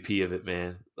real MVP of it,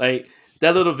 man. Like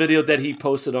that little video that he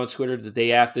posted on Twitter the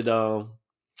day after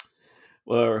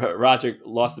where Roger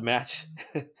lost the match.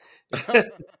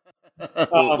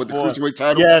 Oh With the boy. cruiserweight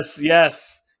title.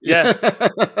 Yes.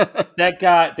 That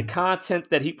guy, the content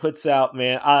that he puts out,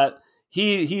 man.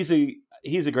 He's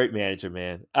a great manager,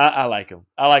 man. I like him.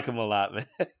 I like him a lot, man.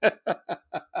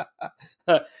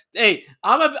 Hey,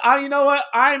 you know what?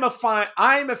 I'm a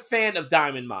fan of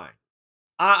Diamond Mine.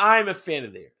 I'm a fan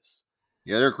of theirs.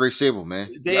 Yeah, they're a great stable, man.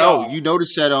 They are. You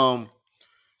noticed that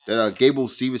Gable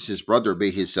Stevens' brother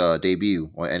made his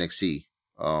debut on NXT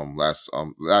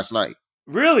last night.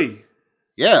 Really?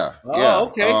 Yeah, Oh, yeah.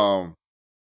 okay.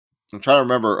 I'm trying to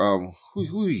remember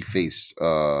who he faced.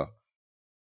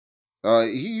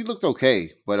 He looked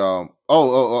okay, but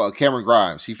Cameron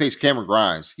Grimes. He faced Cameron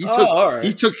Grimes. All right.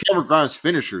 He took Cameron Grimes'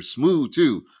 finisher smooth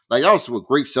too. Like that was a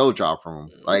great sell job from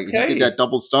him. Like he did that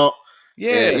double stomp.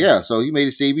 Yeah. Yeah. So he made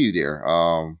his debut there.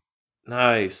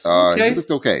 Nice. He Okay.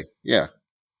 looked okay. Yeah.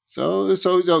 So they're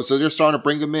starting to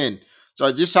bring him in.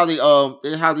 So just how they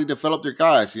develop their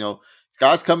guys.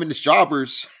 Guys come in as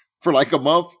jobbers for like a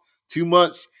month, 2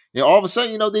 months. All of a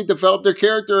sudden, they develop their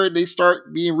character and they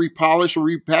start being repolished or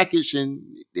repackaged, and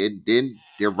then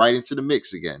they're right into the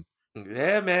mix again.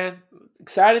 Yeah, man.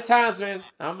 Exciting times, man.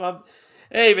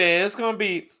 Hey, man. It's gonna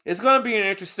be an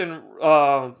interesting,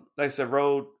 like I said,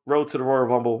 road to the Royal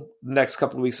Rumble the next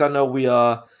couple of weeks. I know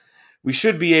we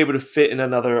should be able to fit in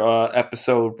another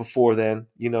episode before then.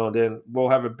 Then we'll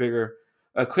have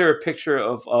a clearer picture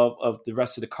of the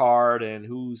rest of the card and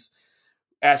who's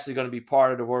actually going to be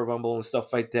part of the Royal Rumble and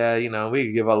stuff like that. We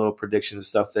can give our little predictions and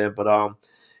stuff then, but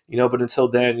but until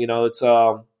then,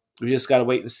 we just gotta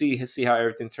wait and see how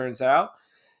everything turns out.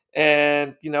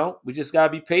 And we just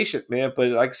gotta be patient, man. But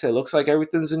like I said, it looks like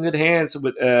everything's in good hands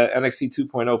with NXT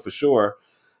 2.0 for sure.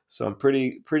 So I'm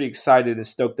pretty excited and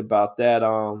stoked about that.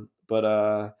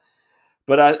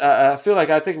 But I feel like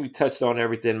I think we touched on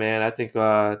everything, man. I think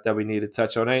that we need to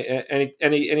touch on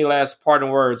any last parting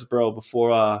words, bro,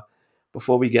 before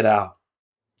we get out.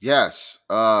 Yes.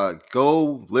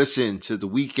 Go listen to The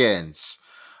Weeknd's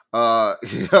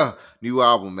new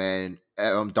album, man.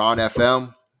 Dawn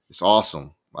FM. It's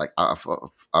awesome. Like I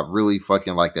really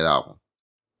fucking like that album.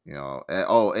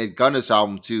 And Gunna's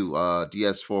album too.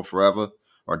 DS4 Forever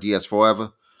or DS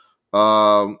Forever.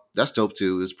 That's dope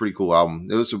too. It's a pretty cool album.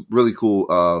 It was a really cool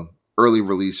early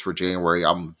release for January.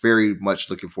 I'm very much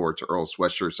looking forward to Earl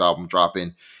Sweatshirt's album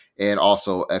dropping, and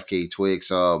also FK Twigs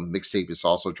mixtape is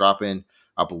also dropping.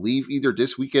 I believe either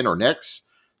this weekend or next.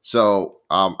 So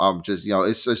I'm just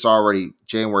it's already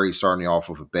January starting off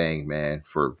with a bang, man,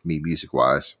 for me music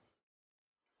wise.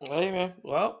 Hey man,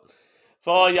 well, for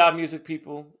all y'all music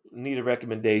people needed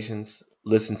recommendations,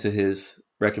 listen to his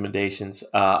recommendations.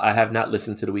 I have not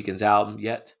listened to The Weeknd's album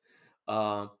yet,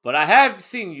 but I have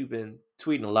seen you've been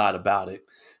tweeting a lot about it,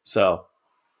 so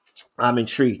I'm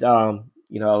intrigued. A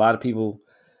lot of people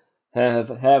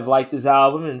have liked his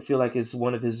album and feel like it's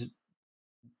one of his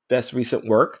best recent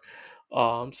work.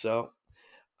 So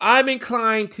I'm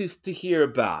inclined to hear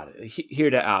about it,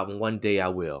 hear the album. One day I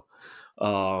will.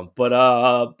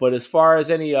 But as far as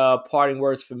any parting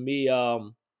words for me,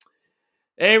 ain't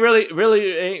really.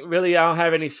 I don't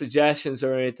have any suggestions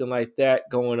or anything like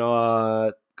that going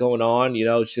on.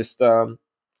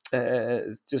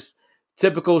 It's just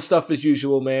typical stuff as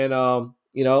usual, man.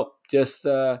 Just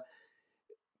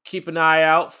keep an eye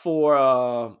out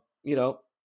for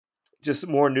just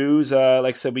more news. Like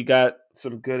I said, we got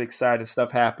some good, exciting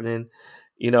stuff happening.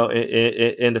 In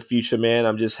the future, man.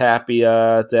 I'm just happy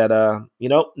that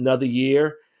another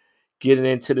year getting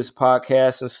into this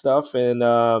podcast and stuff, and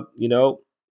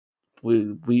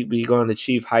we going to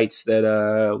achieve heights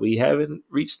that we haven't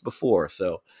reached before.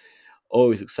 So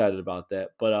always excited about that.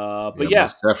 But yeah,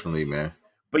 most definitely, man.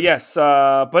 But yes,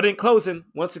 but in closing,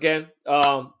 once again,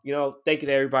 thank you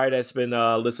to everybody that's been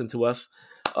listening to us,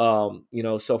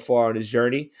 so far on this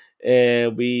journey.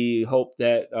 And we hope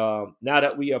that now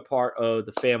that we are part of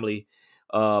the family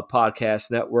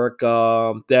podcast network,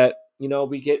 that,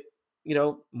 we get,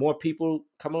 more people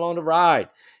come along the ride.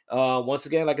 Once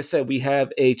again, like I said, we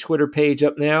have a Twitter page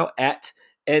up now at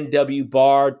NW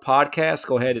Bard Podcast.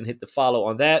 Go ahead and hit the follow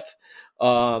on that.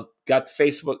 Got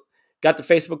the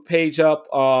Facebook page up.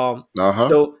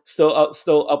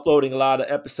 Still uploading a lot of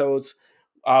episodes.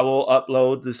 I will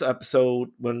upload this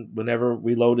episode whenever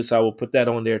we load this. I will put that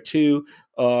on there too.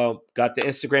 Got the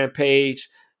Instagram page.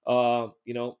 No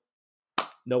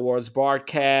Words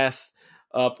Bardcast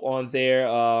up on there.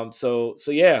 So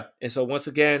yeah. And so once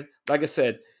again, like I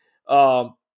said,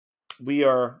 we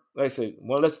are, like I said,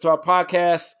 want to listen to our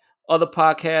podcast, other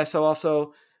podcasts,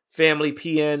 also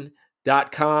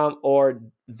familypn.com or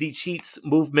the Cheats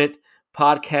Movement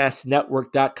Podcast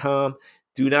Network.com.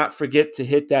 Do not forget to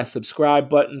hit that subscribe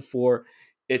button for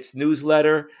its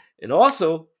newsletter. And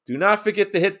also, do not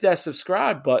forget to hit that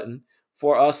subscribe button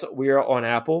for us. We are on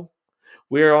Apple.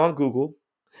 We are on Google.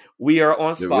 We are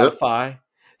on Spotify.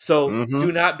 So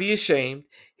do not be ashamed.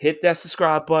 Hit that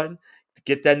subscribe button to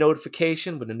get that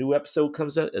notification when a new episode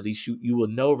comes out. At least you will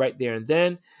know right there and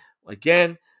then.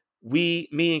 Again, me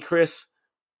and Chris,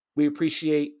 we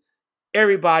appreciate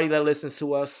everybody that listens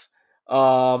to us.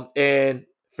 And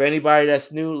for anybody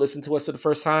that's new, listen to us for the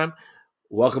first time,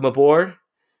 welcome aboard.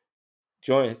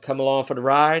 Come along for the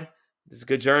ride. It's a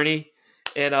good journey.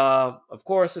 And of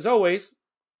course, as always,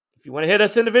 if you want to hit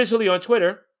us individually on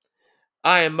Twitter,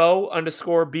 I am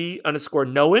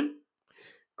Mo_B_Noen.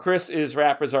 Chris is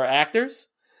Rappers Are Actors.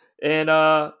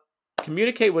 And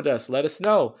communicate with us. Let us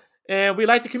know. And we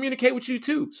like to communicate with you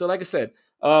too. So like I said,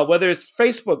 whether it's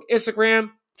Facebook,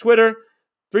 Instagram, Twitter,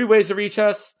 3 ways to reach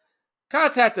us.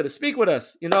 Contact us. Speak with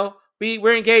us.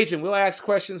 We're engaging. We'll ask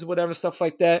questions, whatever, stuff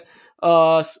like that.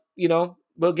 We'll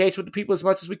engage with the people as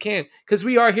much as we can because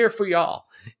we are here for y'all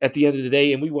at the end of the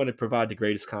day, and we want to provide the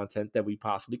greatest content that we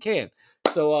possibly can.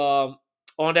 So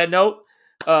on that note,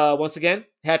 once again,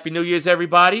 Happy New Year's,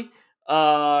 everybody.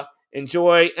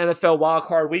 Enjoy NFL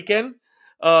Wildcard Weekend.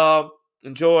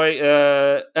 Enjoy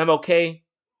MLK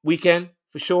Weekend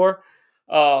for sure.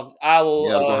 I will.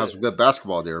 Yeah, we're gonna have some good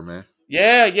basketball there, man.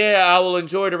 Yeah. I will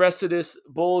enjoy the rest of this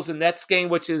Bulls and Nets game,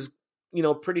 which is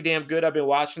pretty damn good. I've been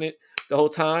watching it the whole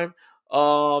time.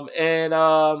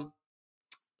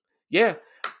 Yeah,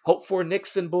 hope for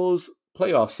Knicks and Bulls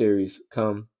playoff series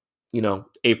come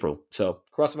April. So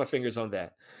crossing my fingers on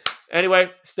that.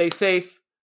 Anyway, stay safe,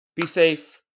 be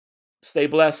safe, stay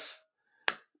blessed,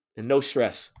 and no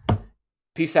stress.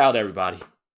 Peace out, everybody.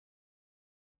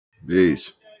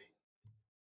 Peace.